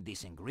bring me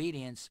these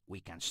ingredients, we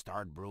can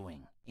start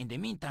brewing. In the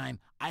meantime,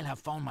 I'll have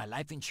found my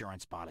life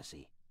insurance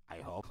policy. I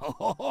hope.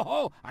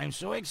 Oh, I'm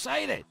so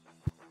excited!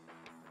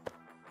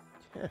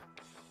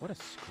 What a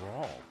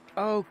scrawl.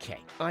 Okay,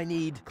 I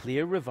need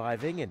clear,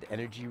 reviving, and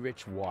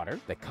energy-rich water.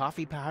 The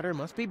coffee powder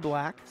must be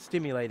black,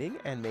 stimulating,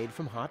 and made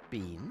from hot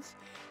beans.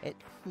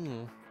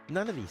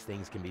 None of these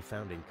things can be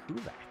found in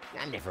Kuvak.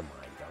 Never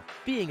mind, though.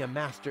 Being a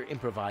master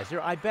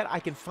improviser, I bet I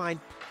can find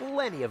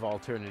plenty of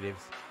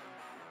alternatives.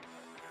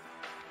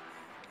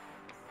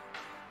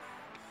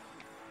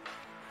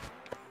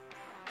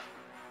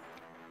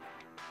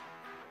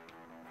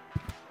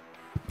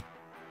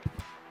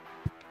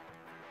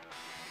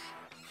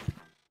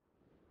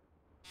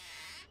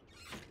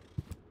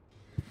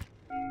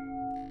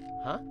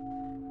 Huh?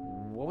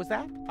 What was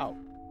that? Oh,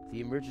 the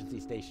emergency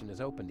station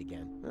is opened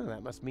again. Oh,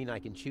 that must mean I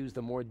can choose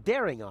the more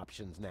daring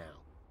options now.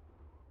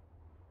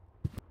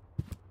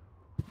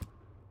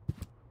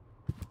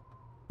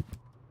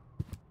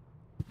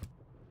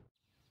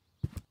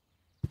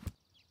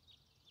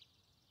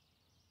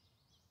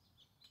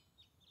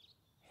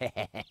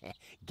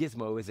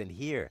 Gizmo isn't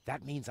here.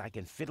 That means I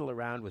can fiddle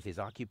around with his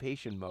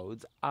occupation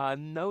modes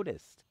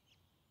unnoticed.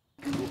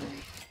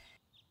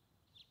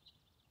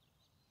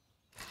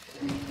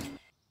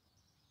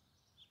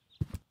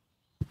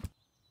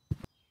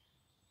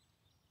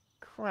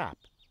 Crap.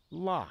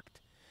 Locked.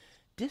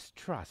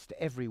 Distrust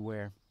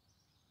everywhere.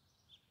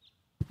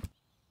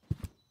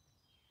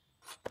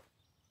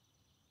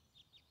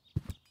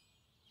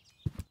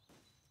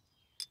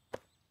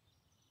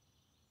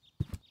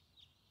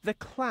 The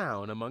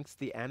clown amongst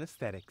the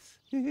anesthetics.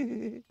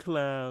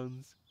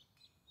 Clowns.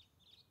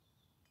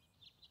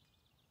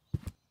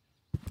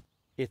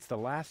 It's the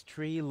last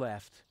tree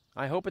left.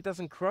 I hope it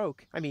doesn't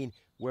croak. I mean,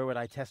 where would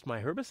I test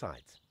my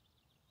herbicides?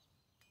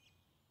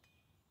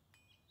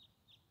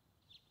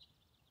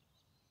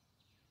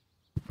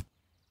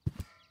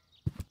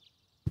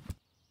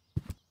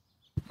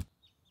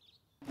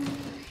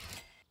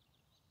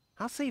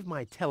 I'll save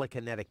my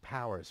telekinetic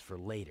powers for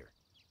later.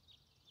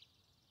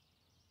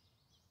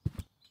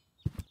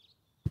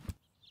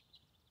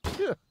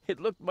 It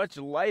looked much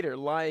lighter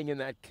lying in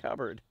that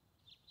cupboard.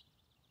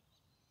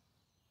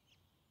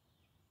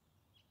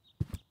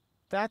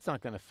 That's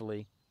not going to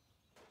flee.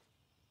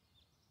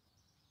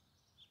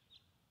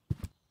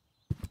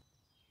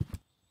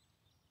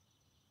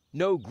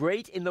 No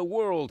great in the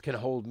world can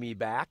hold me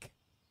back.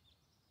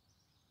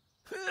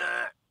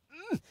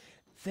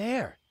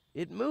 There,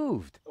 it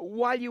moved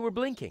while you were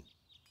blinking.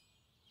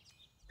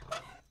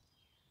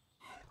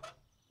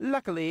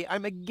 Luckily,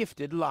 I'm a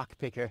gifted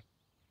lockpicker.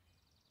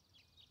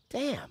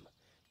 Damn.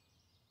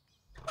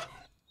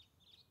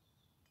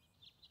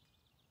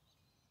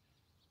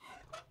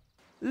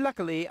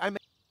 Luckily, I'm a...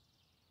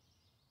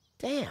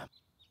 Damn.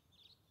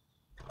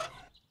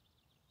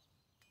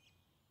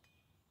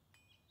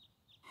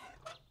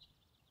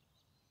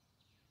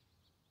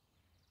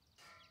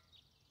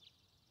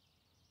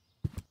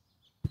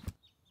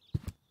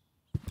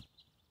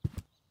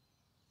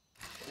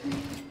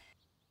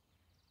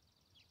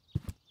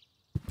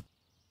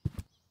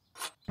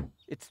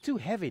 It's too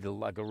heavy to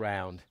lug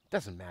around.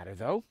 Doesn't matter,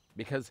 though,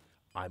 because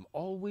I'm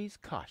always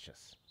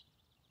cautious.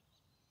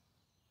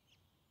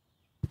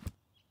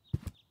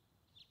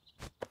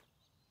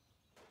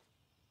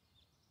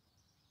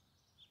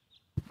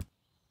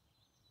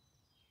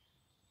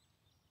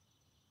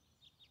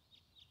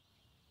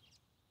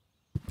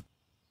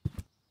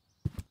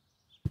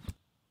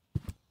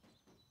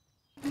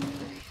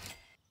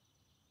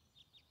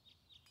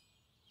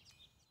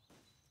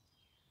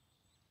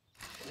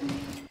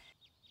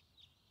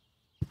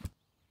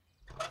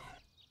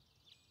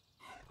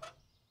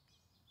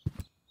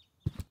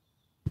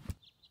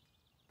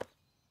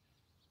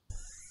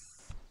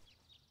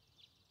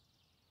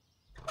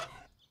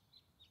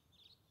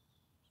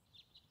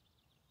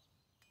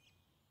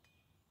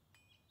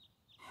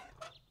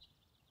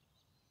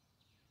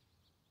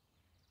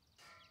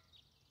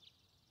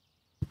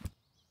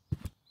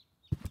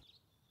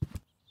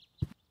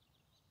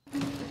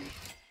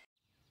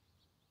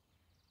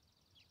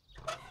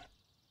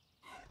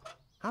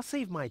 I'll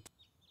save my...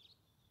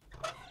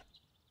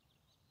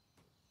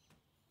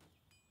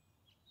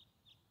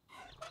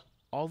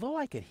 Although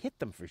I could hit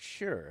them for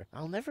sure,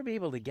 I'll never be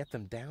able to get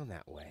them down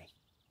that way.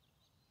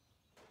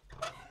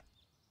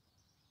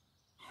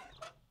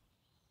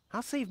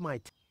 I'll save my...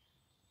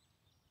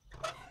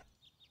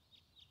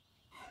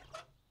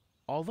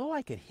 Although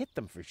I could hit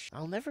them for sure,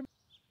 I'll never...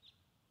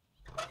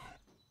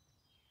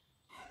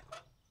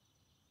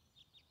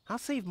 I'll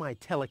save my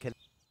telekin...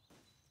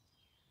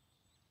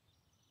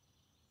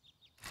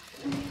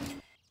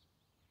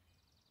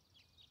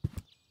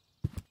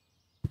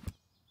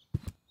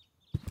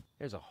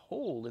 There's a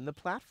hole in the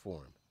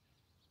platform.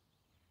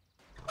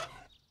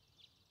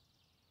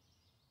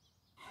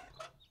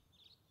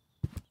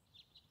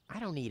 I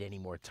don't need any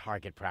more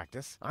target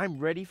practice. I'm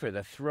ready for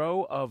the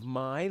throw of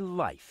my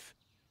life.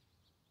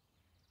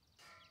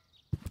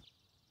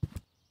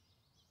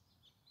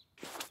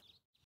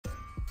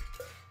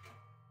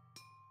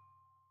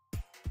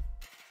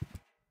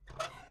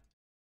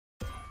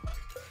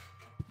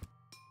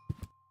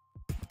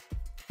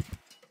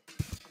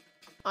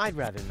 I'd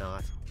rather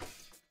not.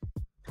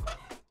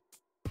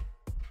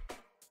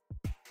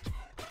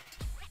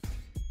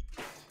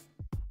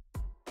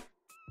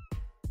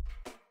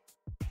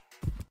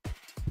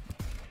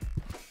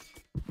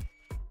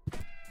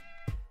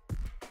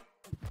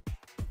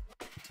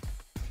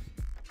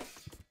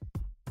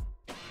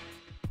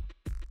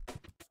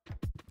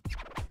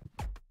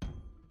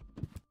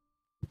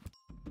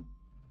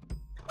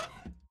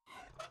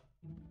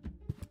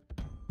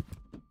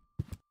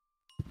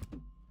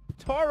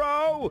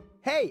 Toro!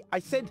 Hey, I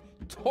said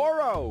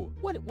Toro!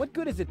 What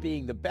good is it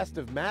being the best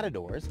of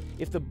matadors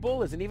if the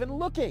bull isn't even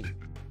looking?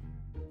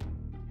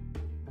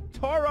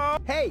 Toro!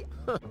 Hey!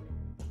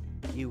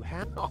 You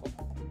have... Oh.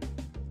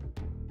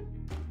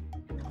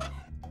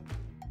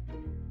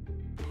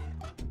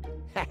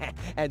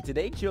 And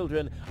today,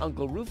 children,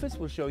 Uncle Rufus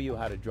will show you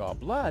how to draw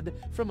blood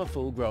from a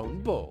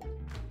full-grown bull.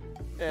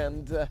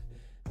 And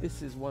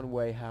this is one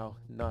way how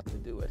not to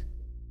do it.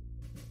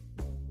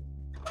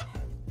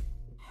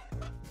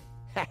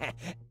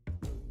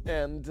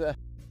 And,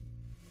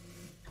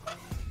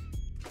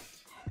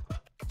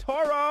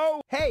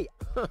 Toro! Hey!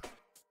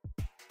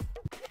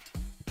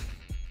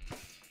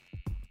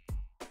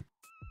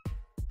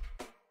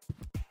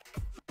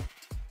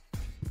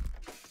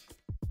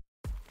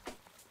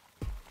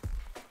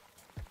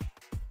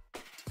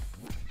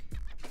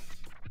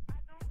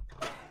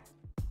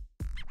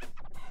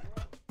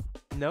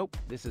 Nope,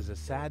 this is a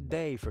sad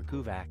day for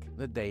Kuvak,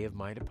 the day of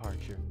my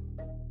departure.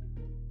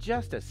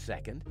 Just a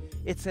second.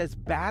 It says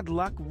Bad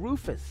Luck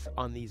Rufus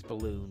on these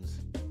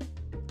balloons.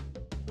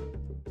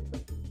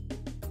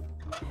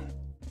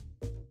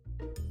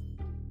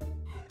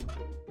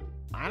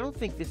 I don't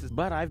think this is...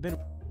 But I've been...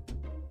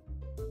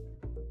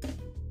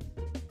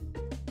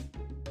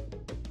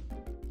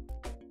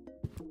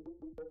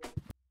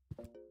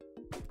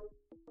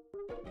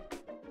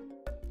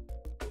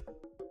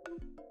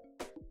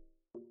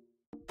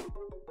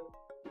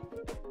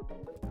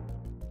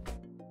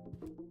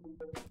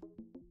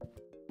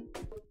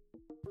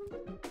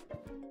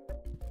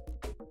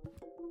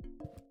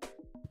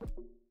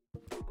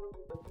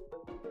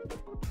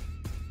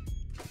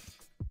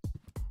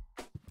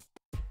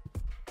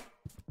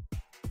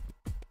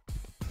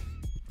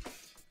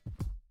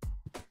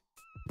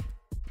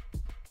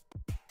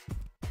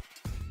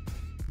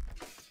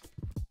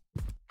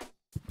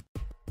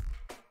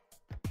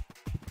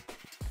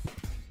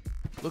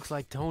 Looks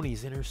like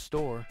Tony's in her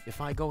store. If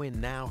I go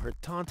in now, her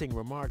taunting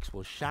remarks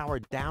will shower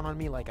down on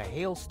me like a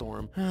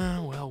hailstorm.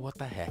 Well, what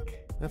the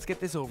heck. Let's get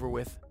this over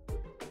with.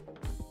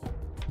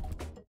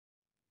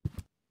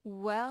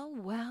 Well,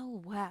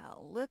 well,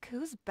 well, look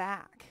who's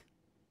back.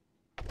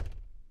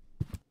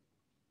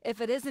 If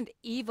it isn't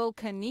Evel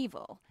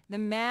Knievel, the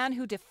man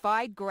who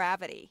defied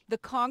gravity, the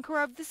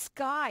conqueror of the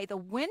sky, the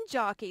wind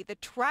jockey, the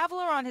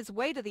traveler on his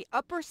way to the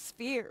upper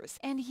spheres,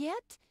 and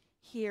yet...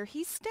 here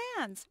he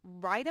stands,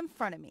 right in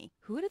front of me.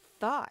 Who'd have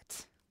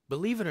thought?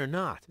 Believe it or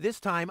not, this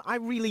time I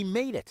really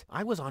made it.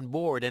 I was on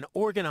board an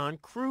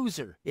Organon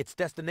cruiser. Its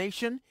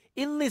destination,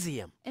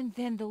 Elysium. And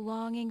then the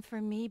longing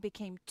for me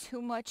became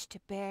too much to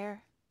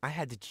bear. I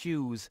had to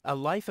choose a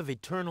life of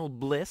eternal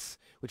bliss,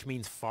 which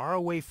means far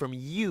away from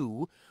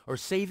you, or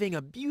saving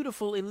a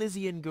beautiful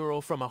Elysian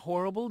girl from a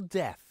horrible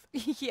death.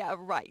 Yeah,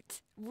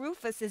 right.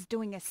 Rufus is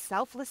doing a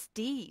selfless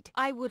deed.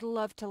 I would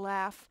love to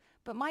laugh,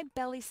 but my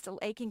belly's still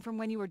aching from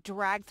when you were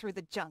dragged through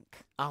the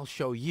junk. I'll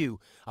show you.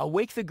 I'll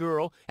wake the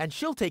girl, and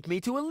she'll take me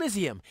to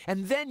Elysium,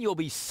 and then you'll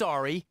be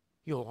sorry.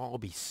 You'll all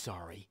be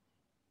sorry.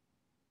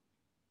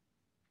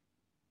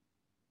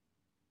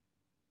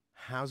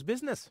 How's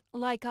business?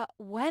 Like,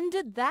 when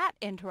did that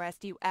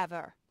interest you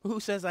ever? Who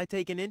says I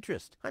take an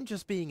interest? I'm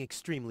just being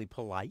extremely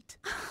polite.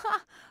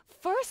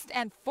 First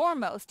and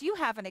foremost, you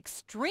have an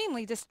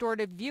extremely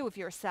distorted view of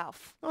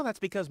yourself. Oh, that's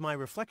because my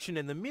reflection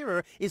in the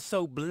mirror is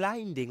so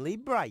blindingly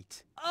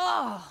bright.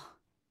 Ugh!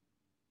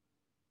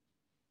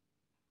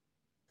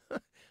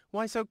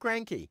 Why so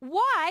cranky?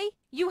 Why?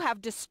 You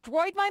have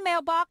destroyed my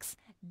mailbox,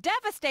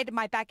 devastated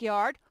my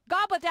backyard,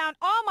 gobbled down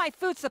all my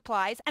food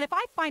supplies, and if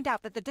I find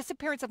out that the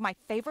disappearance of my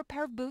favorite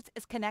pair of boots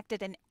is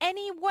connected in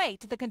any way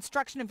to the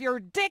construction of your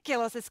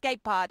ridiculous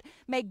escape pod,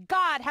 may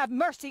God have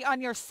mercy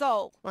on your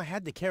soul. I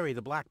had to carry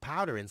the black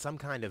powder in some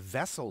kind of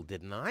vessel,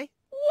 didn't I?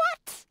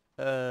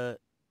 What?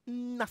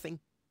 Nothing.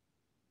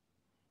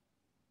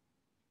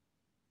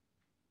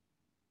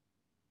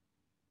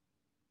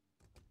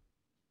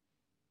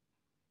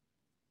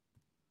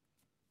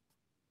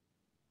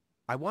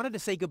 I wanted to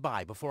say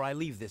goodbye before I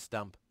leave this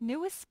dump.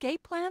 New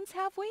escape plans,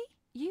 have we?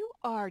 You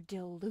are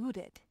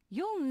deluded.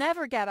 You'll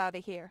never get out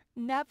of here.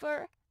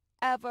 Never,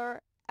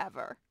 ever,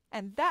 ever.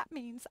 And that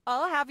means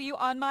I'll have you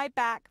on my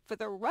back for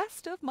the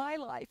rest of my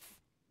life.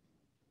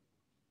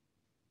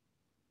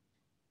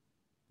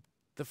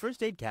 The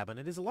first aid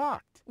cabinet is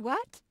locked.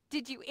 What?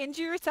 Did you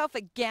injure yourself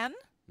again?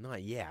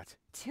 Not yet.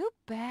 Too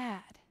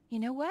bad. You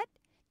know what?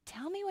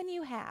 Tell me when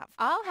you have.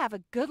 I'll have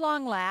a good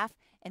long laugh,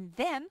 and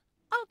then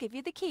I'll give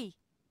you the key.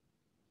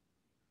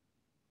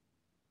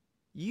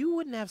 You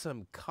wouldn't have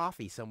some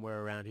coffee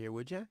somewhere around here,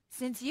 would you?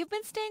 Since you've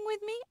been staying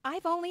with me,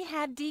 I've only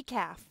had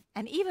decaf.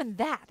 And even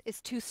that is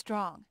too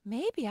strong.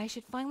 Maybe I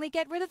should finally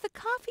get rid of the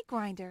coffee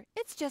grinder.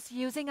 It's just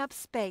using up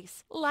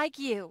space, like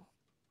you.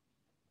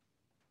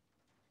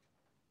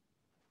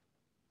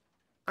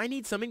 I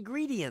need some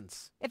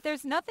ingredients. If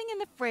there's nothing in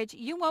the fridge,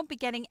 you won't be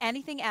getting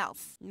anything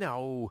else.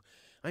 No,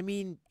 I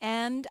mean...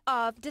 End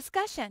of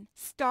discussion.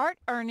 Start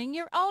earning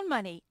your own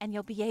money, and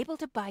you'll be able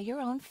to buy your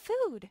own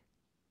food.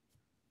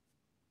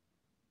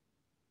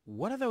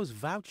 What are those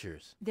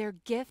vouchers? They're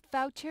gift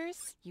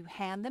vouchers. You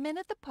hand them in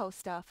at the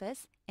post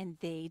office, and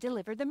they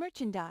deliver the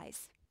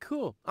merchandise.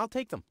 Cool, I'll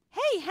take them.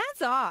 Hey,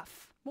 hands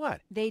off!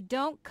 What? They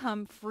don't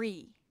come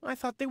free. I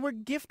thought they were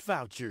gift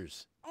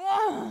vouchers.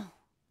 Ugh.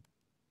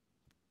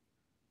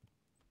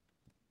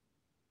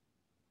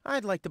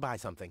 I'd like to buy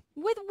something.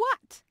 With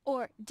what?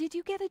 Or did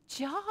you get a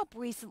job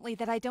recently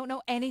that I don't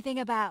know anything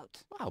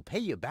about? I'll pay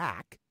you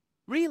back.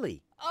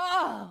 Really?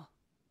 Oh!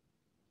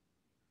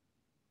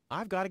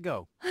 I've got to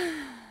go.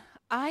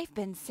 I've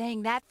been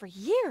saying that for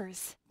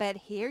years, but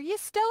here you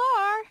still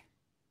are.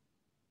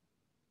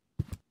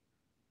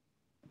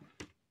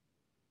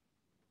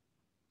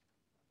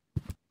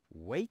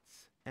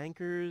 Weights,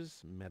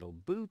 anchors, metal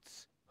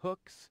boots,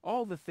 hooks,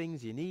 all the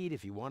things you need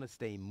if you want to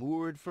stay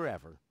moored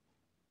forever.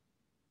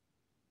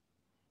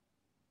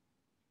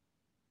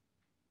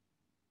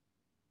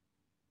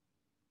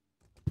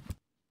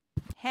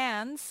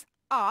 Hands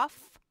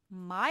off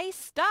my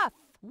stuff.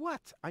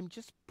 What? I'm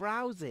just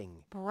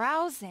browsing.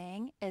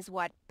 Browsing is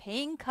what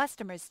paying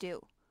customers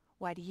do.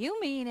 What you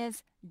mean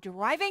is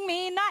driving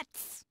me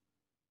nuts.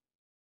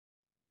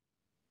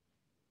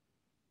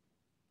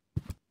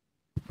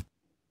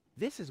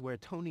 This is where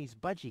Tony's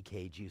budgie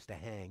cage used to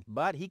hang,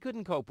 but he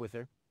couldn't cope with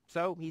her,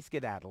 so he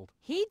skedaddled.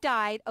 He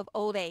died of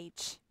old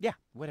age. Yeah,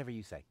 whatever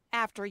you say.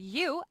 After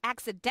you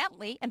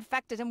accidentally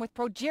infected him with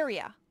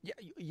progeria. Yeah,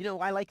 you know,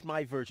 I like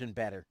my version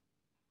better.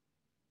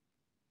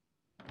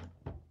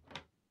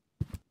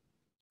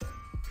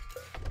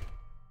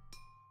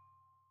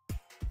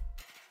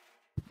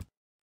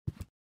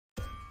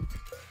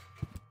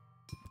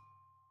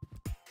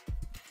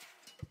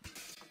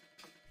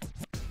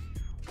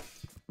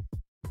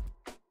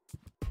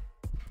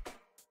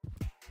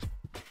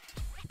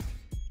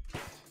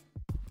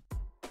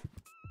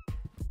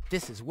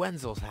 This is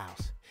Wenzel's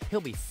house.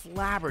 He'll be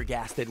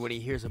flabbergasted when he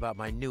hears about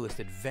my newest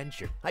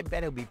adventure. I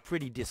bet he'll be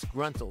pretty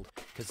disgruntled,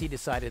 because he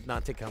decided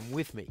not to come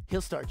with me.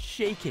 He'll start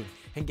shaking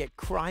and get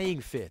crying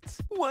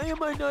fits. Why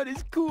am I not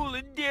as cool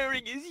and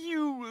daring as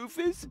you,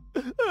 Rufus?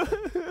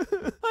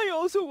 I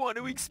also want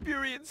to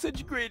experience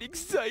such great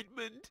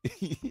excitement.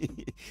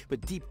 But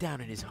deep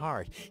down in his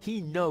heart,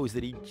 he knows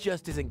that he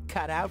just isn't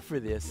cut out for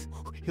this.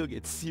 He'll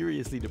get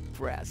seriously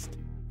depressed.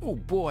 Oh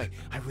boy,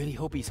 I really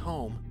hope he's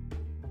home.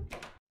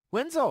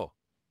 Wenzel!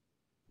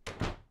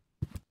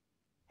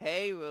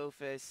 Hey,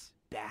 Rufus.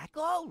 Back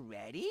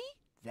already?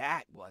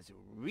 That was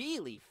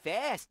really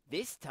fast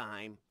this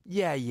time.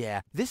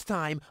 Yeah. This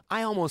time,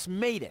 I almost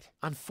made it.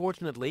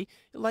 Unfortunately,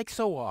 like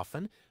so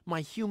often, my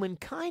human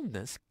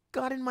kindness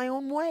got in my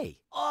own way.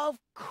 Of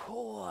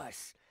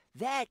course.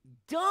 That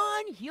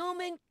darn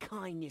human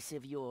kindness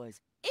of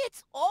yours.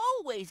 It's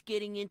always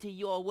getting into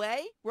your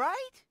way,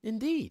 right?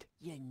 Indeed.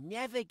 You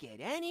never get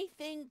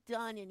anything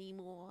done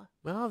anymore.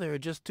 Well, there are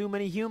just too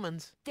many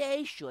humans.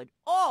 They should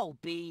all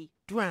be...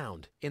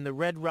 drowned in the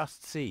Red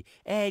Rust Sea.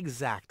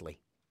 Exactly.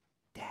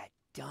 That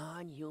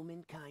darn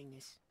human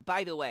kindness.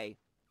 By the way,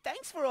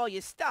 thanks for all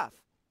your stuff.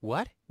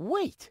 What?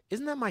 Wait,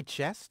 isn't that my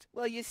chest?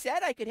 Well, you said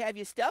I could have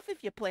your stuff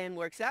if your plan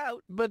works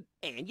out. But...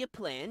 And your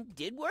plan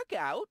did work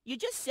out. You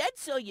just said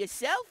so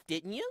yourself,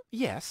 didn't you?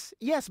 Yes,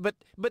 but...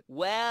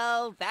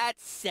 Well,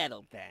 that's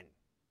settled then.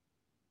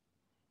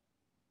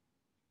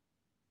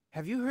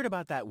 Have you heard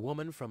about that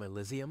woman from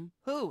Elysium?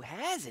 Who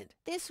hasn't?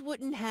 This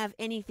wouldn't have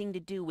anything to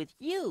do with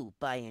you,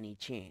 by any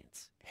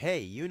chance. Hey,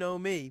 you know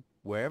me.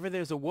 Wherever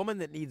there's a woman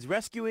that needs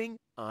rescuing,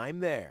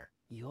 I'm there.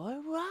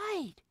 You're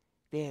right.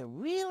 There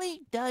really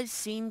does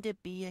seem to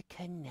be a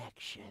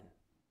connection.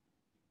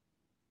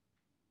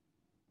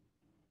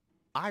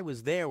 I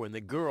was there when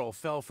the girl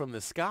fell from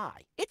the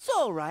sky. It's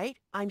all right.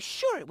 I'm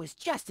sure it was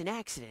just an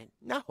accident.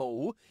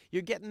 No,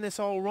 you're getting this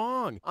all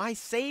wrong. I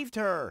saved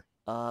her.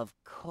 Of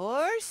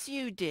course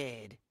you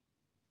did.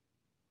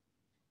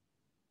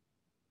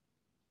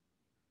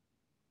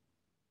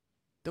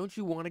 Don't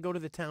you want to go to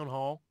the town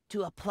hall?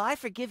 To apply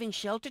for giving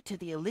shelter to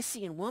the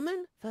Elysian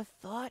woman? The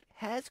thought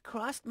has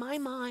crossed my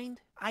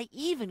mind. I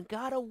even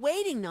got a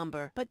waiting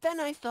number. But then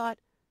I thought,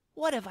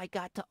 what have I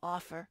got to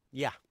offer?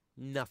 Yeah,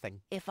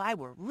 nothing. If I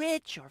were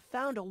rich or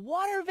found a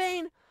water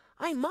vein,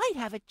 I might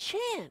have a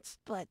chance.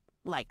 But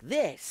like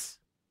this.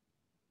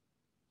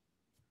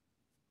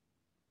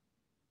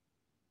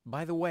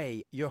 By the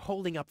way, you're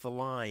holding up the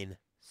line.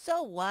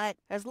 So what?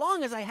 As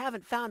long as I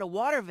haven't found a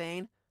water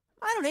vein,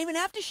 I don't even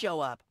have to show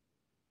up.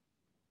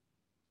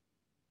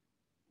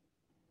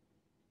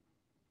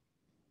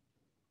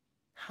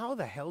 How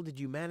the hell did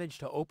you manage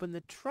to open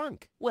the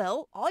trunk?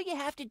 Well, all you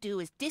have to do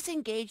is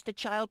disengage the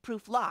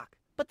child-proof lock.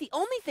 But the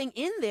only thing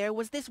in there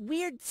was this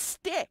weird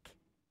stick.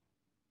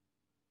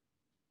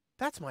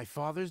 That's my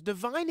father's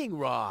divining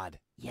rod.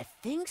 You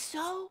think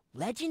so?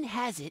 Legend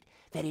has it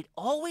that it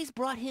always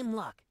brought him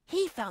luck.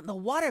 He found the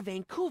water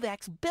vein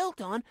Kuvak's built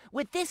on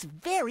with this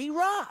very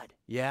rod.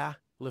 Yeah?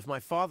 Well, if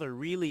my father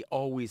really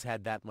always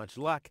had that much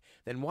luck,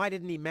 then why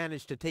didn't he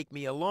manage to take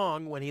me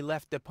along when he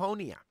left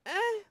Deponia?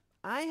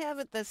 I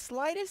haven't the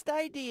slightest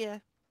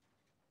idea.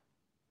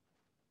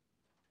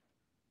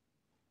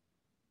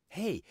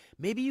 Hey,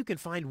 maybe you can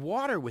find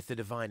water with the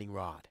divining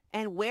rod.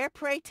 And where,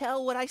 pray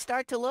tell, would I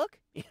start to look?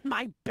 In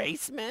my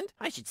basement?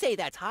 I should say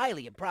that's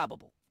highly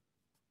improbable.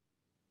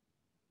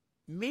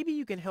 Maybe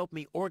you can help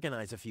me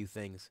organize a few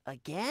things.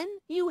 Again?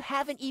 You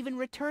haven't even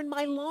returned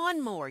my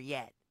lawnmower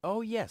yet.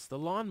 Oh yes, the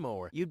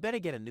lawnmower. You'd better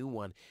get a new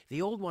one.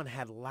 The old one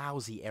had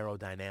lousy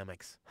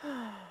aerodynamics.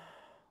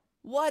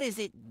 What is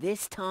it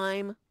this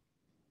time?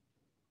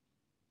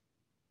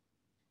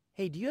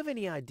 Hey, do you have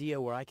any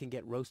idea where I can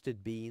get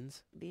roasted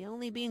beans? The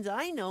only beans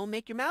I know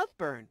make your mouth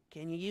burn.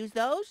 Can you use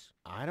those?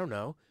 I don't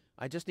know.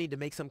 I just need to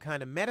make some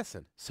kind of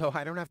medicine, so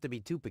I don't have to be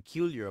too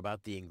peculiar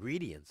about the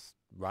ingredients,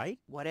 right?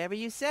 Whatever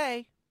you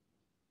say.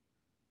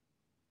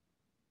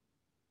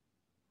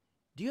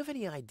 Do you have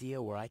any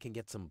idea where I can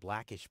get some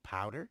blackish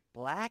powder?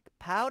 Black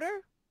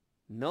powder?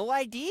 No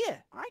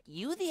idea. Aren't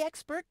you the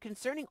expert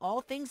concerning all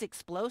things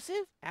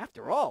explosive?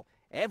 After all,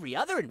 every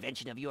other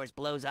invention of yours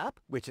blows up.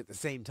 Which at the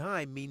same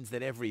time means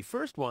that every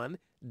first one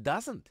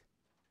doesn't.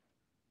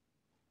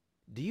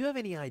 Do you have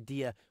any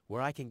idea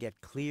where I can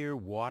get clear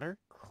water?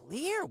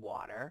 Clear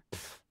water?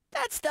 Pfft,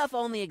 that stuff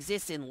only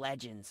exists in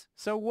legends.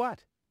 So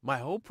what? My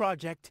whole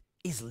project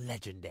is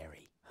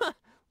legendary.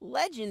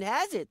 Legend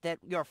has it that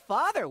your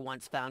father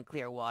once found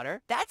clear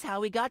water. That's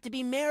how he got to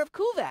be mayor of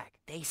Kuvak.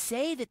 They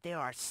say that there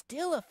are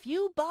still a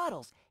few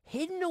bottles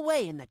hidden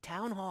away in the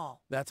town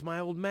hall. That's my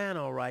old man,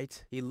 all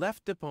right. He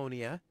left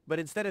Deponia, but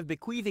instead of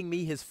bequeathing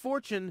me his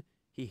fortune,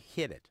 he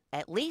hid it.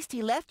 At least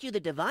he left you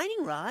the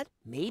divining rod.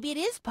 Maybe it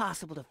is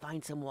possible to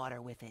find some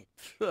water with it.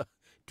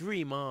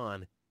 Dream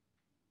on.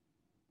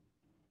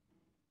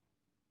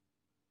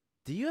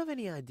 Do you have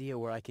any idea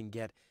where I can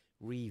get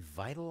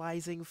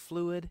revitalizing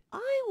fluid?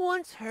 I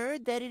once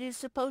heard that it is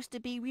supposed to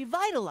be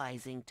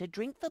revitalizing to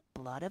drink the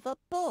blood of a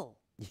bull.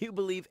 You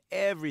believe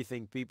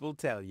everything people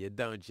tell you,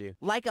 don't you?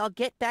 Like I'll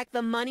get back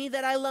the money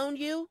that I loaned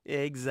you?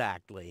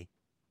 Exactly.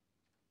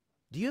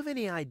 Do you have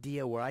any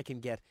idea where I can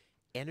get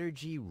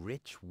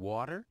energy-rich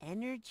water?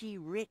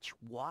 Energy-rich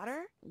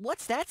water?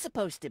 What's that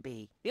supposed to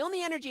be? The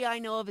only energy I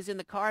know of is in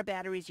the car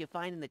batteries you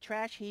find in the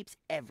trash heaps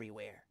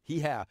everywhere.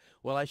 Yeah,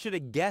 well, I should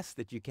have guessed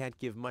that you can't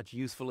give much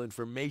useful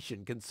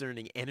information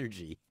concerning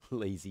energy,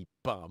 lazy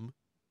bum.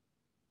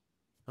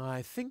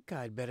 I think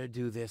I'd better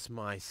do this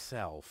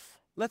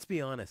myself. Let's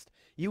be honest,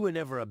 you were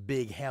never a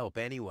big help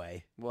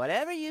anyway.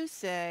 Whatever you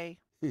say.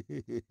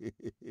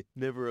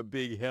 Never a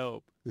big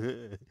help.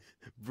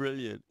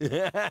 Brilliant.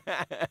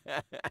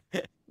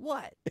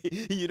 What?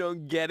 You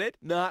don't get it?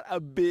 Not a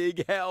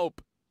big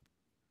help.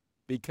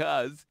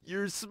 Because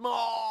you're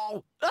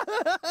small.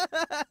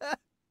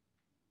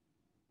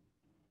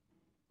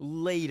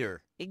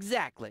 Later.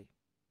 Exactly.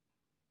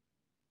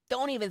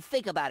 Don't even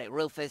think about it,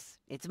 Rufus.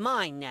 It's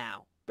mine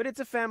now. But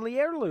it's a family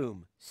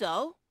heirloom.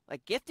 So, a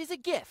gift is a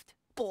gift.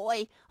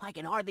 Boy, I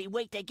can hardly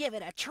wait to give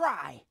it a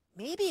try.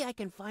 Maybe I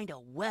can find a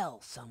well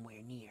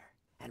somewhere near.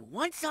 And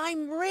once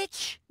I'm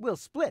rich... We'll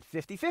split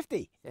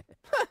 50-50.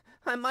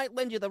 I might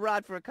lend you the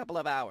rod for a couple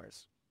of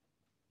hours.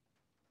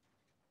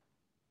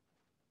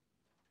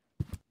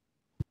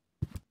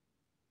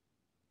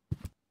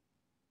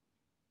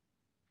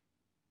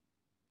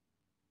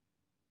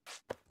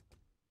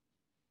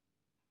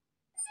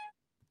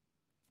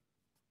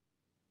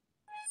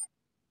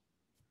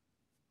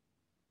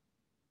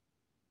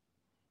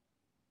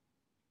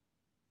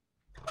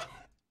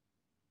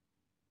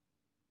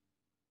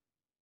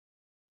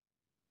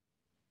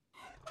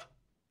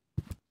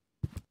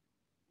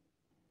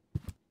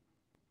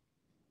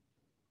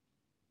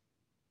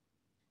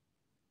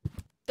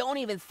 Don't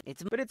even...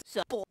 But it's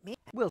so...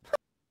 We'll...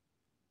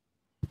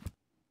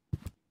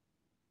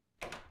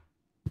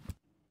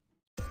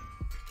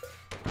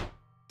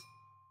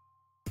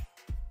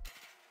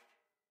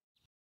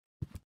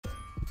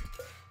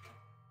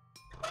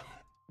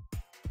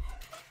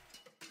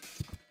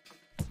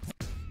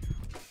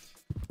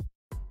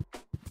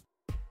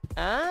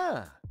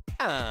 Ah!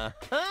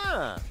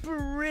 Aha!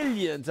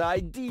 Brilliant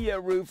idea,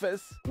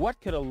 Rufus!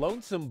 What could a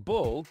lonesome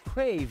bull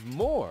crave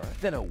more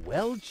than a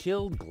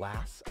well-chilled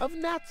glass of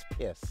gnat's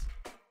piss?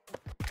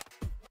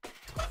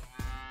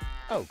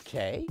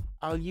 Okay,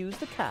 I'll use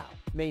the cow.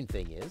 Main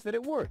thing is that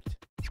it worked.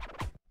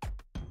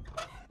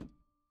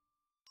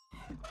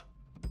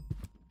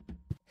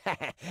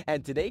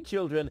 And today,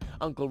 children,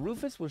 Uncle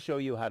Rufus will show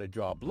you how to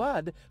draw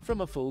blood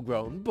from a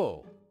full-grown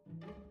bull.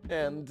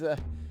 And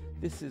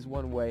this is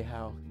one way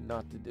how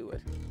not to do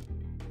it.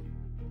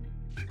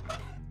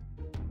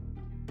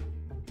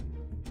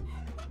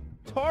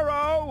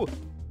 Toro!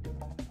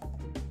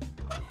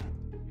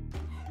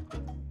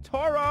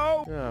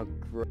 Toro! Oh,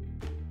 great.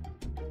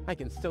 I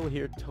can still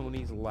hear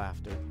Tony's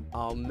laughter.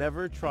 I'll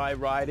never try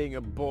riding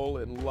a bull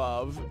in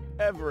love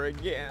ever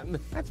again.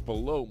 That's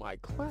below my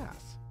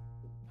class.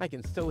 I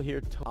can still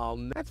hear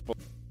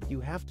You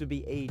have to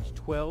be age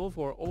 12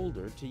 or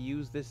older to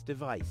use this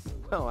device.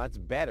 Well, that's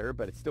better,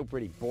 but it's still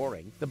pretty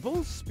boring. The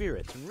bull's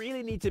spirits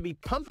really need to be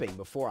pumping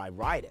before I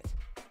ride it.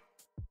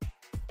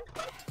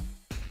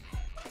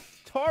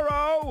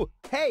 Toro!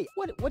 Hey,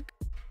 what?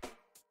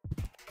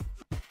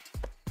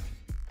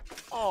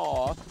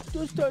 Aw,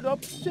 does that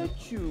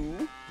upset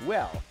you?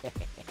 Well,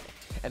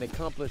 an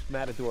accomplished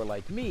matador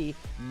like me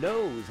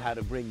knows how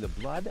to bring the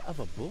blood of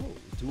a bull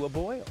to a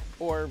boil.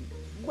 Or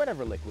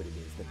whatever liquid it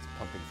is that's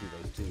pumping through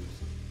those tubes.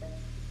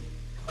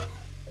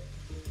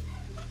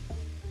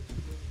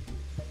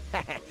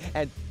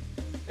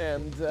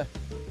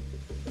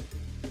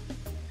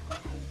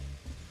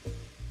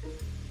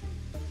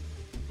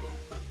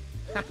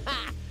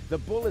 The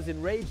bull is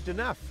enraged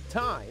enough.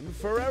 Time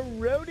for a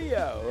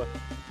rodeo.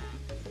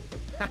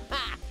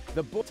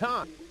 The bull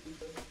time.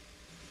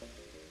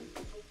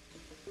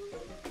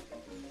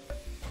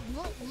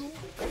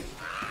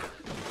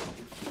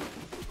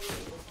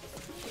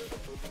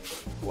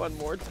 One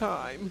more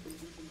time.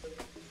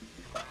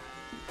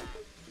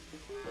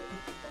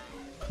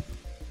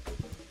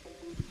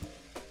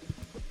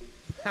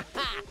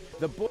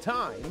 The bull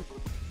time.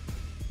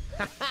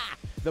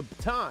 The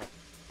time.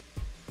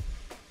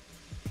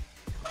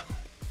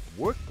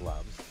 Work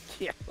gloves?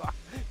 Yeah,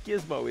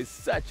 Gizmo is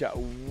such a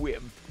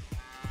wimp.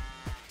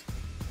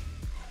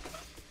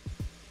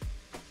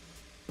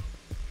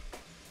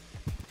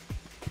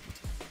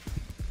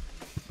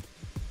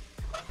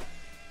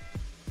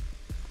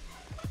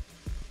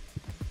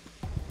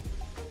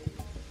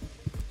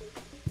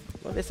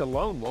 Well, this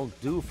alone won't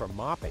do for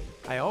mopping.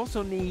 I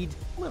also need,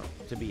 well,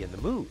 to be in the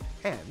mood,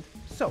 and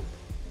soap.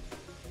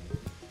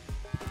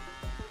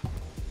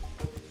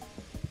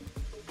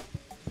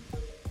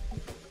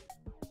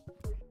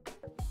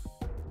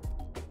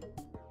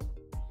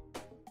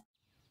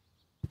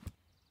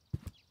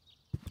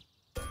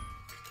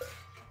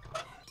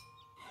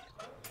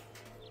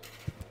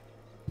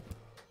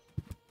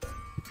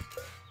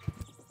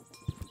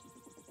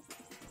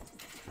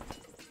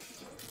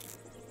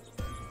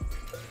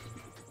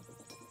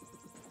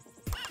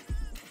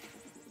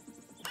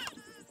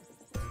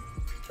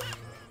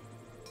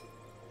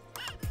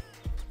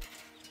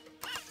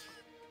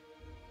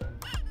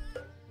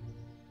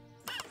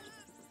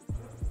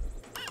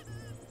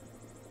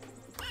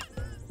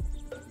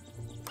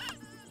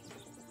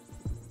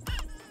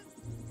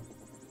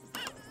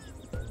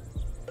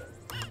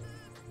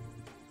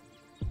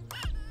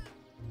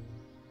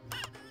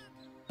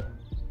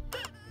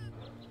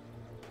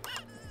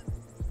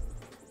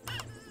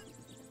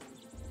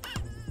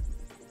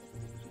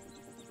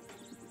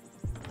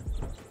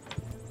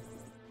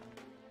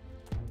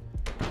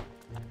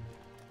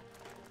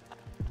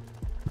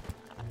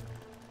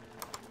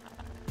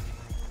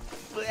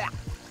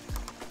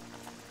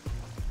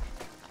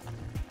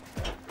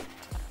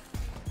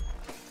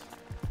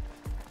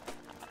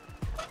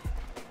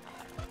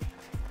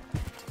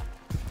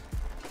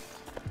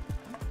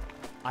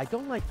 I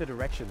don't like the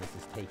direction this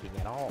is taking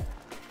at all.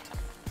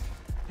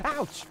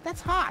 Ouch!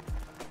 That's hot!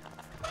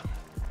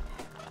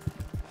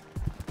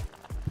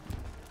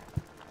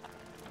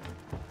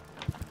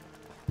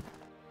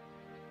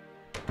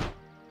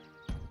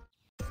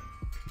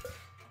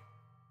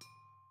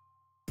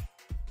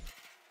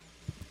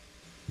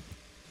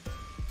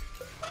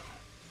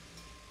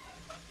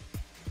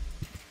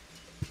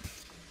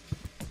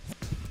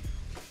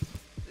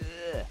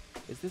 Ugh.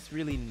 Is this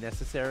really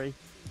necessary?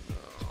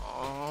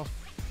 Oh.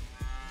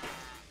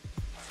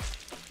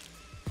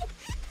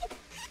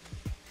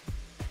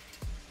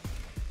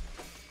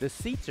 The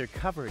seats are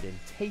covered in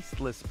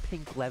tasteless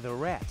pink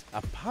leatherette.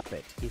 A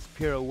puppet is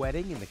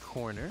pirouetting in the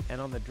corner, and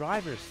on the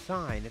driver's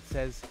sign it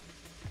says,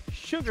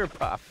 Sugar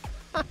Puff.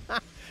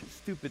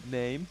 Stupid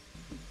name.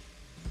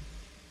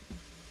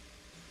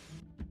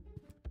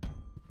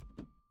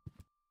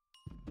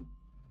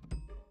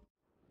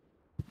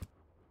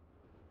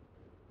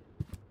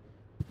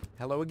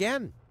 Hello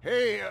again.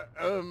 Hey,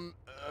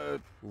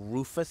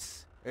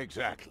 Rufus.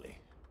 Exactly.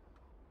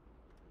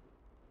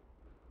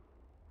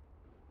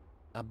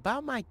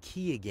 About my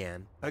key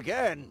again.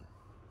 Again?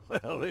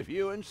 Well, if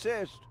you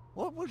insist.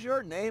 What was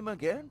your name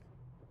again?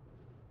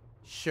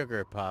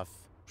 Sugar Puff.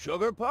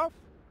 Sugar Puff?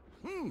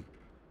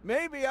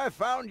 Maybe I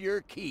found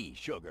your key,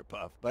 Sugar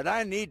Puff, but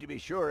I need to be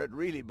sure it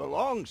really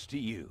belongs to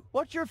you.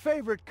 What's your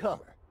favorite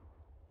color?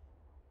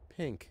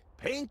 Pink.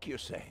 Pink, you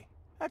say?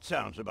 That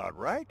sounds about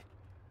right.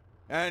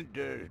 And,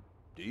 do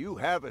you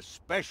have a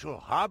special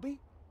hobby?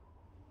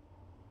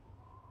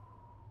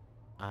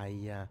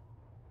 I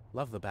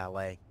love the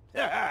ballet.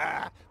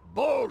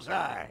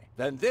 Bullseye!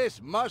 Then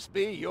this must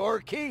be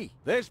your key.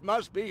 This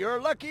must be your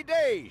lucky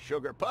day,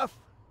 Sugar Puff.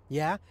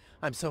 Yeah?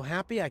 I'm so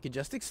happy I could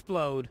just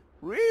explode.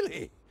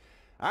 Really?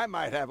 I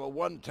might have a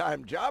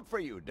one-time job for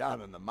you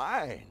down in the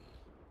mine.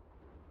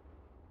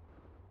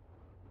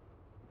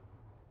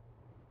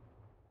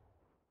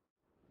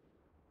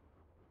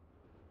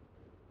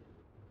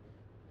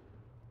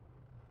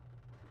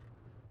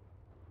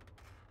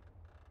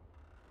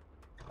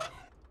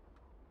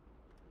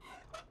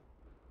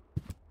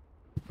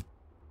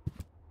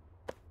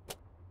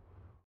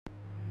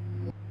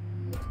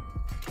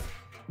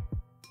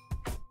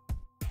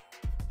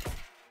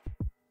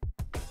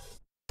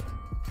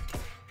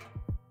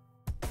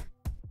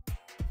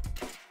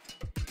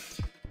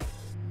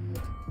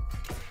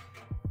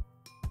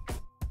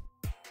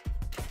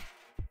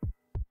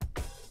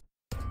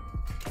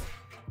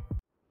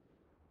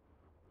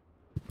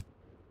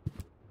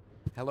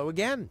 Hello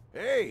again.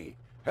 Hey,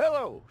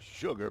 hello,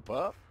 Sugar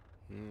Puff.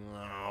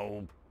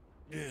 No.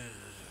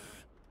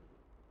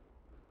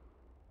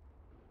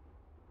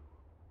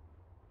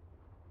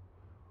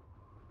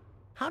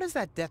 How does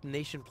that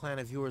detonation plan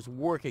of yours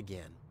work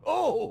again?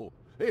 Oh,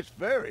 it's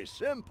very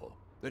simple.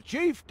 The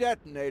chief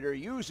detonator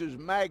uses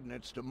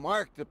magnets to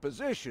mark the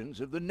positions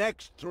of the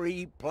next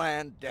 3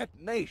 planned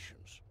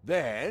detonations.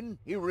 Then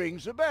he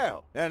rings a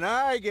bell, and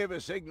I give a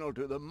signal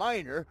to the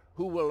miner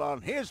who will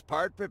on his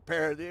part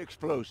prepare the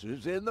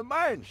explosives in the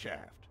mine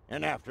shaft.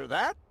 And after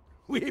that,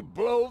 we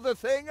blow the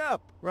thing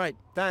up. Right,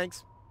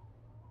 thanks.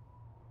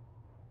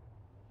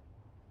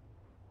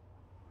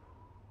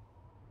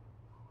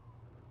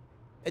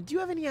 Do you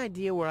have any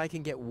idea where I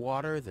can get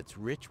water that's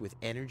rich with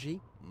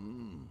energy?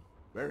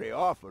 Very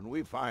often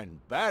we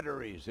find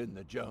batteries in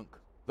the junk.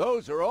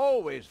 Those are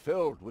always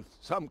filled with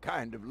some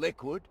kind of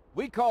liquid.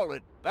 We call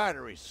it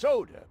battery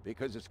soda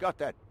because it's got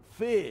that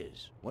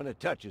fizz when it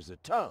touches the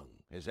tongue.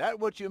 Is that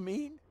what you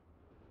mean?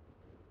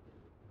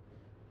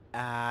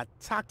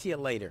 Talk to you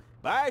later.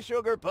 Bye,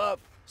 Sugar Puff.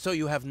 So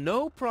you have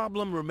no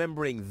problem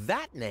remembering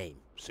that name?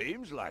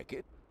 Seems like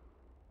it.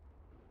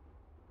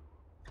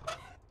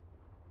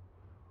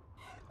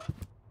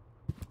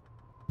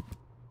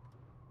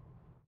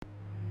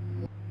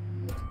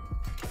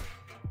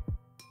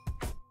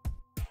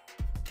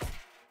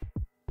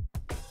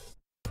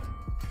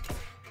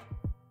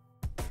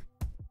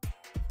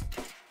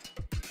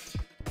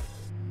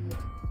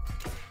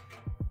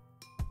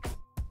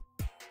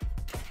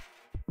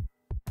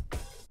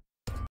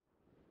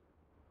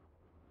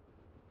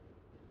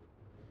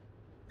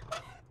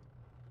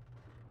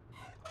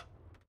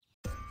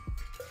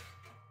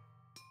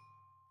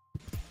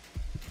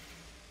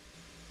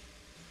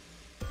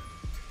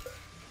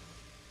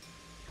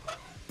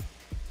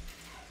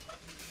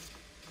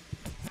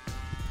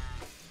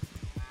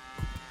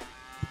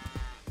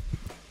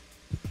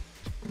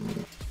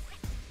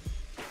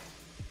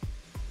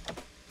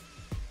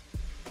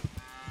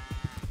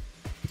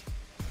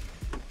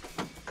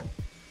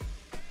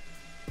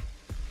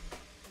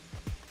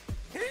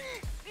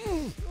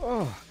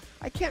 Oh,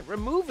 I can't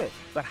remove it.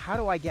 But how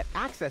do I get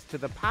access to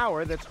the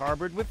power that's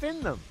harbored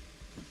within them?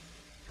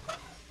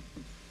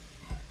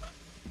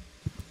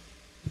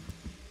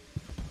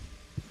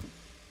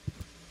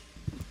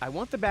 I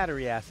want the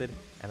battery acid,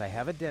 and I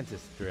have a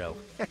dentist drill.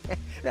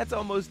 That's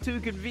almost too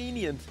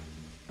convenient.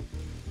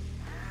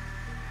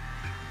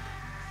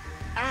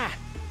 Ah!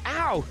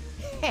 Ow!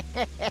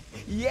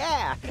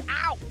 Yeah!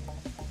 Ow!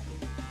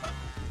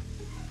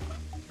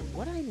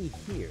 What I need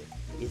here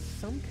is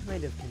some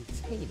kind of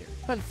container.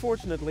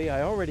 Unfortunately,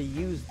 I already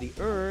used the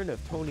urn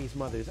of Tony's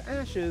mother's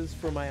ashes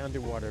for my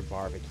underwater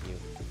barbecue.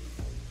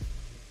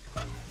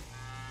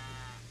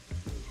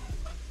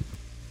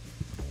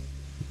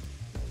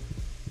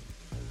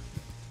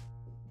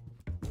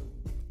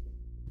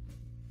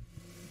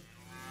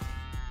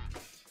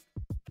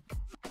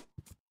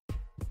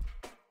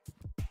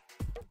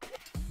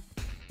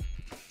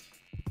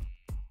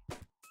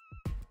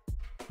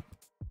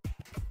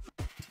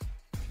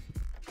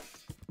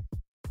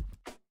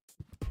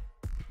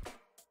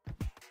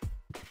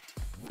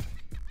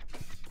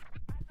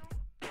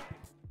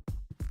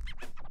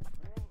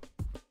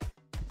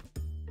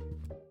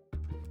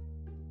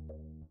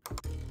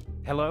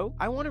 Hello?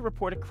 I want to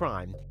report a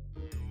crime.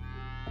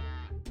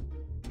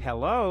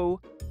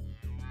 Hello?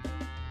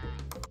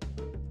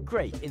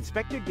 Great,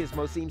 Inspector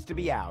Gizmo seems to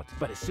be out.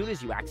 But as soon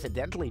as you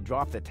accidentally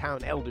drop the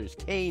town elder's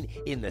cane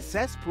in the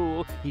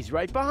cesspool, he's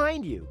right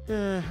behind you.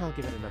 I'll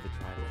give it another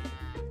try later.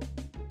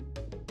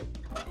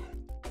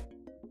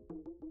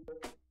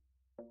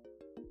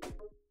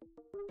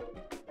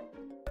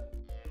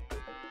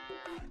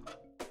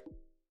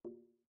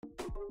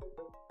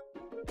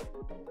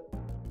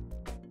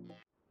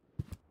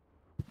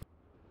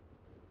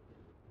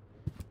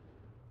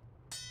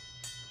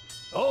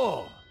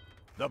 Oh,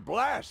 the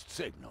blast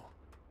signal.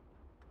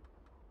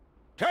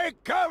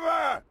 Take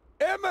cover!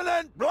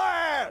 Imminent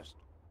blast!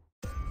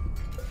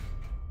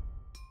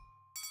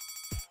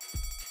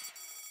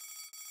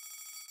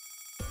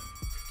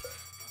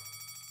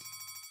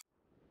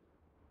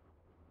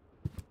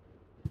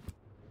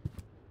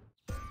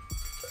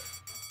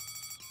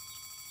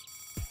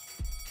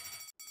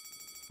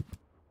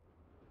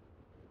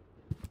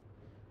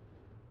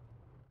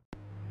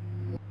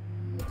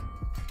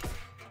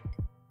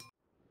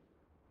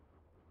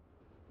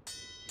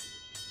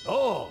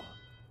 Oh,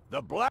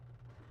 the blast.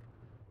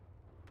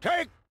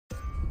 Take.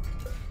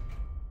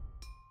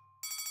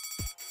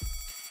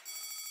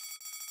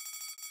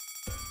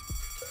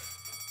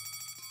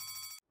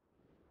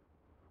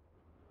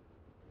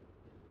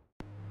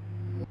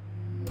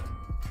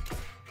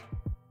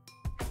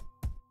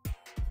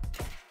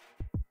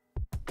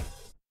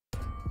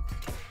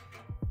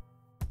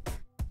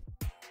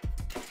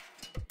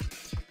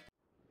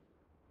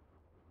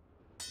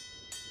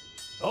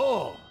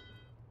 Oh.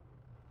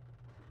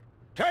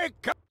 Take.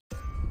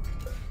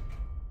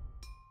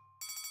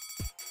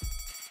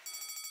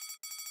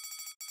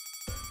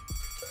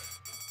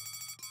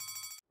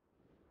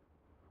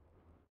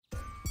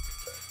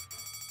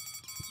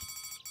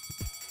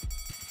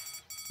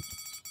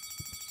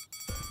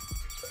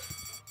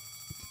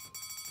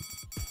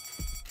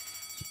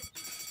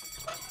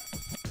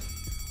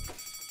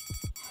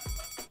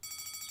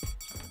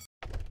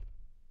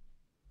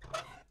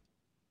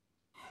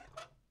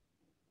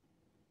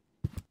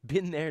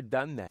 Been there,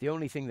 done that. The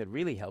only thing that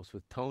really helps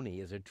with Tony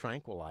is her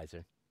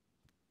tranquilizer.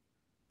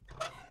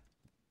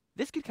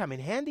 This could come in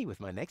handy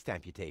with my next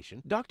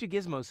amputation. Dr.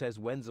 Gizmo says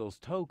Wenzel's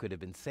toe could have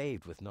been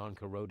saved with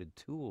non-corroded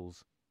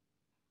tools.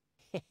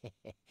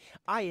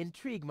 I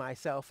intrigue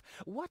myself.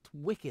 What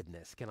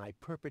wickedness can I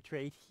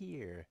perpetrate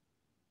here?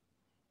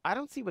 I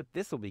don't see what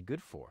this will be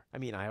good for. I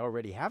mean, I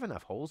already have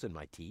enough holes in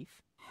my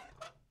teeth.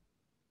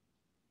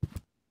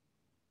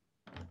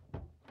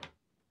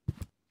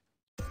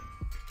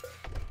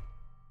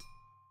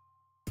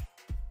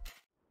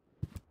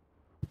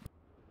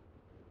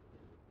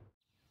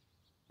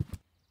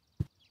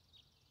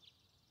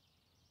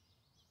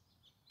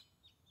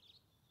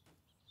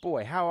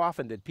 Boy, how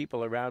often did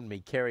people around me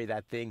carry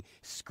that thing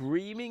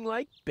screaming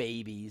like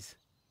babies?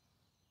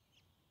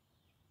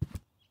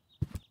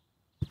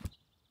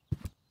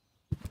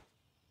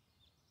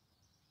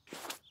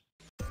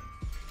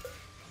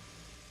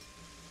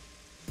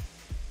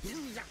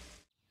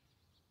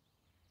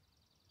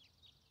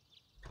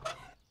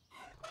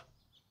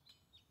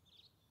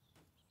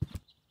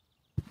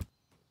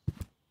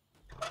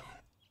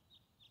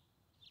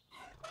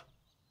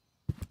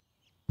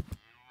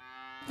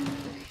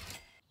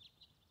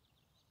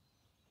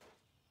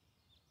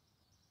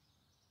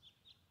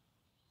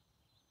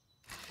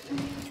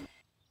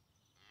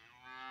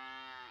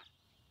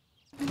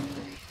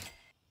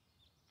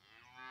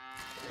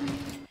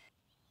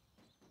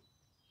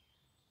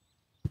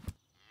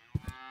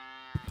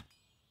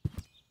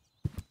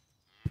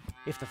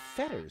 If the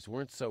fetters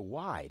weren't so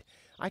wide,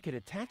 I could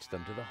attach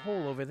them to the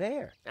hole over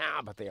there.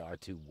 Ah, but they are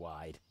too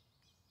wide.